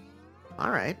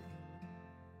 Alright.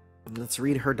 Let's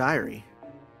read her diary.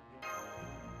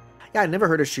 Yeah, I never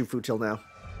heard of Shufu till now.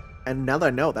 And now that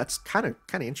I know, that's kind of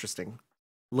interesting.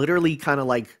 Literally kind of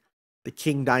like the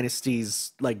King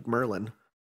Dynasty's, like, Merlin.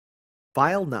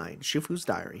 File 9, Shufu's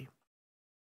diary.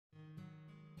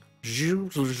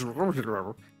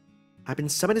 I've been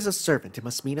summoned as a servant. It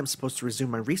must mean I'm supposed to resume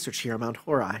my research here on Mount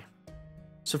Horai.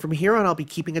 So from here on, I'll be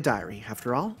keeping a diary.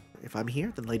 After all, if I'm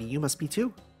here, then Lady, you must be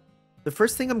too. The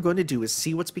first thing I'm going to do is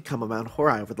see what's become of Mount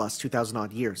Horai over the last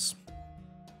 2,000-odd years.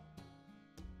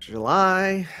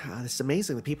 July. This is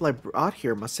amazing. The people I brought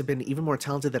here must have been even more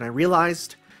talented than I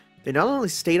realized. They not only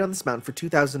stayed on this mountain for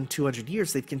 2,200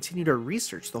 years, they've continued our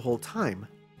research the whole time.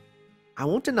 I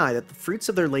won't deny that the fruits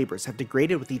of their labors have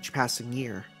degraded with each passing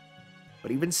year.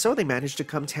 But even so, they managed to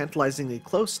come tantalizingly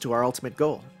close to our ultimate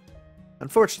goal.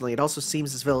 Unfortunately, it also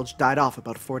seems this village died off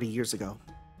about 40 years ago.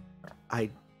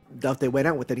 I doubt they went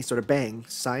out with any sort of bang.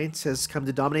 Science has come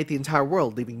to dominate the entire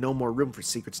world, leaving no more room for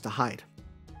secrets to hide.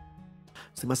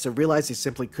 So they must have realized they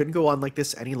simply couldn't go on like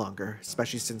this any longer,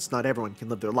 especially since not everyone can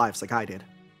live their lives like I did.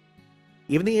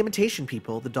 Even the imitation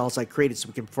people, the dolls I created so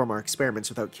we can perform our experiments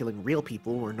without killing real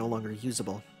people, were no longer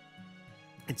usable.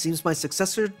 It seems my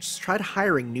successors tried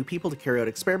hiring new people to carry out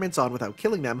experiments on without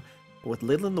killing them, but with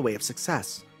little in the way of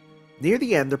success. Near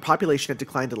the end, their population had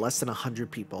declined to less than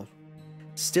 100 people.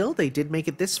 Still, they did make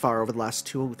it this far over the last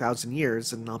 2,000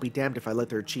 years, and I'll be damned if I let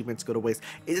their achievements go to waste.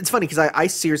 It's funny, because I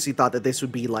seriously thought that this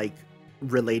would be, like,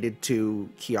 related to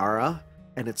Kiara,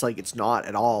 and it's like, it's not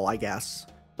at all, I guess.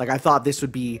 Like, I thought this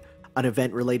would be an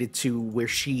event related to where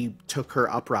she took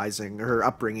her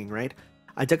upbringing, right?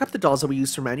 I dug up the dolls that we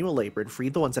used for manual labor and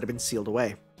freed the ones that have been sealed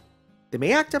away. They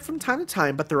may act up from time to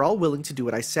time, but they're all willing to do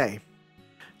what I say.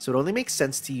 So it only makes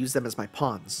sense to use them as my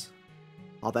pawns.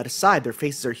 All that aside, their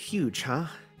faces are huge, huh?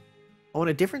 Oh, on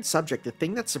a different subject, the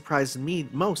thing that surprised me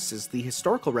most is the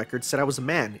historical record said I was a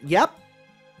man. Yep,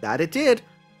 that it did.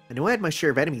 I knew I had my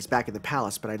share of enemies back in the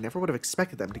palace, but I never would have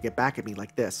expected them to get back at me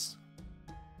like this.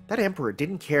 That emperor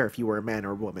didn't care if you were a man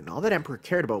or a woman. All that emperor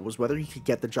cared about was whether he could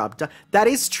get the job done. That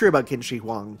is true about Qinshi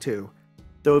Huang, too.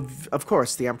 Though, of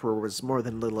course, the emperor was more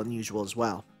than a little unusual as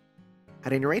well.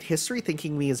 At any rate, history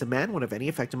thinking me as a man won't have any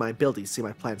effect on my ability to see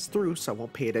my plans through, so I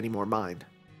won't pay it any more mind.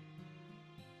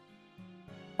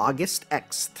 August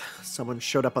Xth. Someone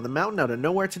showed up on the mountain out of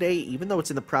nowhere today, even though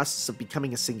it's in the process of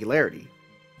becoming a singularity.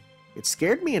 It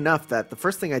scared me enough that the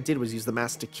first thing I did was use the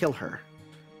mask to kill her.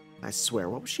 I swear,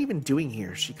 what was she even doing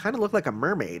here? She kind of looked like a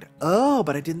mermaid. Oh,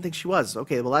 but I didn't think she was.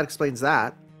 Okay, well that explains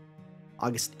that.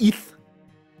 August Eth.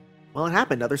 Well, it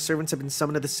happened. Other servants have been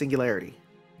summoned to the singularity.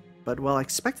 But while I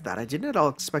expected that, I didn't at all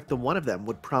expect that one of them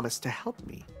would promise to help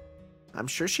me. I'm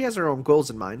sure she has her own goals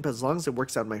in mind, but as long as it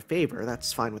works out in my favor,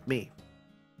 that's fine with me.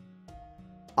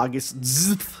 August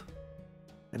Zth.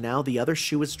 And now the other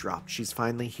shoe is dropped. She's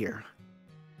finally here.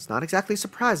 It's not exactly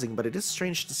surprising, but it is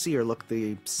strange to see her look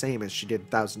the same as she did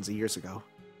thousands of years ago.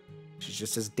 She's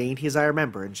just as dainty as I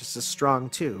remember, and just as strong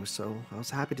too, so I was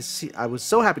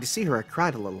so happy to see her I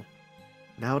cried a little.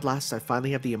 Now at last I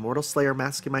finally have the Immortal Slayer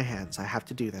mask in my hands. I have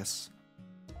to do this.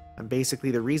 I'm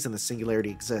basically the reason the singularity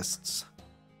exists.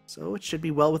 So it should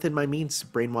be well within my means to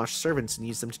brainwash servants and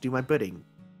use them to do my bidding.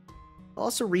 I'll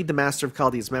also read the Master of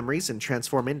Chaldea's memories and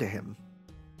transform into him.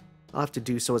 I'll have to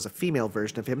do so as a female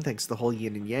version of him thanks to the whole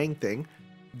yin and yang thing.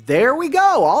 There we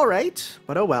go! Alright,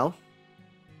 but oh well.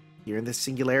 Here in this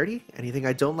singularity, anything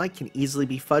I don't like can easily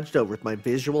be fudged over with my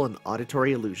visual and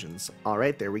auditory illusions.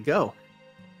 Alright, there we go.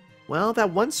 Well, that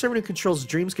one servant who controls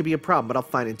dreams could be a problem, but I'll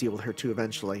find and deal with her too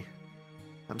eventually.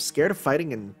 I'm scared of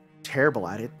fighting and terrible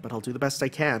at it, but I'll do the best I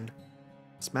can.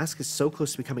 This mask is so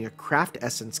close to becoming a craft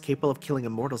essence capable of killing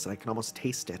immortals that I can almost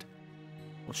taste it.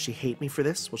 Will she hate me for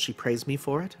this? Will she praise me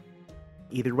for it?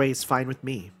 Either way is fine with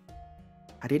me.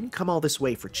 I didn't come all this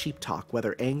way for cheap talk,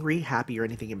 whether angry, happy, or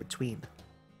anything in between.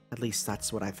 At least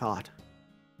that's what I thought.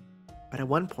 But at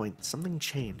one point, something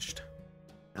changed.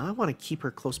 Now I want to keep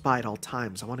her close by at all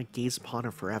times. I want to gaze upon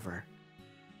her forever.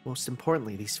 Most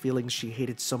importantly, these feelings she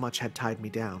hated so much had tied me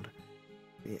down.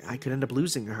 I could end up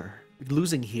losing her.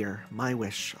 Losing here, my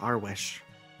wish, our wish,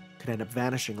 could end up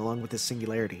vanishing along with this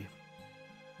singularity.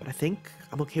 But I think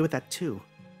I'm okay with that too.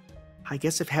 I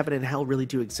guess if heaven and hell really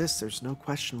do exist, there's no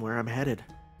question where I'm headed.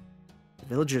 The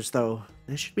villagers, though,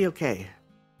 they should be okay.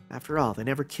 After all, they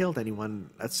never killed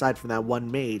anyone aside from that one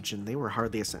mage, and they were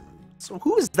hardly a sin. So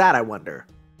who is that, I wonder?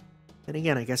 Then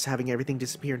again, I guess having everything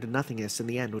disappear into nothingness in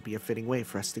the end would be a fitting way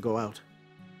for us to go out.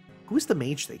 Who is the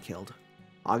mage they killed?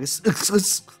 August?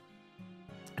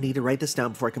 I need to write this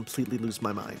down before I completely lose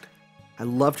my mind. I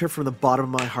loved her from the bottom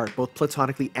of my heart, both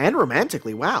platonically and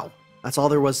romantically. Wow, that's all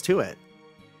there was to it.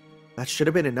 That should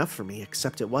have been enough for me,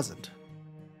 except it wasn't.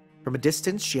 From a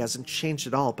distance, she hasn't changed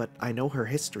at all, but I know her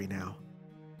history now.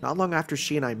 Not long after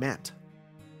she and I met,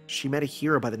 she met a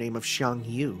hero by the name of Xiang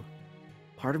Yu.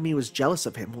 Part of me was jealous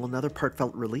of him, while another part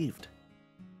felt relieved.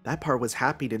 That part was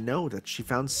happy to know that she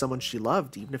found someone she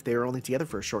loved, even if they were only together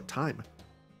for a short time.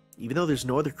 Even though there's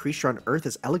no other creature on Earth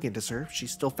as elegant as her, she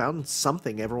still found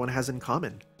something everyone has in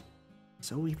common.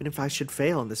 So even if I should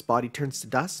fail and this body turns to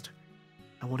dust,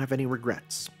 I won't have any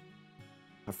regrets.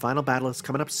 Our final battle is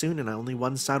coming up soon, and only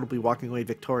one side will be walking away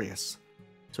victorious.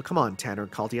 So come on, Tanner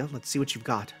and Caldia, let's see what you've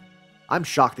got. I'm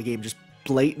shocked the game just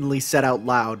blatantly said out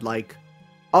loud, like,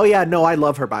 oh yeah, no, I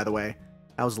love her, by the way.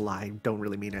 That was a lie, don't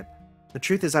really mean it. The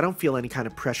truth is, I don't feel any kind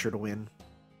of pressure to win.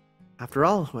 After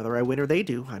all, whether I win or they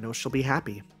do, I know she'll be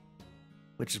happy.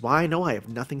 Which is why I know I have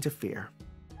nothing to fear.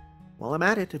 While I'm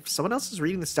at it, if someone else is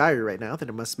reading this diary right now, then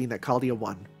it must mean that Caldia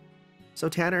won. So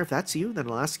Tanner, if that's you, then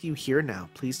I'll ask you here now,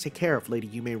 please take care of Lady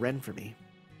Yume Ren for me.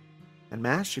 And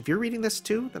Mash, if you're reading this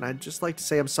too, then I'd just like to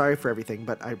say I'm sorry for everything,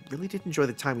 but I really did enjoy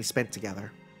the time we spent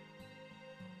together.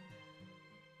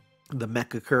 The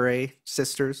Mekakure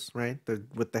sisters, right?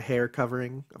 With the hair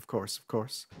covering, of course, of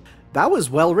course. That was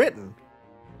well written.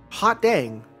 Hot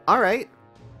dang. Alright.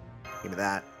 Give me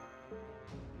that.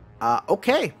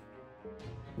 Okay.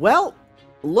 Well,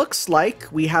 looks like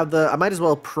we have I might as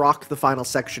well proc the final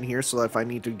section here so that if I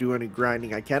need to do any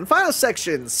grinding I can. Final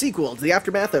section, sequel to the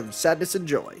aftermath of Sadness and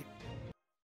Joy.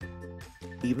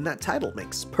 Even that title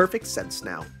makes perfect sense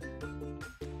now.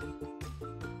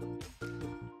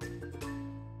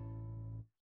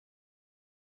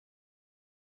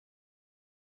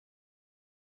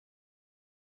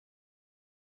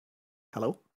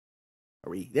 Hello?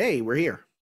 Hey, we're here.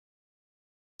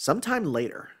 Sometime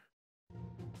later.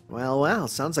 Well,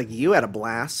 sounds like you had a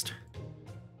blast.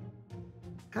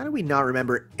 How do we not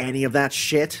remember any of that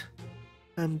shit?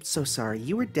 I'm so sorry,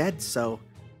 you were dead, so...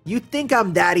 You think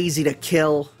I'm that easy to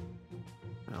kill?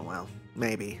 Oh well,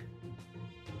 maybe.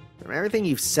 From everything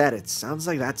you've said, it sounds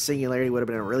like that singularity would have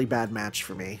been a really bad match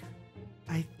for me.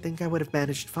 I think I would have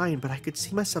managed fine, but I could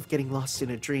see myself getting lost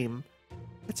in a dream.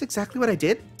 That's exactly what I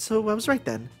did, so I was right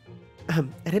then.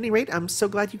 At any rate, I'm so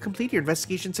glad you completed your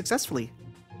investigation successfully.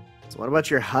 So what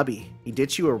about your hubby? He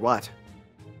ditched you or what?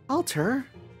 Alter?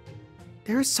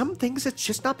 There are some things it's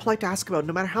just not polite to ask about,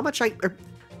 no matter how much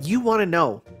you want to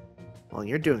know. Well,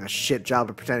 you're doing a shit job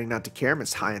of pretending not to care,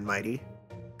 Miss High and Mighty.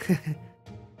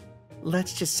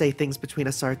 Let's just say things between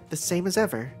us are the same as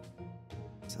ever.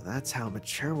 So that's how a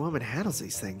mature woman handles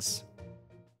these things.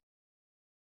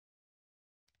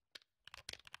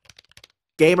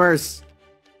 Gamers!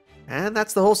 And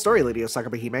that's the whole story, Lady Osaka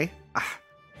Behime.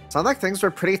 Sounds like things were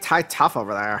pretty tough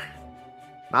over there.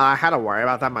 I had to worry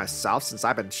about that myself since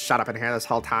I've been shut up in here this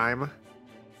whole time.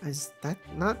 Is that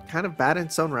not kind of bad in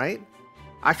its own right?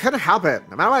 I couldn't help it.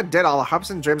 No matter what I did, all the hopes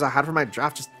and dreams I had for my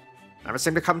draft just never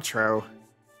seemed to come true.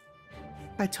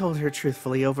 I told her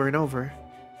truthfully over and over.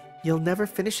 You'll never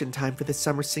finish in time for this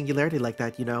summer singularity like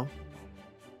that, you know.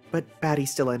 But Batty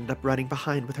still ended up running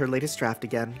behind with her latest draft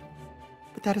again.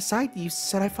 But that aside, you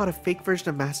said I fought a fake version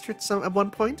of Master at one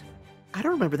point? I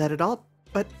don't remember that at all,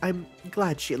 but I'm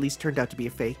glad she at least turned out to be a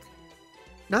fake.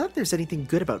 Not that there's anything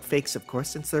good about fakes, of course,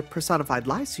 since they're personified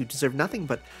lies who deserve nothing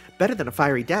but better than a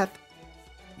fiery death.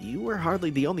 You were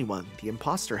hardly the only one. The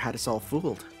imposter had us all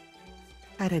fooled.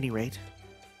 At any rate,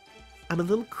 I'm a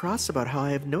little cross about how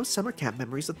I have no summer camp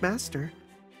memories with Master.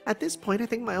 At this point, I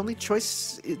think my only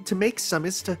choice to make some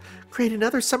is to create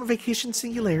another summer vacation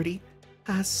singularity.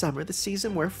 Summer, the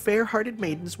season where fair-hearted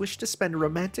maidens wish to spend a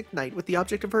romantic night with the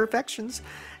object of her affections.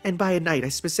 And by a night, I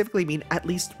specifically mean at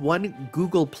least one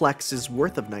Googleplex's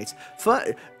worth of nights.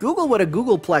 Google what a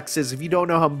Googleplex is if you don't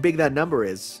know how big that number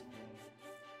is.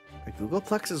 A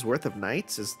Googleplex's worth of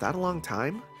nights? Is that a long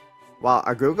time? Well,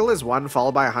 a Google is 1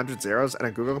 followed by 100 zeros, and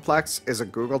a Googleplex is a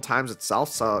Google times itself,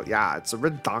 so yeah, it's a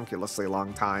redonkulously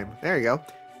long time. There you go.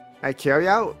 Hey,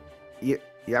 Kiryu, you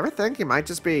ever think you might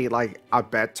just be, like, a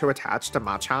bit too attached to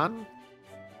Machan?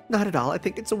 Not at all. I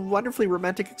think it's a wonderfully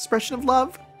romantic expression of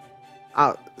love.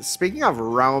 Speaking of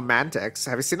romantics,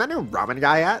 have you seen that new Roman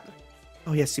guy yet?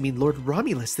 Oh, yes, you mean Lord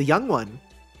Romulus, the young one.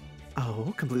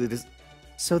 Oh, completely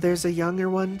So there's a younger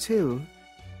one, too?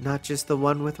 Not just the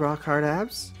one with rock-hard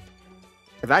abs?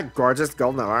 If that gorgeous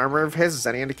golden armor of his is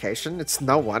any indication, it's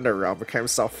no wonder Rome became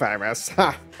so famous.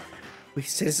 Ha! We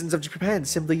citizens of Japan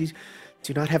simply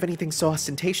do not have anything so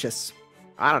ostentatious.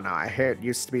 I don't know, I hear it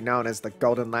used to be known as the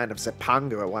Golden Land of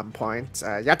Zipangu at one point.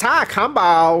 Yatta!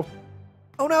 Combo!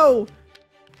 Oh no!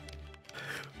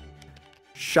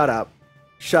 Shut up.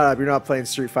 Shut up, you're not playing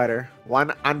Street Fighter.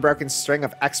 One unbroken string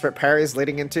of expert parries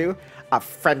leading into a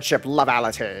friendship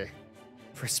lovality.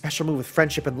 For a special move with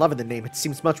friendship and love in the name, it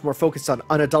seems much more focused on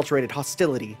unadulterated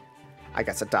hostility. I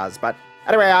guess it does, but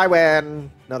anyway, I win.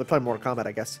 No, they're playing Mortal Kombat,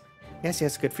 I guess.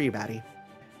 Yes, good for you, Batty.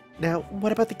 Now,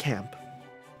 what about the camp?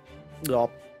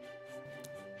 Well,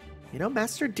 you know,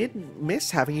 Master did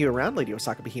miss having you around, Lady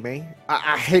Osaka Behime.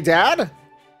 He did?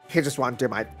 He just wanted to do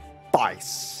my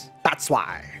voice. That's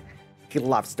why. He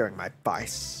loves doing my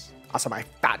voice. Also my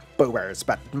fat boobers,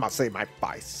 but mostly my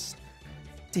voice.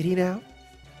 Did he now?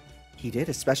 He did,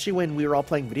 especially when we were all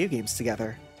playing video games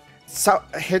together. So,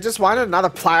 he just wanted another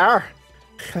player?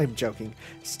 I'm joking.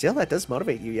 Still, that does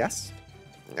motivate you, yes?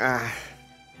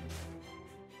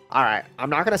 Alright, I'm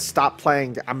not gonna stop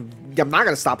playing. I'm not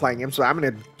gonna stop playing games, but I'm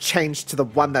gonna change to the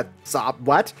one that's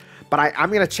what? But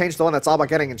I'm gonna change to the one that's all about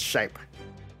getting in shape.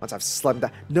 Once I've slimmed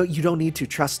down. No, you don't need to.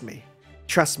 Trust me.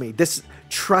 Trust me.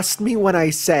 Trust me when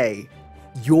I say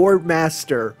your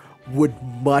master would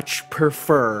much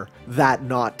prefer that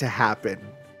not to happen.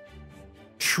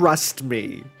 Trust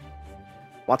me.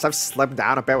 Once I've slimmed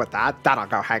down a bit with that, then I'll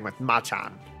go hang with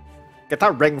Machan. Get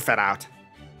that ring fit out.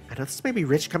 I know this may be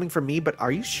rich coming from me, but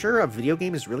are you sure a video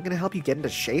game is really going to help you get into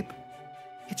shape?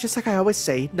 It's just like I always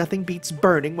say, nothing beats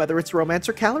burning, whether it's romance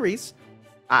or calories.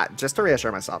 Just to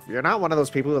reassure myself, you're not one of those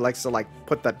people who likes to, like,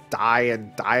 put the die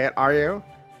in diet, are you?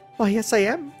 Why, yes I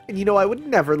am, and you know I would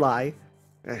never lie.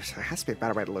 There has to be a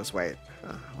better way to lose weight.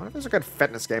 What if there's a good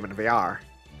fitness game in VR?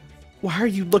 Why are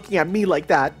you looking at me like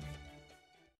that?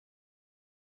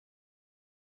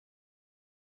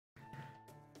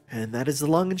 And that is the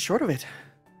long and short of it.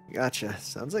 Gotcha.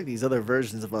 Sounds like these other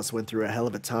versions of us went through a hell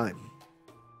of a time.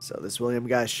 So this William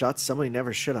guy shot someone he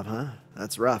never should have, huh?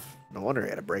 That's rough. No wonder he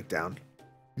had a breakdown.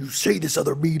 You say this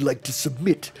other me like to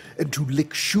submit and to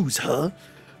lick shoes, huh?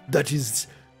 That is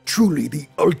truly the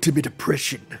ultimate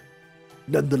oppression.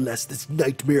 Nonetheless, this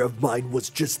nightmare of mine was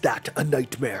just that, a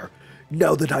nightmare.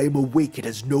 Now that I am awake, it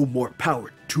has no more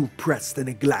power to oppress than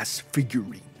a glass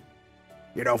figurine.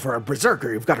 You know, for a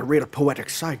berserker, you've got a real poetic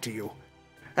side to you.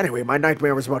 Anyway, my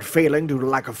nightmare was about failing due to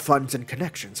lack of funds and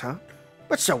connections, huh?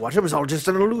 But so what, it was all just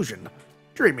an illusion.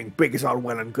 Dreaming big is all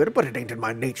well and good, but it ain't in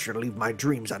my nature to leave my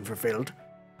dreams unfulfilled.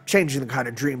 Changing the kind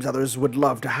of dreams others would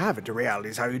love to have into reality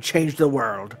is how you change the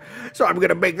world. So I'm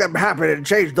gonna make them happen and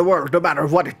change the world no matter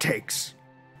what it takes.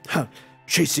 Huh.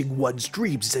 Chasing one's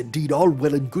dreams is indeed all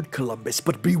well and good, Columbus,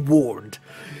 but be warned.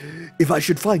 If I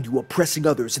should find you oppressing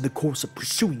others in the course of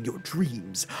pursuing your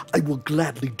dreams, I will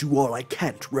gladly do all I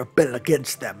can to rebel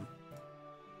against them.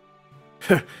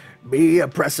 Me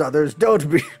oppress others? Don't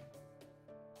be...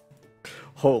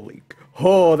 Holy...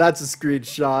 Oh, that's a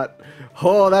screenshot.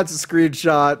 Oh, that's a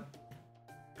screenshot.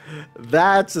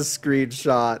 That's a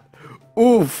screenshot.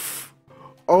 Oof.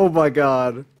 Oh my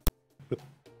god.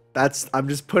 I'm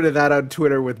just putting that on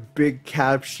Twitter with big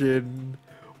caption.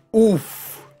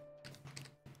 Oof.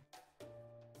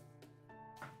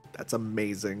 That's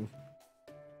amazing.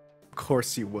 Of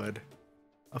course you would.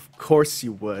 Of course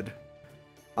you would.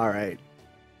 Alright.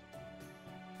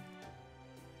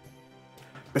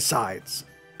 Besides,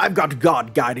 I've got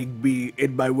God guiding me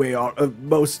in my way on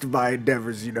most of my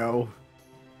endeavors, you know.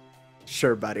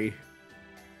 Sure, buddy.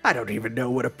 I don't even know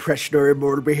what oppression or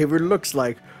immoral behavior looks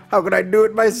like. How can I do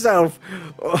it myself?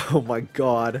 Oh my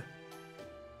god.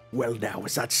 Well now,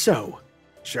 is that so?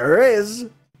 Sure is.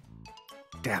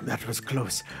 Damn, that was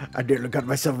close. I nearly got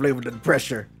myself labeled under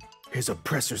pressure. His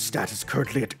oppressor stat is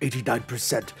currently at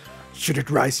 89%. Should it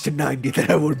rise to 90,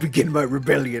 then I will begin my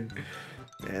rebellion.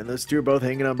 And those two are both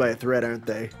hanging on by a thread, aren't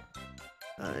they?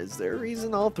 Is there a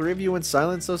reason all three of you went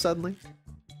silent so suddenly?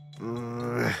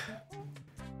 Come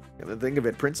to think of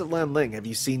it, Prince of Lanling, have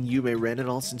you seen Yume Ren at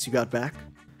all since you got back?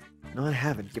 No, I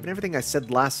haven't. Given everything I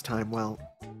said last time, well,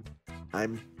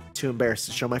 I'm too embarrassed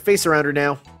to show my face around her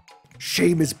now.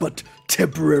 Shame is but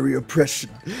temporary oppression.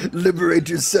 Liberate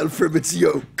yourself from its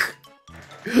yoke.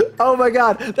 Oh my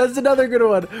god, that's another good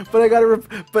one. But I gotta,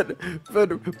 but,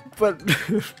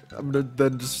 I'm gonna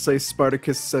then just say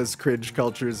Spartacus says cringe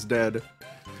culture is dead.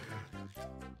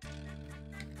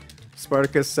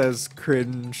 Spartacus says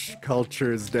cringe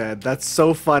culture is dead. That's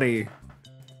so funny.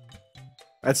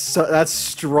 That's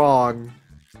strong.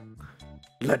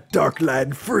 Let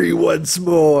Darkland free once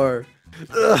more.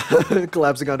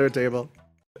 Collapsing onto a table.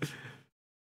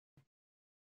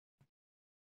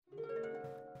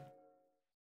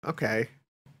 Okay.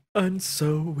 And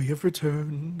so we have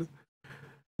returned.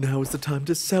 Now is the time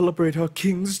to celebrate our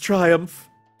king's triumph.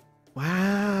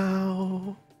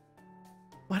 Wow.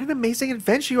 What an amazing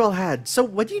adventure you all had. So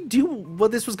what did you do while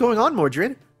this was going on,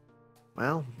 Mordred?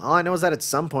 Well, all I know is that at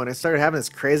some point I started having this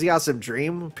crazy awesome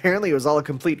dream. Apparently it was all a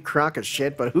complete crock of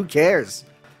shit, but who cares?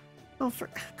 Oh,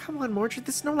 come on, Mordred,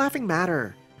 this is no laughing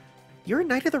matter. You're a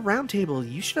knight of the round table.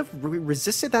 You should have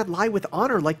resisted that lie with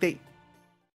honor like they...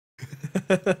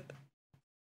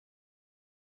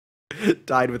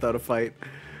 Died without a fight.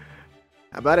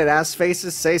 How about it, ass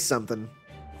faces? Say something.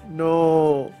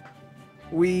 No.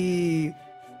 We...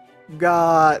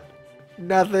 got...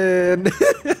 nothing.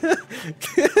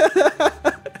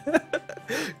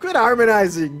 Quit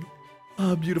harmonizing.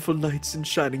 Ah, beautiful knights in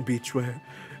shining beachwear.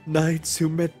 Knights who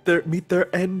meet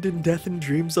their end in death and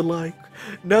dreams alike.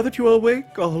 Now that you are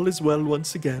awake, all is well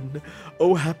once again.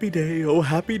 Oh, happy day, oh,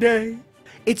 happy day.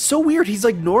 It's so weird, he's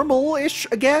like normal-ish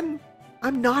again.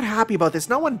 I'm not happy about this,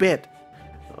 not one bit.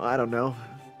 Oh, I don't know.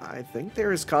 I think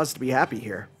there is cause to be happy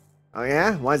here. Oh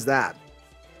yeah? Why's that?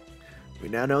 We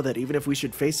now know that even if we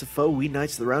should face a foe we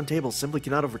Knights of the Round Table simply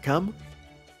cannot overcome,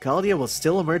 Caldia will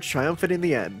still emerge triumphant in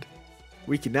the end.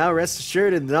 We can now rest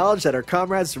assured in the knowledge that our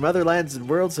comrades from other lands and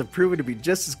worlds have proven to be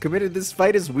just as committed to this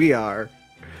fight as we are.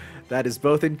 That is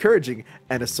both encouraging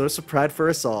and a source of pride for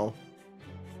us all.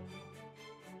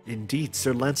 Indeed,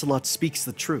 Sir Lancelot speaks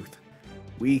the truth.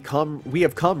 We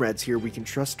have comrades here we can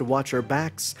trust to watch our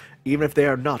backs, even if they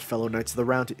are not fellow Knights of the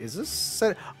Round Table. Is this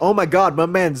set? Oh my god, my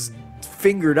man's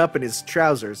fingered up in his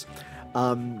trousers.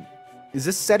 Is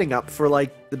this setting up for,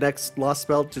 like, the next Lost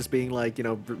Belt just being, like, you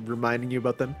know, reminding you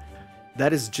about them?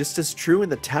 That is just as true in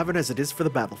the tavern as it is for the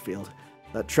battlefield.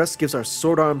 That trust gives our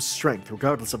sword arms strength,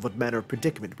 regardless of what manner of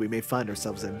predicament we may find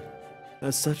ourselves in.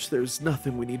 As such, there's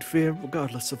nothing we need fear,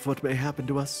 regardless of what may happen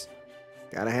to us.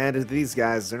 Gotta hand it to these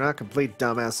guys, they're not complete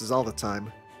dumbasses all the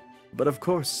time. But of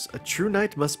course, a true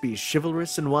knight must be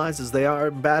chivalrous and wise as they are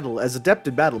in battle, as adept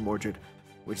in battle, Mordred.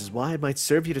 Which is why it might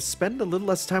serve you to spend a little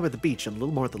less time at the beach and a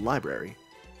little more at the library.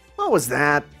 What was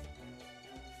that?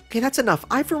 Okay, that's enough.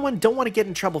 I, for one, don't want to get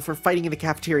in trouble for fighting in the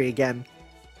cafeteria again.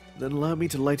 Then allow me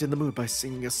to lighten the mood by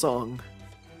singing a song.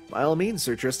 By all means,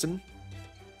 Sir Tristan.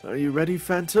 Are you ready,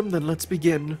 Phantom? Then let's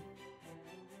begin.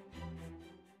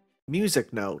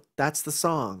 Music note. That's the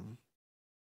song.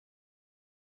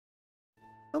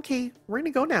 Okay, we're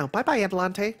gonna go now. Bye-bye,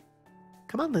 Adelante.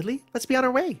 Come on, Lily. Let's be on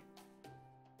our way.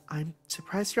 I'm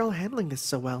surprised you're all handling this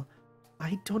so well.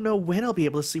 I don't know when I'll be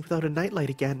able to sleep without a nightlight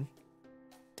again.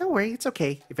 Don't worry, it's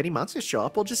okay. If any monsters show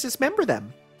up, we'll just dismember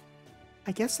them.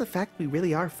 I guess the fact we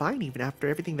really are fine even after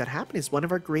everything that happened is one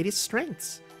of our greatest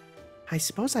strengths. I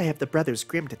suppose I have the Brothers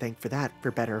Grimm to thank for that,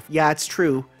 for better. Yeah, it's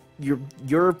true.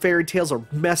 Your fairy tales are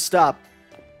messed up.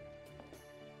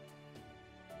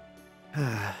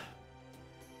 I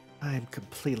am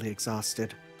completely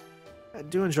exhausted. I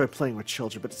do enjoy playing with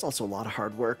children, but it's also a lot of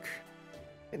hard work.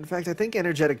 In fact, I think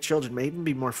energetic children may even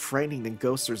be more frightening than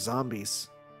ghosts or zombies.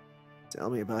 Tell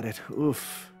me about it.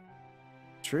 Oof.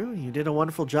 True, you did a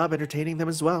wonderful job entertaining them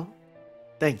as well.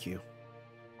 Thank you.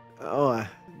 Oh,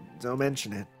 don't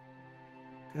mention it.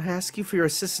 Can I ask you for your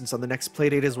assistance on the next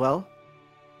playdate as well?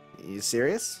 You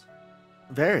serious?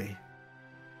 Very.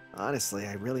 Honestly,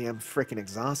 I really am frickin'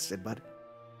 exhausted, but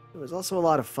it was also a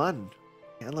lot of fun.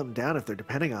 Can't let them down if they're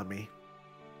depending on me.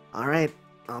 Alright,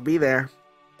 I'll be there.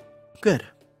 Good.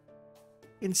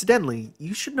 Incidentally,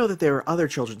 you should know that there are other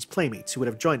children's playmates who would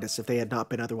have joined us if they had not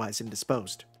been otherwise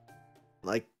indisposed.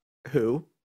 Like, who?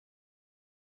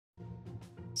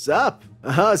 Sup?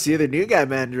 Oh, so you're the new guy,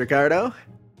 man, Ricardo.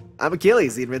 I'm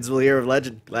Achilles, the invincible hero of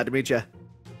legend. Glad to meet you.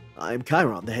 I'm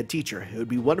Chiron, the head teacher. It would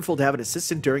be wonderful to have an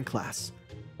assistant during class.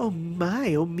 Oh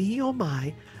my, oh me, oh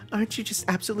my. Aren't you just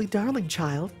absolutely darling,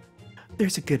 child?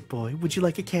 There's a good boy. Would you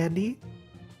like a candy?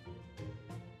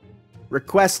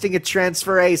 Requesting a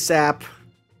transfer ASAP.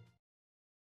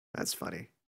 That's funny.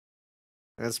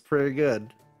 That's pretty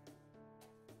good.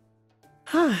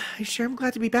 Huh, I sure am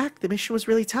glad to be back. The mission was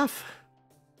really tough.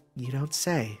 You don't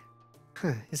say.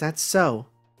 Huh, is that so?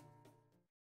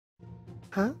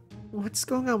 Huh? What's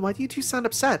going on? Why do you two sound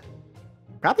upset?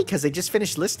 Probably because they just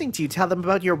finished listening to you tell them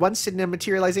about your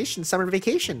once-in-a-materialization summer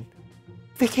vacation.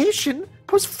 Vacation?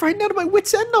 I was frightened out of my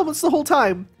wits' end almost the whole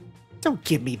time. Don't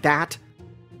give me that.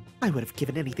 I would have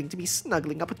given anything to be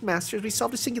snuggling up with Master as we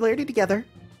solved a singularity together.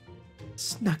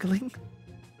 Snuggling?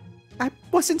 I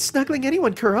wasn't snuggling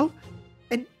anyone, Kuro.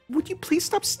 And would you please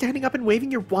stop standing up and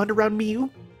waving your wand around me, you?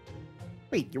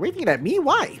 Wait, you're waving it at me?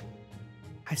 Why?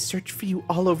 I searched for you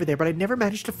all over there, but I never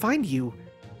managed to find you.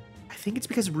 I think it's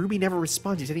because Ruby never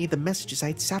responded to any of the messages I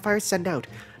had Sapphire send out.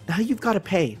 Now you've got to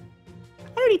pay.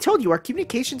 I already told you our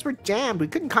communications were jammed. We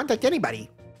couldn't contact anybody.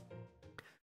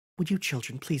 Would you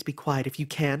children please be quiet if you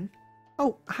can?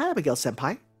 Oh, hi, Abigail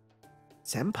Senpai.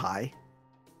 Senpai?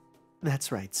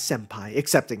 That's right, Senpai,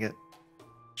 accepting it.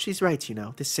 She's right, you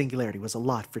know. This singularity was a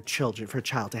lot for a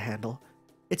child to handle.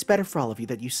 It's better for all of you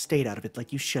that you stayed out of it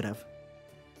like you should have.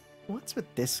 What's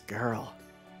with this girl?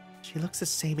 She looks the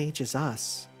same age as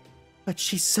us. But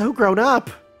she's so grown up!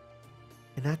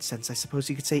 In that sense, I suppose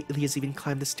you could say Ilya's even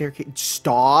climbed the staircase.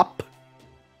 Stop!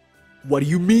 What do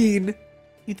you mean?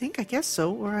 You think? I guess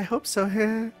so, or I hope so.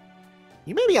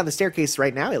 You may be on the staircase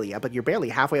right now, Ilya, but you're barely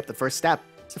halfway up the first step.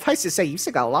 Suffice to say, you've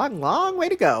still got a long, long way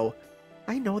to go.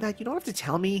 I know that. You don't have to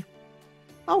tell me.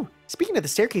 Oh, speaking of the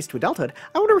staircase to adulthood,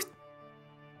 I wonder...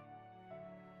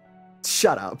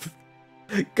 Shut up.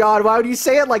 God, why would you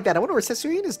say it like that? I wonder where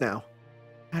Cesarine is now.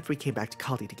 After we came back to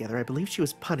Kaldi together, I believe she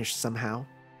was punished somehow.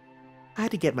 I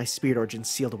had to get my spirit origin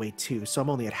sealed away too, so I'm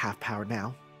only at half power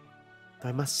now. Though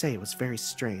I must say, it was very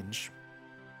strange.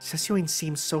 Cesarine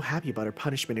seemed so happy about her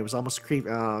punishment, it was almost creepy.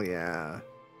 Oh, yeah.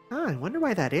 Ah, I wonder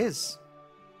why that is.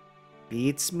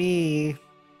 Beats me.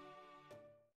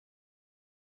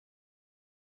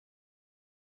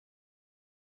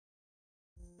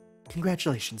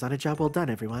 Congratulations on a job well done,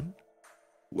 everyone.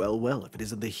 Well, well, if it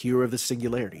isn't the hero of the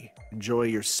singularity. Enjoy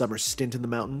your summer stint in the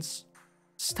mountains?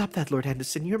 Stop that, Lord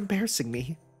Henderson. You're embarrassing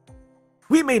me.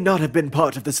 We may not have been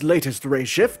part of this latest ray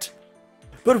shift,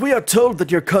 but we are told that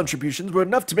your contributions were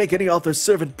enough to make any author's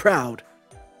servant proud.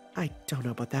 I don't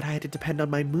know about that. I had to depend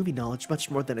on my movie knowledge much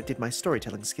more than it did my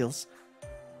storytelling skills.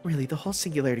 Really, the whole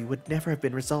singularity would never have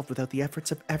been resolved without the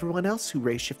efforts of everyone else who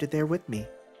ray shifted there with me.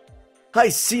 I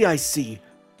see, I see.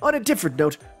 On a different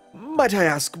note, might I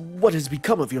ask what has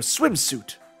become of your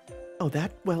swimsuit? Oh,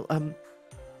 that? Well,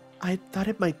 I thought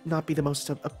it might not be the most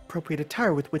appropriate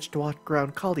attire with which to walk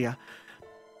around Caldia.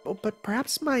 Oh, but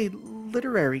perhaps my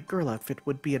literary girl outfit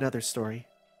would be another story.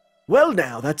 Well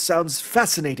now, that sounds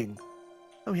fascinating.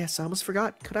 Oh yes, I almost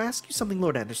forgot. Could I ask you something,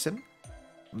 Lord Anderson?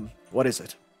 What is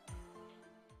it?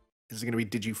 Is it going to be,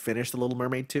 did you finish The Little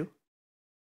Mermaid too?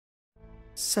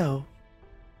 So,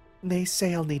 they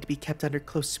say I'll need to be kept under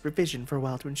close supervision for a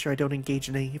while to ensure I don't engage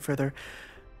in any further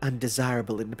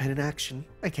undesirable independent action.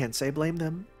 I can't say I blame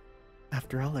them.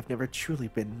 After all, I've never truly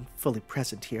been fully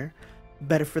present here.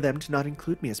 Better for them to not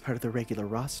include me as part of the regular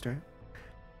roster.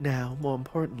 Now, more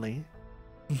importantly...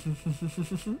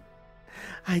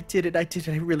 I did it,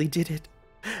 I really did it.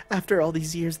 After all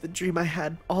these years, the dream I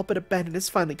had all but abandoned has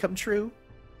finally come true.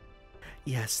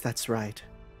 Yes, that's right.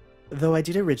 Though I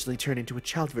did originally turn into a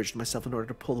child version of myself in order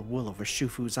to pull the wool over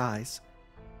Shufu's eyes.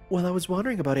 While I was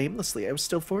wandering about aimlessly, I was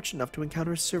still fortunate enough to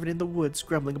encounter a servant in the woods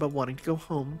grumbling about wanting to go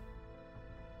home.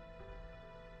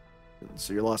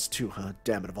 So you're lost too, huh?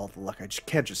 Damn it, of all the luck,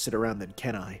 can't just sit around then,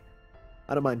 can I?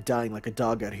 I don't mind dying like a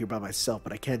dog out here by myself,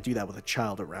 but I can't do that with a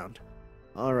child around.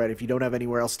 Alright, if you don't have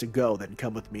anywhere else to go, then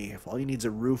come with me. If all you need is a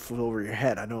roof over your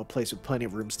head, I know a place with plenty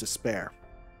of rooms to spare.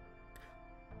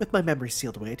 With my memory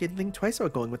sealed away, I didn't think twice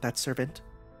about going with that servant.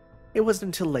 It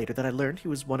wasn't until later that I learned he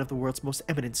was one of the world's most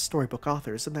eminent storybook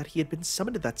authors, and that he had been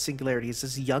summoned to that singularity as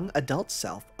his young adult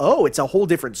self. Oh, it's a whole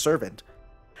different servant.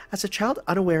 As a child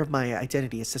unaware of my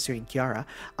identity as Cesarine Chiara,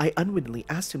 I unwittingly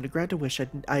asked him to grant a wish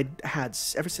I'd had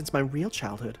ever since my real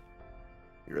childhood.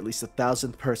 You're at least the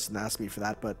 1000th person to ask me for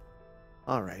that, but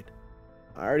alright.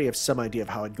 I already have some idea of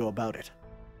how I'd go about it.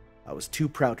 I was too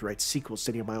proud to write sequels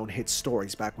to any of my own hit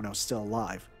stories back when I was still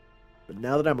alive. But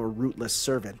now that I'm a rootless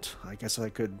servant, I guess I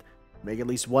could make at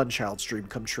least one child's dream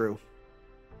come true.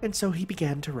 And so he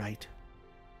began to write.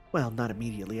 Well, not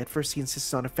immediately. At first he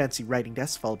insisted on a fancy writing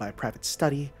desk followed by a private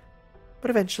study. But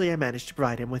eventually I managed to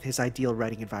provide him with his ideal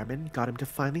writing environment and got him to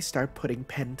finally start putting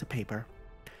pen to paper.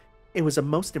 It was a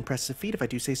most impressive feat, if I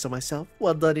do say so myself.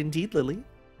 Well done indeed, Lily.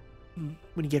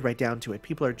 When you get right down to it,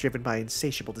 people are driven by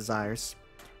insatiable desires.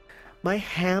 My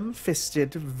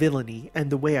ham-fisted villainy and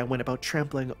the way I went about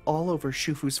trampling all over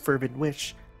Shufu's fervent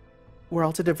wish were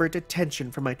all to divert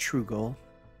attention from my true goal.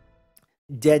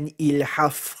 Den il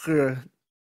hafre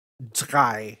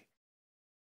drei.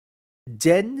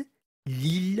 Den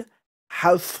il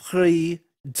hafre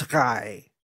drei.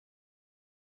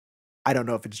 I don't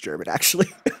know if it's German, actually.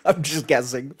 I'm just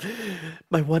guessing.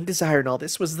 My one desire in all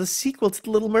this was the sequel to The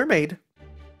Little Mermaid.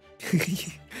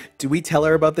 Do we tell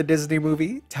her about the Disney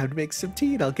movie? Time to make some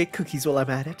tea and I'll get cookies while I'm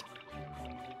at it.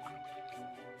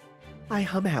 I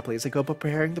hum happily as I go about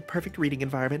preparing the perfect reading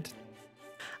environment.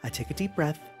 I take a deep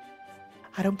breath.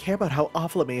 I don't care about how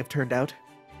awful it may have turned out.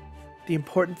 The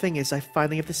important thing is I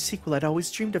finally have the sequel I'd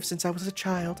always dreamed of since I was a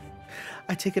child.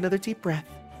 I take another deep breath.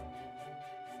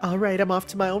 Alright, I'm off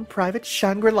to my own private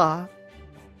Shangri-La.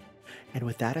 And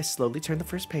with that, I slowly turn the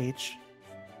first page.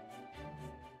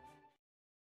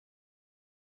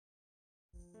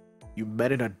 You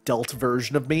met an adult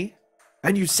version of me?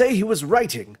 And you say he was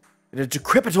writing? In a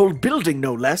decrepit old building,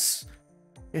 no less?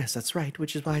 Yes, that's right,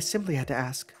 which is why I simply had to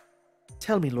ask.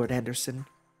 Tell me, Lord Anderson,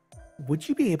 would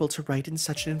you be able to write in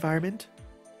such an environment?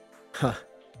 Huh,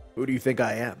 who do you think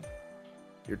I am?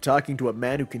 You're talking to a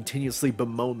man who continuously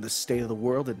bemoaned the state of the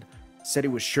world and said he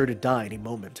was sure to die any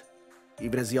moment,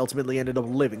 even as he ultimately ended up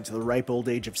living to the ripe old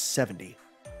age of 70.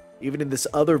 Even if this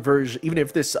other version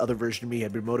of me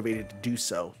had been motivated to do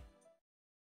so.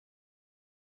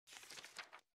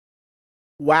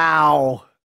 Wow.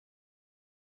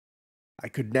 I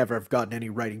could never have gotten any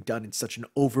writing done in such an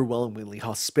overwhelmingly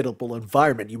hospitable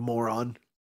environment, you moron.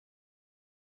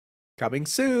 Coming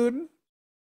soon.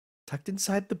 Tucked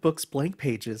inside the book's blank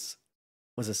pages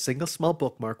was a single small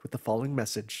bookmark with the following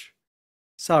message.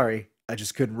 Sorry, I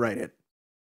just couldn't write it.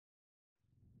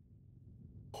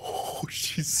 Oh,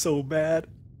 she's so mad.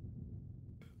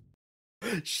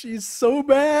 She's so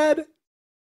mad.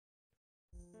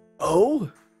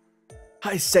 Oh?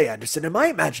 I say, Anderson, am I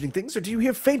imagining things, or do you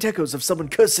hear faint echoes of someone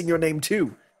cursing your name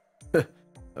too?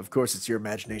 Of course it's your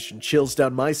imagination. Chills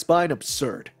down my spine.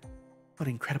 Absurd. What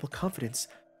incredible confidence.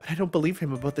 But I don't believe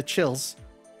him about the chills.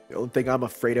 The only thing I'm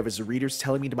afraid of is readers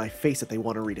telling me to my face that they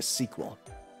want to read a sequel.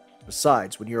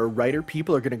 Besides, when you're a writer,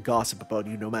 people are going to gossip about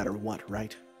you no matter what,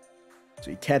 right?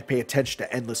 So you can't pay attention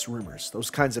to endless rumors.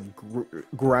 Those kinds of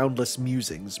groundless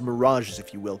musings, mirages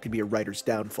if you will, can be a writer's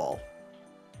downfall.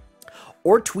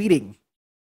 Or tweeting.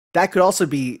 That could also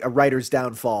be a writer's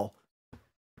downfall.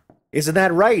 Isn't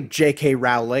that right, J.K.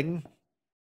 Rowling?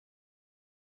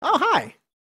 Oh, hi.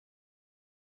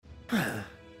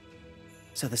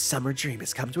 So the summer dream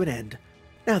has come to an end.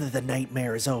 Now that the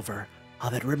nightmare is over, all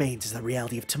that remains is the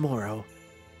reality of tomorrow.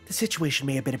 The situation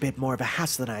may have been a bit more of a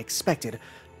hassle than I expected,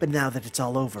 but now that it's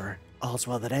all over, all's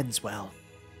well that ends well.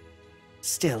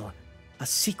 Still, a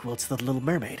sequel to The Little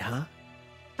Mermaid, huh?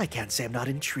 I can't say I'm not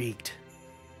intrigued.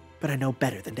 But I know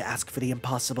better than to ask for the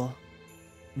impossible.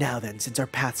 Now then, since our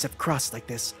paths have crossed like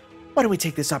this, why don't we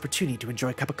take this opportunity to enjoy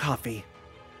a cup of coffee?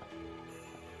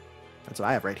 That's what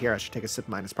I have right here. I should take a sip of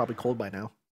mine. It's probably cold by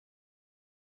now.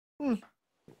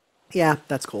 Yeah,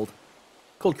 that's cold.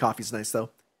 Cold coffee's nice, though.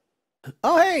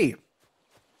 Oh, hey!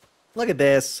 Look at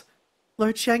this.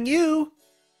 Lord Xiangyu!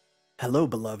 Hello,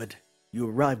 beloved. You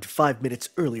arrived 5 minutes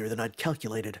earlier than I'd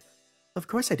calculated. Of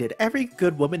course I did. Every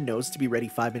good woman knows to be ready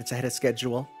 5 minutes ahead of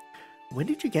schedule. When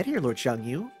did you get here, Lord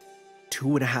Xiangyu?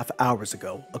 2.5 hours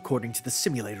ago, according to the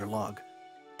simulator log.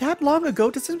 That long ago?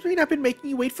 Does this mean I've been making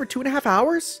you wait for 2.5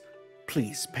 hours?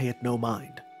 Please, pay it no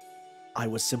mind. I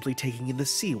was simply taking in the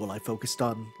sea while I focused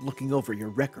on looking over your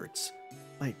records.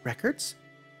 My records?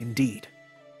 Indeed.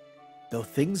 Though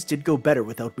things did go better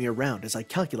without me around as I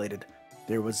calculated,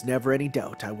 there was never any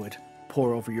doubt I would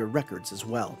pore over your records as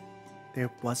well.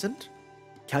 There wasn't?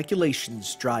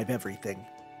 Calculations drive everything.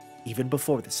 Even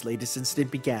before this latest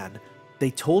incident began,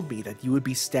 they told me that you would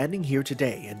be standing here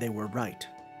today, and they were right.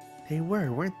 They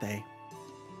were, weren't they?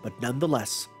 But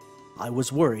nonetheless, I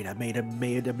was worried I made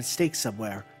a mistake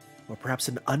somewhere, or perhaps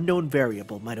an unknown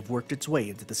variable might have worked its way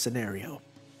into the scenario.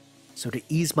 So to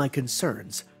ease my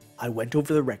concerns, I went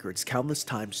over the records countless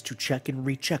times to check and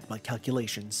recheck my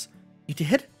calculations. You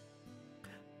did?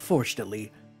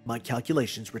 Fortunately, my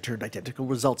calculations returned identical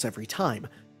results every time,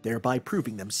 thereby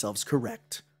proving themselves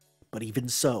correct. But even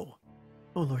so...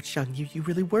 Oh, Lord Xiangyu, you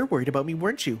really were worried about me,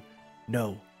 weren't you?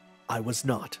 No, I was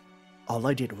not. All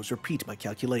I did was repeat my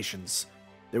calculations.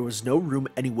 There was no room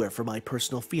anywhere for my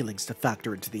personal feelings to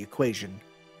factor into the equation.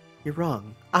 You're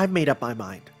wrong. I've made up my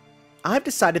mind. I've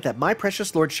decided that my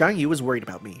precious Lord Xiangyu is worried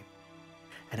about me.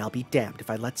 And I'll be damned if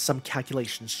I let some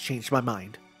calculations change my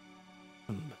mind.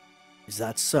 Is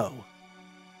that so?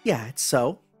 Yeah, it's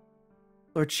so.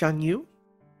 Lord Xiangyu,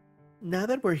 now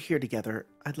that we're here together,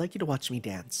 I'd like you to watch me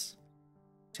dance.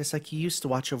 Just like you used to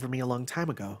watch over me a long time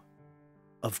ago.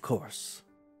 Of course.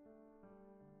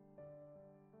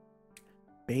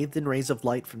 Bathed in rays of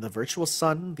light from the virtual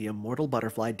sun, the immortal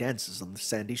butterfly dances on the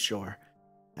sandy shore.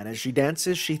 And as she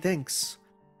dances, she thinks.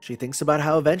 She thinks about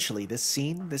how eventually this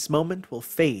scene, this moment, will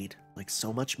fade like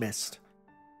so much mist.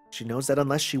 She knows that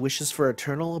unless she wishes for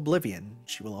eternal oblivion,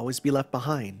 she will always be left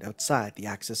behind outside the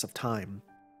axis of time.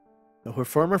 Though her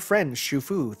former friend,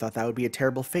 Shufu, thought that would be a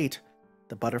terrible fate,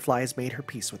 the butterfly has made her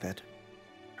peace with it.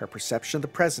 Her perception of the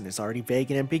present is already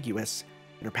vague and ambiguous,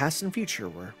 and her past and future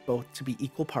were both to be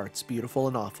equal parts beautiful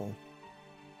and awful.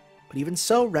 But even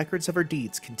so, records of her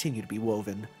deeds continue to be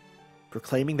woven,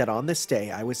 proclaiming that on this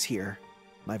day I was here,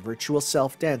 my virtual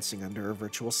self dancing under a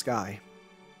virtual sky.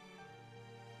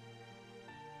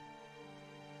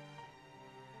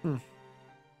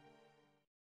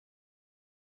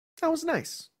 That was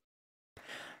nice.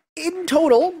 In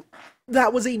total,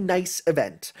 that was a nice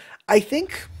event. I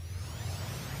think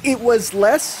it was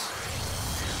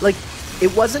less, like,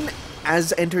 it wasn't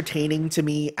as entertaining to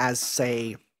me as,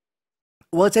 say,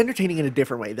 well, it's entertaining in a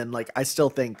different way than, like, I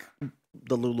still think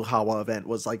the Luluhawa event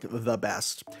was, like, the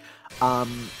best.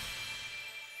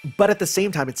 But at the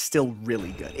same time, it's still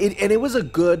really good. And it was a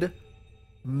good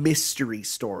mystery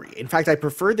story. In fact, I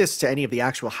prefer this to any of the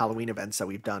actual Halloween events that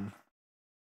we've done.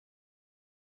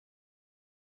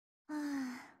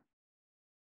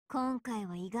 今回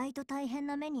は意外と大変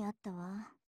な目にあったわ。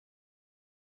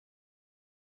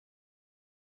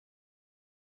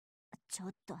ちょ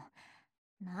っと、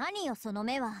何よその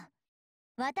目は。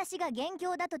私が元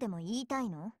凶だとでも言いたい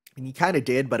の？ And you kind of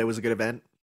did, but it was a good event.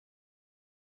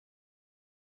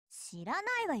 知らな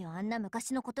いわよ、あんな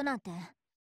昔のことなんて。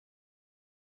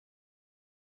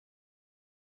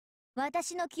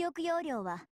私の記憶容量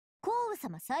は皇后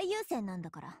様最優先なんだ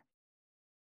から。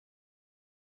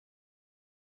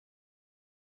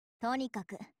とにか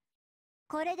く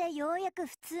これでようやく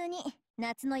普通に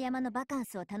夏の山のバカン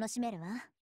スを楽しめるわ。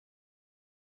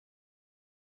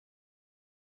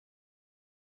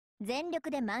全力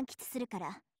で満喫するか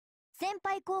ら先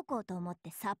輩高校と思っ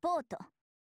てサポート。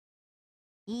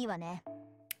いいわね。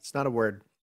 It's not a word.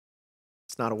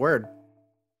 It's not a word.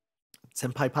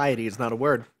 Senpai piety is not a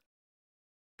word.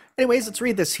 Anyways, let's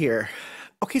read this here.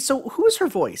 Okay, so who is her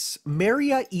voice?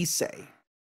 Maria Issei.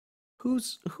 Who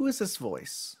is this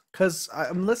voice? Because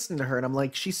I'm listening to her and I'm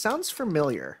like, she sounds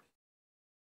familiar.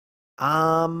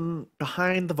 Behind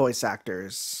the voice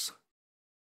actors.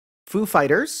 Foo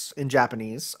Fighters in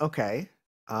Japanese. Okay.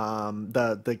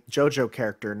 The JoJo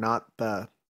character, not the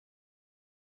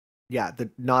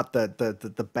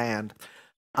band.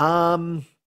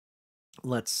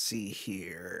 Let's see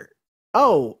here.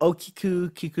 Oh,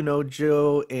 Okiku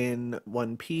Kikunojo in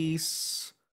One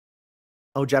Piece.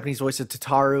 Oh, Japanese voice of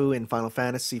Tataru in Final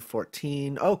Fantasy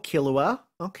XIV. Oh, Killua.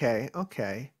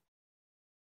 Okay.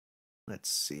 Let's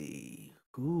see.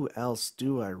 Who else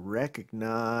do I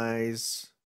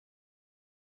recognize?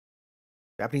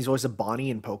 Japanese voice of Bonnie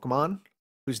in Pokemon,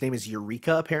 whose name is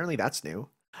Eureka, apparently. That's new.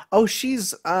 Oh,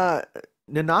 she's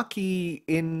Nanaki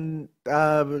in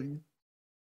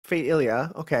Fate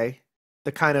Ilia. Okay.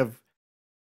 The kind of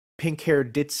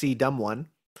pink-haired, ditzy, dumb one.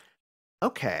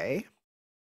 Okay.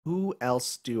 Who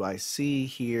else do I see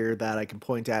here that I can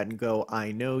point at and go,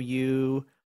 I know you?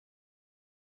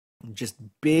 Just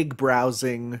big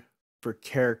browsing for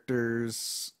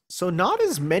characters. So not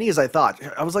as many as I thought.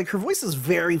 I was like, her voice is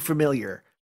very familiar.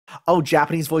 Oh,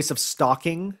 Japanese voice of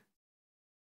Stalking.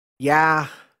 Yeah.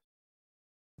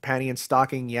 Panty and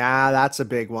Stalking. Yeah, that's a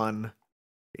big one.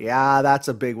 Yeah, that's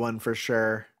a big one for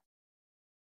sure.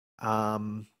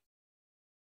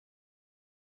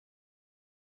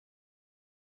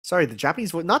 Sorry, the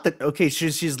Japanese voice, not that, okay,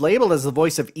 she's labeled as the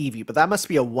voice of Eevee, but that must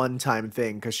be a one-time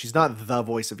thing, because she's not the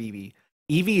voice of Eevee.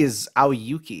 Eevee is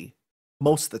Aoyuki,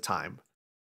 most of the time.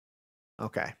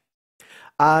 Okay.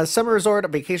 Summer resort, a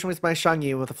vacation with my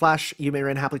Xiangyu. With a flash, Yume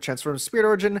ran happily transformed to Spirit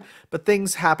Origin, but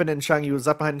things happened and Xiangyu was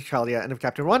up behind Kalia, end of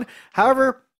Captain 1.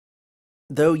 However,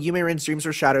 though Yume Ren's dreams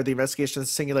were shattered, the investigation of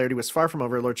the singularity was far from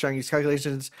over. Lord Xiangyu's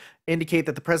calculations indicate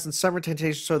that the present summer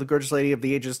temptation, so the gorgeous lady of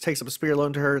the ages takes up a spear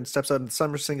loan to her and steps out into the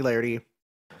summer singularity.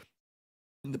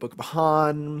 In the Book of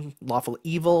Han, lawful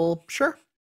evil, sure.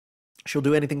 She'll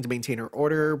do anything to maintain her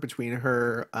order between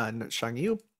her and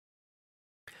Xiangyu.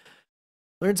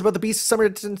 Learns about the beast summer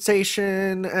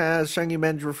temptation, as Xiangyu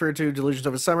men refer to delusions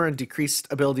of a summer and decreased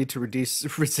ability to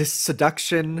resist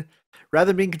seduction. Rather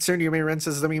than being concerned, Yume Ren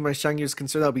says, my Xiangyu is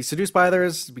concerned I'll be seduced by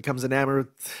others, becomes enamored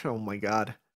with, oh my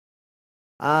god.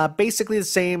 Basically the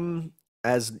same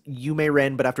as Yume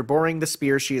Ren, but after boring the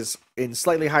spear, she is in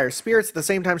slightly higher spirits. At the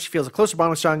same time, she feels a closer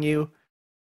bond with Xiangyu.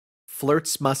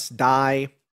 Flirts must die.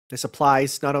 This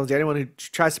applies not only to anyone who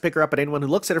tries to pick her up, but anyone who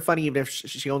looks at her funny, even if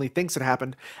she only thinks it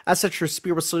happened. As such, her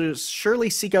spear will surely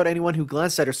seek out anyone who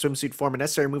glanced at her swimsuit form. A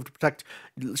necessary move to protect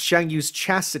Xiangyu's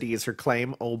chastity is her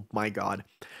claim. Oh my god.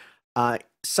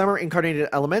 Summer Incarnated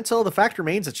Elemental. The fact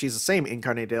remains that she's the same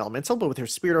Incarnated Elemental, but with her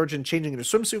spirit origin changing into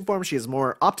swimsuit form, she is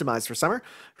more optimized for summer.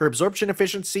 Her absorption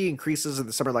efficiency increases in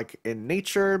the summer like in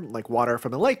nature, like water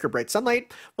from the lake or bright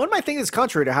sunlight. One of my things is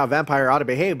contrary to how a vampire ought to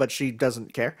behave, but she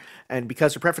doesn't care. And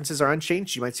because her preferences are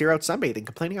unchanged, you might see her out sunbathing,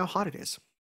 complaining how hot it is.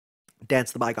 Dance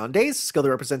of the Bygone Days. Skill that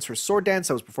represents her sword dance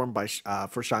that was performed by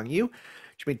for Xiangyu.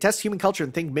 She may test human culture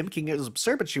and think mimicking it is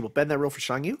absurd, but she will bend that rule for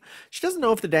Xiangyu. She doesn't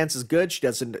know if the dance is good. She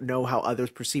doesn't know how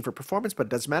others perceive her performance, but it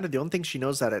doesn't matter. The only thing she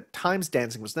knows is that at times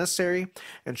dancing was necessary,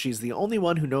 and she is the only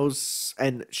one who knows how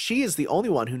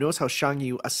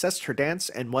Xiangyu assessed her dance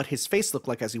and what his face looked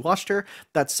like as he watched her.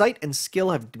 That sight and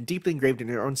skill have been deeply engraved in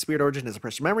her own spirit origin as a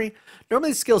precious memory.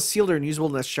 Normally, the skill is sealed or unusable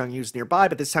unless Xiangyu is nearby,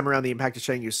 but this time around, the impact of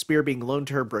Xiangyu's spear being loaned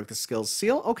to her broke the skill's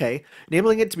seal. Okay,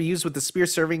 enabling it to be used with the spear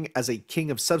serving as a king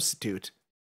of substitute.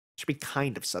 Should be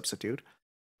kind of substitute.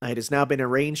 It has now been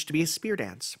arranged to be a spear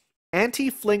dance.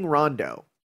 Anti-fling rondo.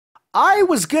 I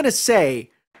was gonna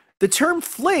say, the term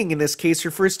fling in this case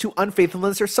refers to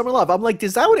unfaithfulness or summer love. I'm like,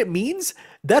 is that what it means?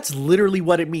 That's literally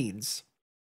what it means.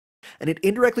 And it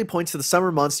indirectly points to the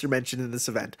summer monster mentioned in this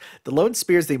event. The lone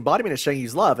spear is the embodiment of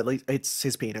Xiangyu's love, at least it's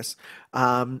his penis,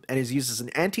 and is used as an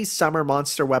anti-summer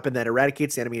monster weapon that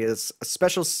eradicates the enemy as a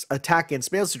special attack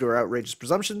against males due to her outrageous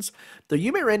presumptions. Though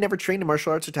Yume Ren never trained in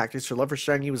martial arts or tactics, her love for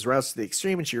Xiangyu was roused to the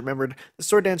extreme, and she remembered the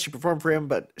sword dance she performed for him,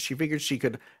 but she figured she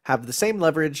could have the same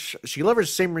leverage. She leveraged the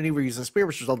same maneuver using a spear,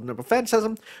 which resulted in noble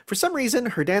phantasm. For some reason,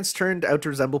 her dance turned out to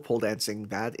resemble pole dancing.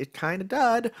 That it kind of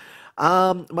did.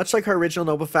 Much like her original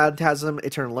Noble Phantasm,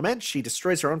 Eternal Lament, she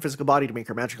destroys her own physical body to make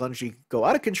her magical energy go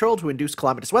out of control to induce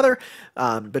calamitous weather,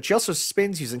 but she also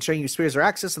spins using Xiangyu's spear as her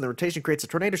axis, and the rotation creates a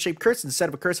tornado-shaped curse instead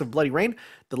of a curse of bloody rain.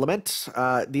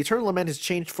 The Eternal Lament has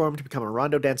changed form to become a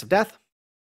rondo dance of death.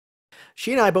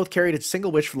 She and I both carried a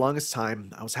single wish for the longest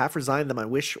time. I was half resigned that my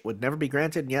wish would never be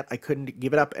granted, and yet I couldn't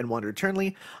give it up and wandered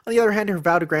eternally. On the other hand, her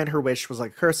vow to grant her wish was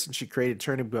like a curse, and she created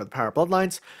eternity by the power of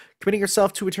bloodlines. Committing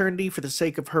herself to eternity for the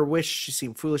sake of her wish, she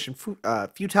seemed foolish and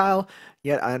futile,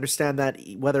 yet I understand that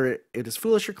whether it is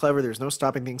foolish or clever, there's no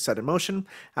stopping things set in motion.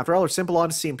 After all, her simple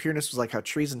honesty and pureness was like how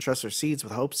trees entrust their seeds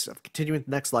with hopes of continuing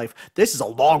the next life. This is a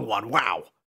long one, wow!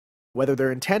 Whether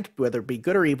their intent, whether it be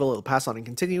good or evil, it'll pass on and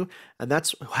continue, and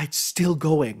that's why it's still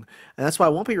going. And that's why I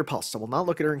won't be repulsed. I will not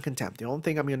look at her in contempt. The only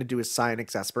thing I'm going to do is sigh in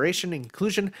exasperation. In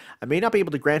conclusion, I may not be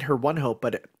able to grant her one hope,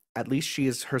 but at least she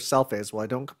is herself is. While I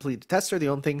don't completely detest her, the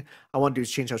only thing I want to do is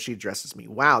change how she addresses me.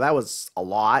 Wow, that was a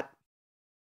lot.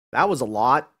 That was a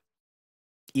lot.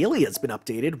 Ilia's been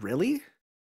updated, really?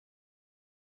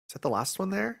 Is that the last one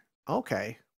there?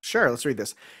 Okay. Sure, let's read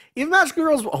this. Even magical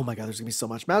girls... Oh my god, there's going to be so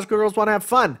much. Magical girls want to have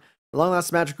fun. The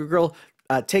long-lasting magical girl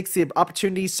takes the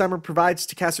opportunity Summer provides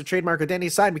to cast her trademark identity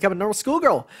aside and become a normal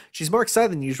schoolgirl. She's more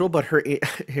excited than usual, but her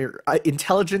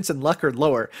intelligence and luck are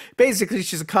lower. Basically,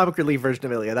 she's a comic relief version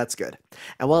of Ilia. That's good.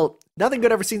 And while nothing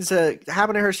good ever seems to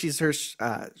happen to her, she's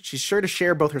sure to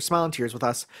share both her smile and tears with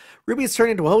us. Ruby has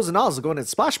turned into a hose and nozzle going into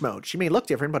splash mode. She may look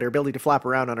different, but her ability to flap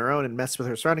around on her own and mess with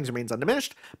her surroundings remains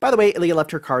undiminished. By the way, Ilia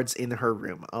left her cards in her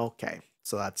room. Okay,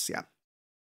 so that's, yeah.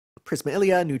 Prisma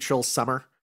Ilia, neutral, Summer.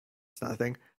 It's another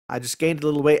thing. I just gained a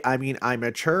little weight. I mean, I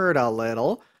matured a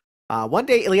little. One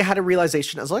day, Ilia had a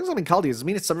realization. As long as I'm in Caldia, does it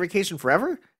mean it's summer vacation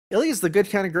forever? Ilia is the good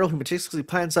kind of girl who meticulously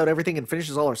plans out everything and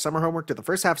finishes all her summer homework to the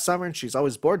first half of summer, and she's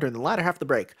always bored during the latter half of the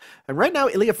break. And right now,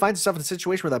 Ilia finds herself in a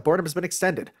situation where that boredom has been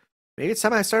extended. Maybe it's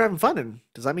time I start having fun, and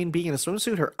does that mean being in a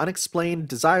swimsuit? Her unexplained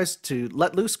desires to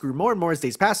let loose grew more and more as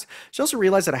days passed. She also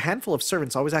realized that a handful of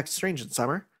servants always act strange in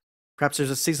summer. Perhaps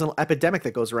there's a seasonal epidemic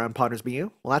that goes around, ponders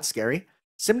Miyu. Well, that's scary.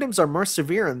 Symptoms are more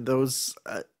severe in those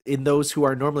who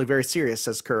are normally very serious,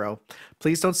 says Kuro.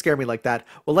 Please don't scare me like that.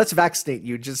 Well, let's vaccinate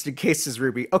you, just in case, says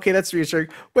Ruby. Okay, that's reassuring.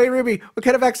 Wait, Ruby, what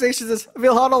kind of vaccination is this? I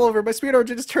feel hot all over. My spirit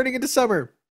origin is turning into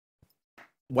summer.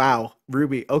 Wow,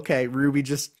 Ruby. Okay, Ruby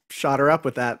just shot her up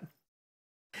with that.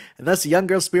 And thus, the young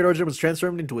girl's spirit origin was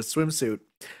transformed into a swimsuit.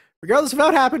 Regardless of how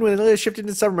it happened, when Ilia shifted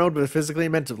into summer mode, both physically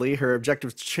and mentally, her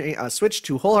objective switched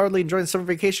to wholeheartedly enjoying summer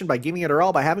vacation by giving it her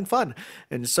all by having fun,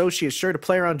 and so she is sure to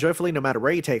play around joyfully no matter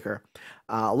where you take her.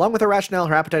 Along with her rationale,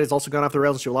 her appetite has also gone off the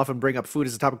rails, and she will often bring up food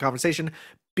as a topic of conversation.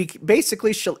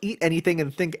 Basically, she'll eat anything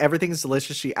and think everything is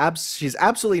delicious. She's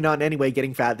absolutely not in any way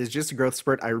getting fat. This is just a growth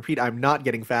spurt. I repeat, I'm not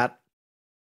getting fat.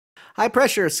 High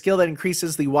pressure, a skill that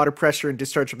increases the water pressure and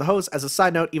discharge from the hose. As a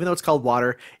side note, even though it's called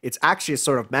water, it's actually a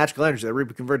sort of magical energy that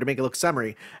Ruby converted to make it look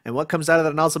summery. And what comes out of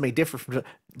that nozzle may differ from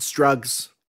drugs.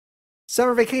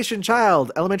 Summer vacation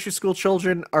child. Elementary school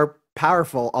children are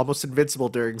powerful, almost invincible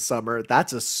during summer.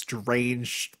 That's a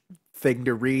strange thing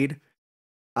to read.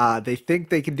 They think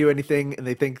they can do anything, and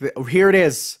they think that... Oh, here it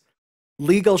is.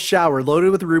 Legal shower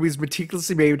loaded with Ruby's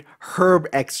meticulously made herb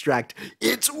extract.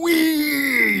 It's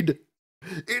weed!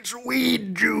 It's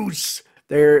weed juice!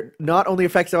 They're not only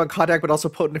effective on contact, but also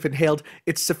potent if inhaled.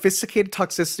 Its sophisticated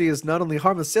toxicity is not only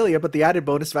harmless cilia, but the added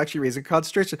bonus of actually raising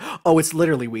concentration. Oh, it's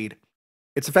literally weed.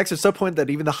 Its effects are so potent that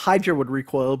even the Hydra would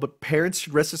recoil, but parents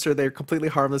should rest assured they are completely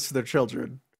harmless to their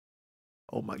children.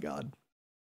 Oh my god.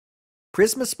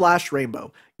 Prisma Splash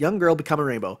Rainbow. Young girl become a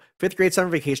rainbow. 5th grade summer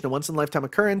vacation, a once-in-a-lifetime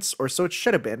occurrence, or so it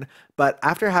should have been, but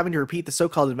after having to repeat the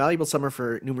so-called invaluable summer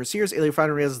for numerous years, Ilia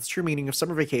finally realizes the true meaning of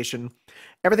summer vacation.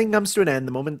 Everything comes to an end.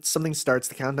 The moment something starts,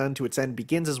 the countdown to its end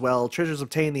begins as well. Treasures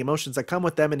obtain, the emotions that come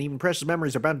with them, and even precious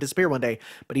memories are bound to disappear one day.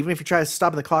 But even if you try to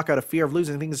stop the clock out of fear of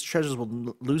losing things, treasures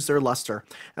will lose their luster.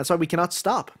 That's why we cannot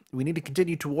stop. We need to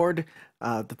continue toward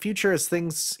the future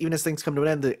even as things come to an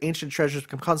end. The ancient treasures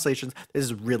become constellations. This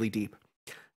is really deep.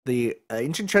 The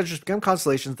ancient treasures become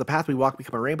constellations. The path we walk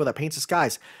become a rainbow that paints the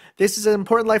skies. This is an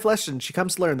important life lesson she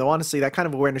comes to learn, though honestly, that kind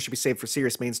of awareness should be saved for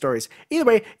serious main stories. Either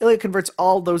way, Ilia converts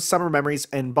all those summer memories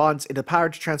and bonds into the power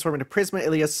to transform into Prisma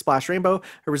Ilia's Splash Rainbow.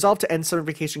 Her resolve to end summer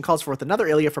vacation calls forth another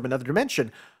Ilia from another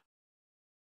dimension.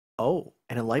 Oh,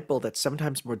 and a light bulb that's 7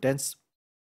 times more dense.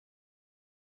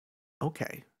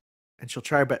 Okay. And she'll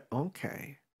try, but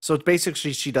okay. So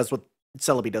basically, she does what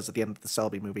Celebi does at the end of the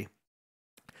Celebi movie.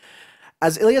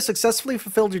 As Ilia successfully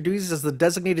fulfilled her duties as the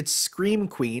designated Scream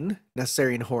Queen,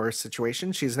 necessary in horror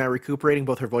situations, she is now recuperating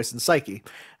both her voice and psyche.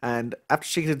 And after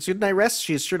she gets a good night rest,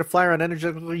 she is sure to fly around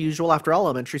energetically usual. After all,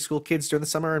 elementary school kids during the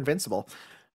summer are invincible.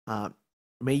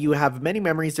 May you have many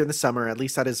memories during the summer. At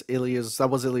least that was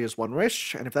Ilia's one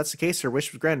wish. And if that's the case, her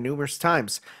wish was granted numerous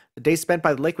times. The day spent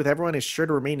by the lake with everyone is sure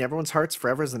to remain in everyone's hearts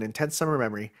forever as an intense summer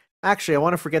memory. Actually, I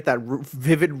want to forget that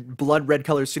vivid blood red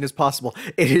color as soon as possible.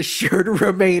 It is sure to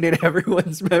remain in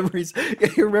everyone's memories.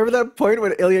 You remember that point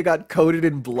when Ilia got coated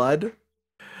in blood?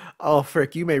 Oh,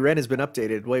 frick, Yume Ren has been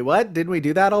updated. Wait, what? Didn't we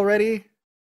do that already?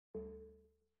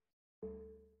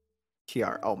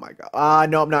 Kiara, oh my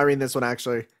god. No, I'm not reading this one,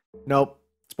 actually. Nope.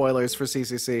 Spoilers for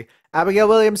CCC. Abigail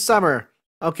Williams Summer.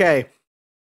 Okay.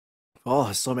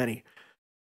 Oh, so many.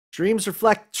 Dreams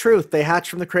reflect truth. They hatch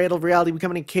from the cradle of reality,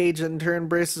 becoming a cage and in turn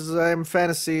embraces I am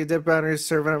fantasy, dead boundaries,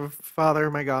 servant of a father,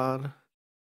 my god.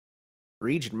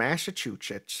 Region,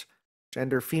 Massachusetts.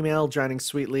 Gender, female, drowning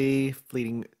sweetly,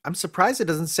 fleeting. I'm surprised it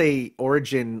doesn't say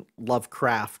origin,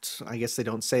 Lovecraft. I guess they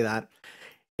don't say that.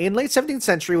 In late 17th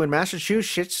century, when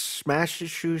Massachusetts,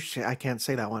 I can't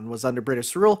say that one, was under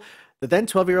British rule, the then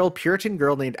 12-year-old Puritan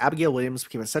girl named Abigail Williams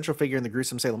became a central figure in the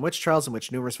gruesome Salem witch trials in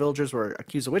which numerous villagers were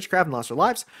accused of witchcraft and lost their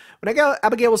lives. When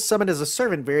Abigail was summoned as a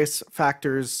servant, various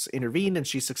factors intervened, and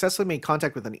she successfully made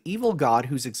contact with an evil god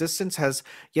whose existence has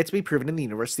yet to be proven in the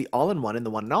universe, the all-in-one and the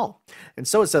one-and-all. And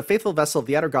so, as a faithful vessel of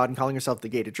the outer god and calling herself the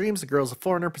Gate of Dreams, the girl is a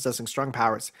foreigner possessing strong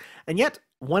powers. And yet,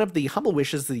 one of the humble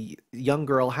wishes the young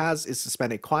girl has is to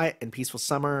spend a quiet and peaceful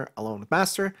summer alone with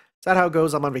Master. Is that how it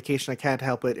goes? I'm on vacation. I can't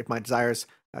help it if my desires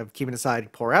of keeping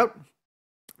aside pour out.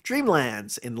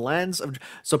 Dreamlands in lands of...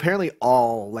 So apparently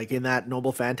all, like in that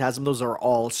Noble Phantasm, those are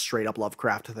all straight up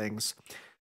Lovecraft things.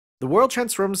 The world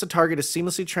transforms, the target is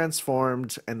seamlessly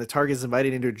transformed, and the target is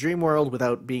invited into a dream world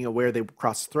without being aware they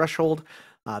cross the threshold.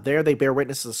 There they bear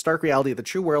witness to the stark reality of the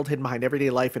true world hidden behind everyday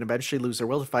life and eventually lose their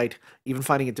will to fight, even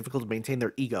finding it difficult to maintain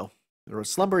their ego. There is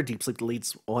slumber, deep sleep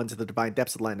leads one to the divine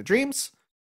depths of the land of dreams.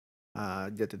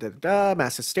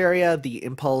 Mass hysteria, the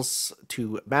impulse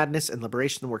to madness and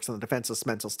liberation works on the defenseless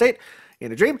mental state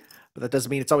in a dream, but that doesn't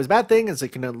mean it's always a bad thing, as it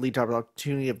can lead to an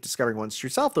opportunity of discovering one's true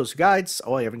self. Those who guides.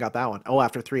 Oh, I haven't got that one. Oh,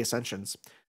 after 3 ascensions.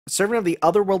 A servant of the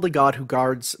otherworldly god who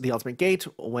guards the ultimate gate.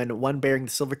 When one bearing the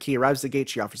silver key arrives at the gate,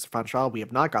 she offers the final trial. We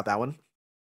have not got that one.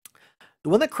 The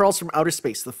one that crawls from outer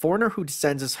space, the foreigner who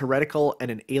descends is heretical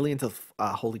and an alien to the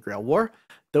Holy Grail War.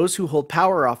 Those who hold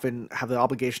power often have the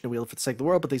obligation to wield for the sake of the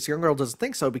world, but this young girl doesn't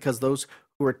think so because those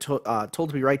who are told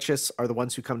to be righteous are the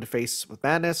ones who come to face with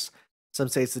madness. Some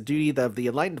say it's the duty of the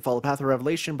enlightened to follow the path of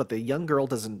revelation, but the young girl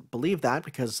doesn't believe that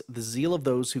because the zeal of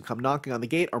those who come knocking on the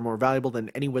gate are more valuable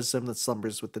than any wisdom that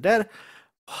slumbers with the dead.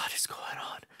 What is going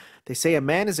on? They say a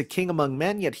man is a king among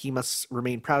men, yet he must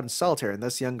remain proud and solitary, and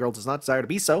this young girl does not desire to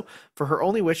be so, for her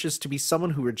only wish is to be someone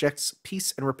who rejects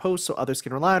peace and repose so others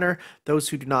can rely on her, those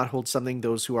who do not hold something,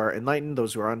 those who are enlightened,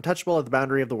 those who are untouchable, at the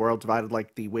boundary of the world, divided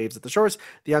like the waves at the shores.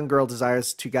 The young girl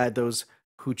desires to guide those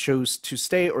who chose to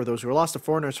stay, or those who are lost, a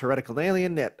foreigner, heretical and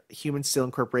alien, yet humans still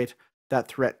incorporate that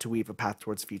threat to weave a path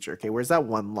towards the future. Okay, where's that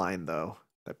one line, though,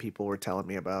 that people were telling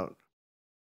me about?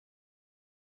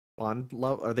 Bond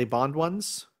love? Are they Bond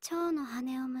ones?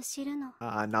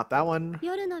 Not that one.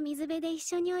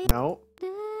 No.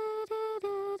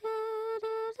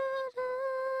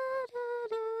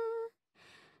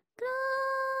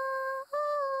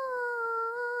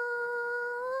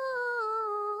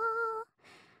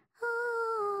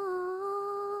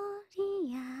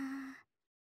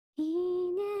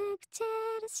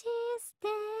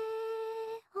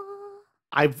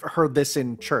 I've heard this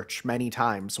in church many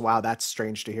times. Wow, that's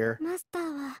strange to hear.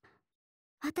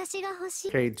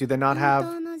 Okay, do they not have...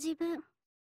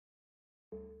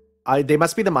 they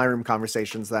must be the My Room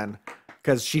conversations then.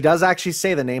 Because she does actually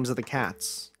say the names of the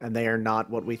cats. And they are not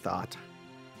what we thought.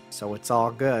 So it's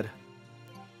all good.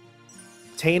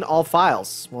 Obtain all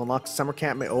files. We'll unlock summer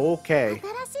camp... Okay.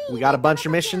 We got a bunch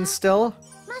of missions still.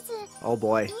 Oh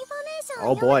boy.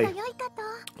 Oh boy.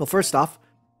 Well, first off,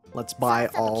 let's buy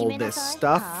all this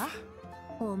stuff.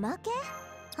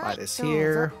 Buy this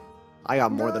here. I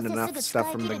got more than enough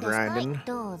stuff from the grinding.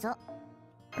 Got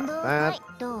that.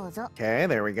 Okay,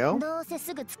 there we go.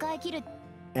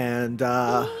 And,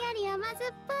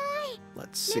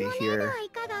 let's see here.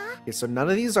 Okay, so none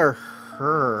of these are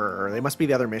her. They must be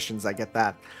the other missions, I get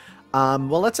that.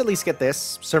 Well, let's at least get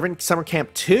this. Servant Summer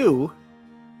Camp 2.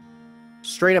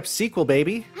 Straight up sequel,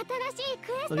 baby.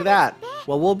 Look at that.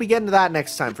 Well, we'll be getting to that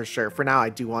next time for sure. For now, I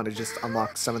do want to just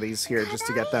unlock some of these here just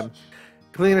to get them.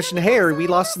 Completing mission. Hey, are we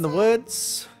lost in the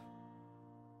woods?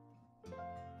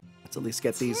 Let's at least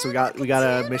get these. So we got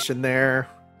a mission there.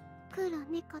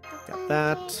 Got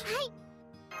that.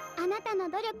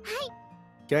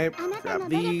 Okay, grab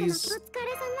these.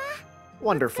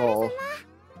 Wonderful.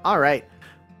 All right.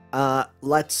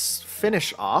 Let's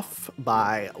finish off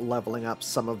by leveling up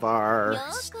some of our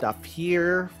stuff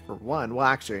here. For one, well,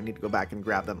 actually, I need to go back and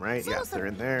grab them, right? Yeah, they're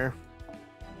in there.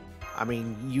 I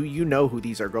mean, you know who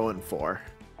these are going for,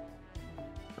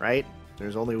 right?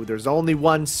 There's only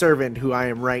one servant who I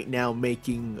am right now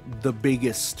making the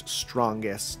biggest,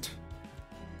 strongest.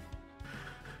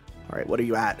 All right, what are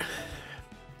you at?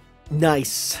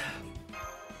 Nice.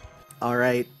 All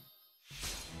right.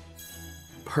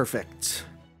 Perfect.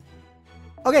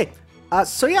 Okay,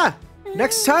 so yeah,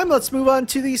 next time let's move on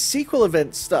to the sequel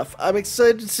event stuff. I'm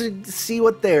excited to see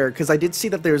what because I did see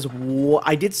that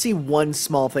I did see one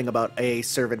small thing about a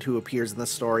servant who appears in the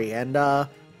story, and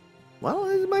well,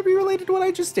 it might be related to what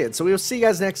I just did. So we'll see you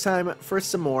guys next time for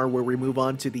some more where we move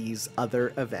on to these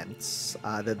other events,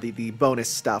 the bonus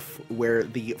stuff where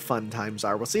the fun times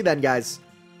are. We'll see you then, guys.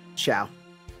 Ciao.